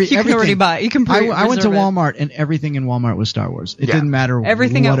every You can everything. already buy. You can I went to reserve it. Walmart and everything in Walmart was Star Wars. It Yeah. didn't matter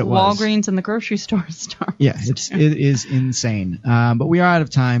Everything what at it was. Walgreens and the grocery store is Star Wars. Yeah, it is insane. But we are out of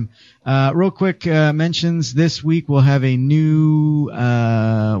time. Real quick mentions. This week we'll have a new.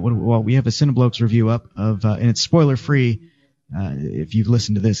 We have a Cineblokes review up of, and it's spoiler free. If you've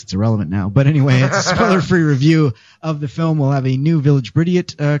listened to this, it's irrelevant now. But anyway, it's a spoiler-free review of the film. We'll have a new Village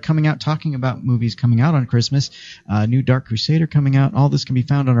Bridiot coming out, talking about movies coming out on Christmas. New Dark Crusader coming out. All this can be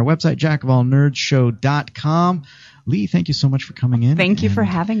found on our website, jackofallnerdshow.com. Lee, thank you so much for coming in. Thank you for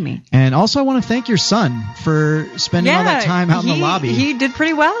having me. And also, I want to thank your son for spending all that time out in the lobby. He did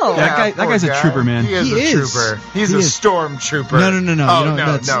pretty well. That guy's a trooper, man. He is a trooper. He's a stormtrooper. No. Oh,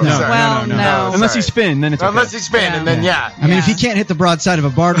 no. Unless he's Finn, then it's okay. Unless he's Finn, and then I mean, if he can't hit the broadside of a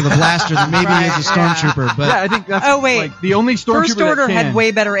bar with a blaster, then maybe he is a stormtrooper. But I think that's wait. the only stormtrooper First Order that can. had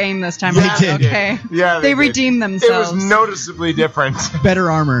way better aim this time They around. did. Okay. Yeah, they did. redeemed themselves. It was noticeably different. better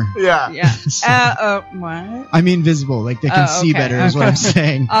armor. Yeah. What? I mean, visible. Like they can see better is what I'm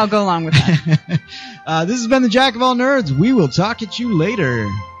saying. I'll go along with that. This has been the Jack of All Nerds. We will talk at you later.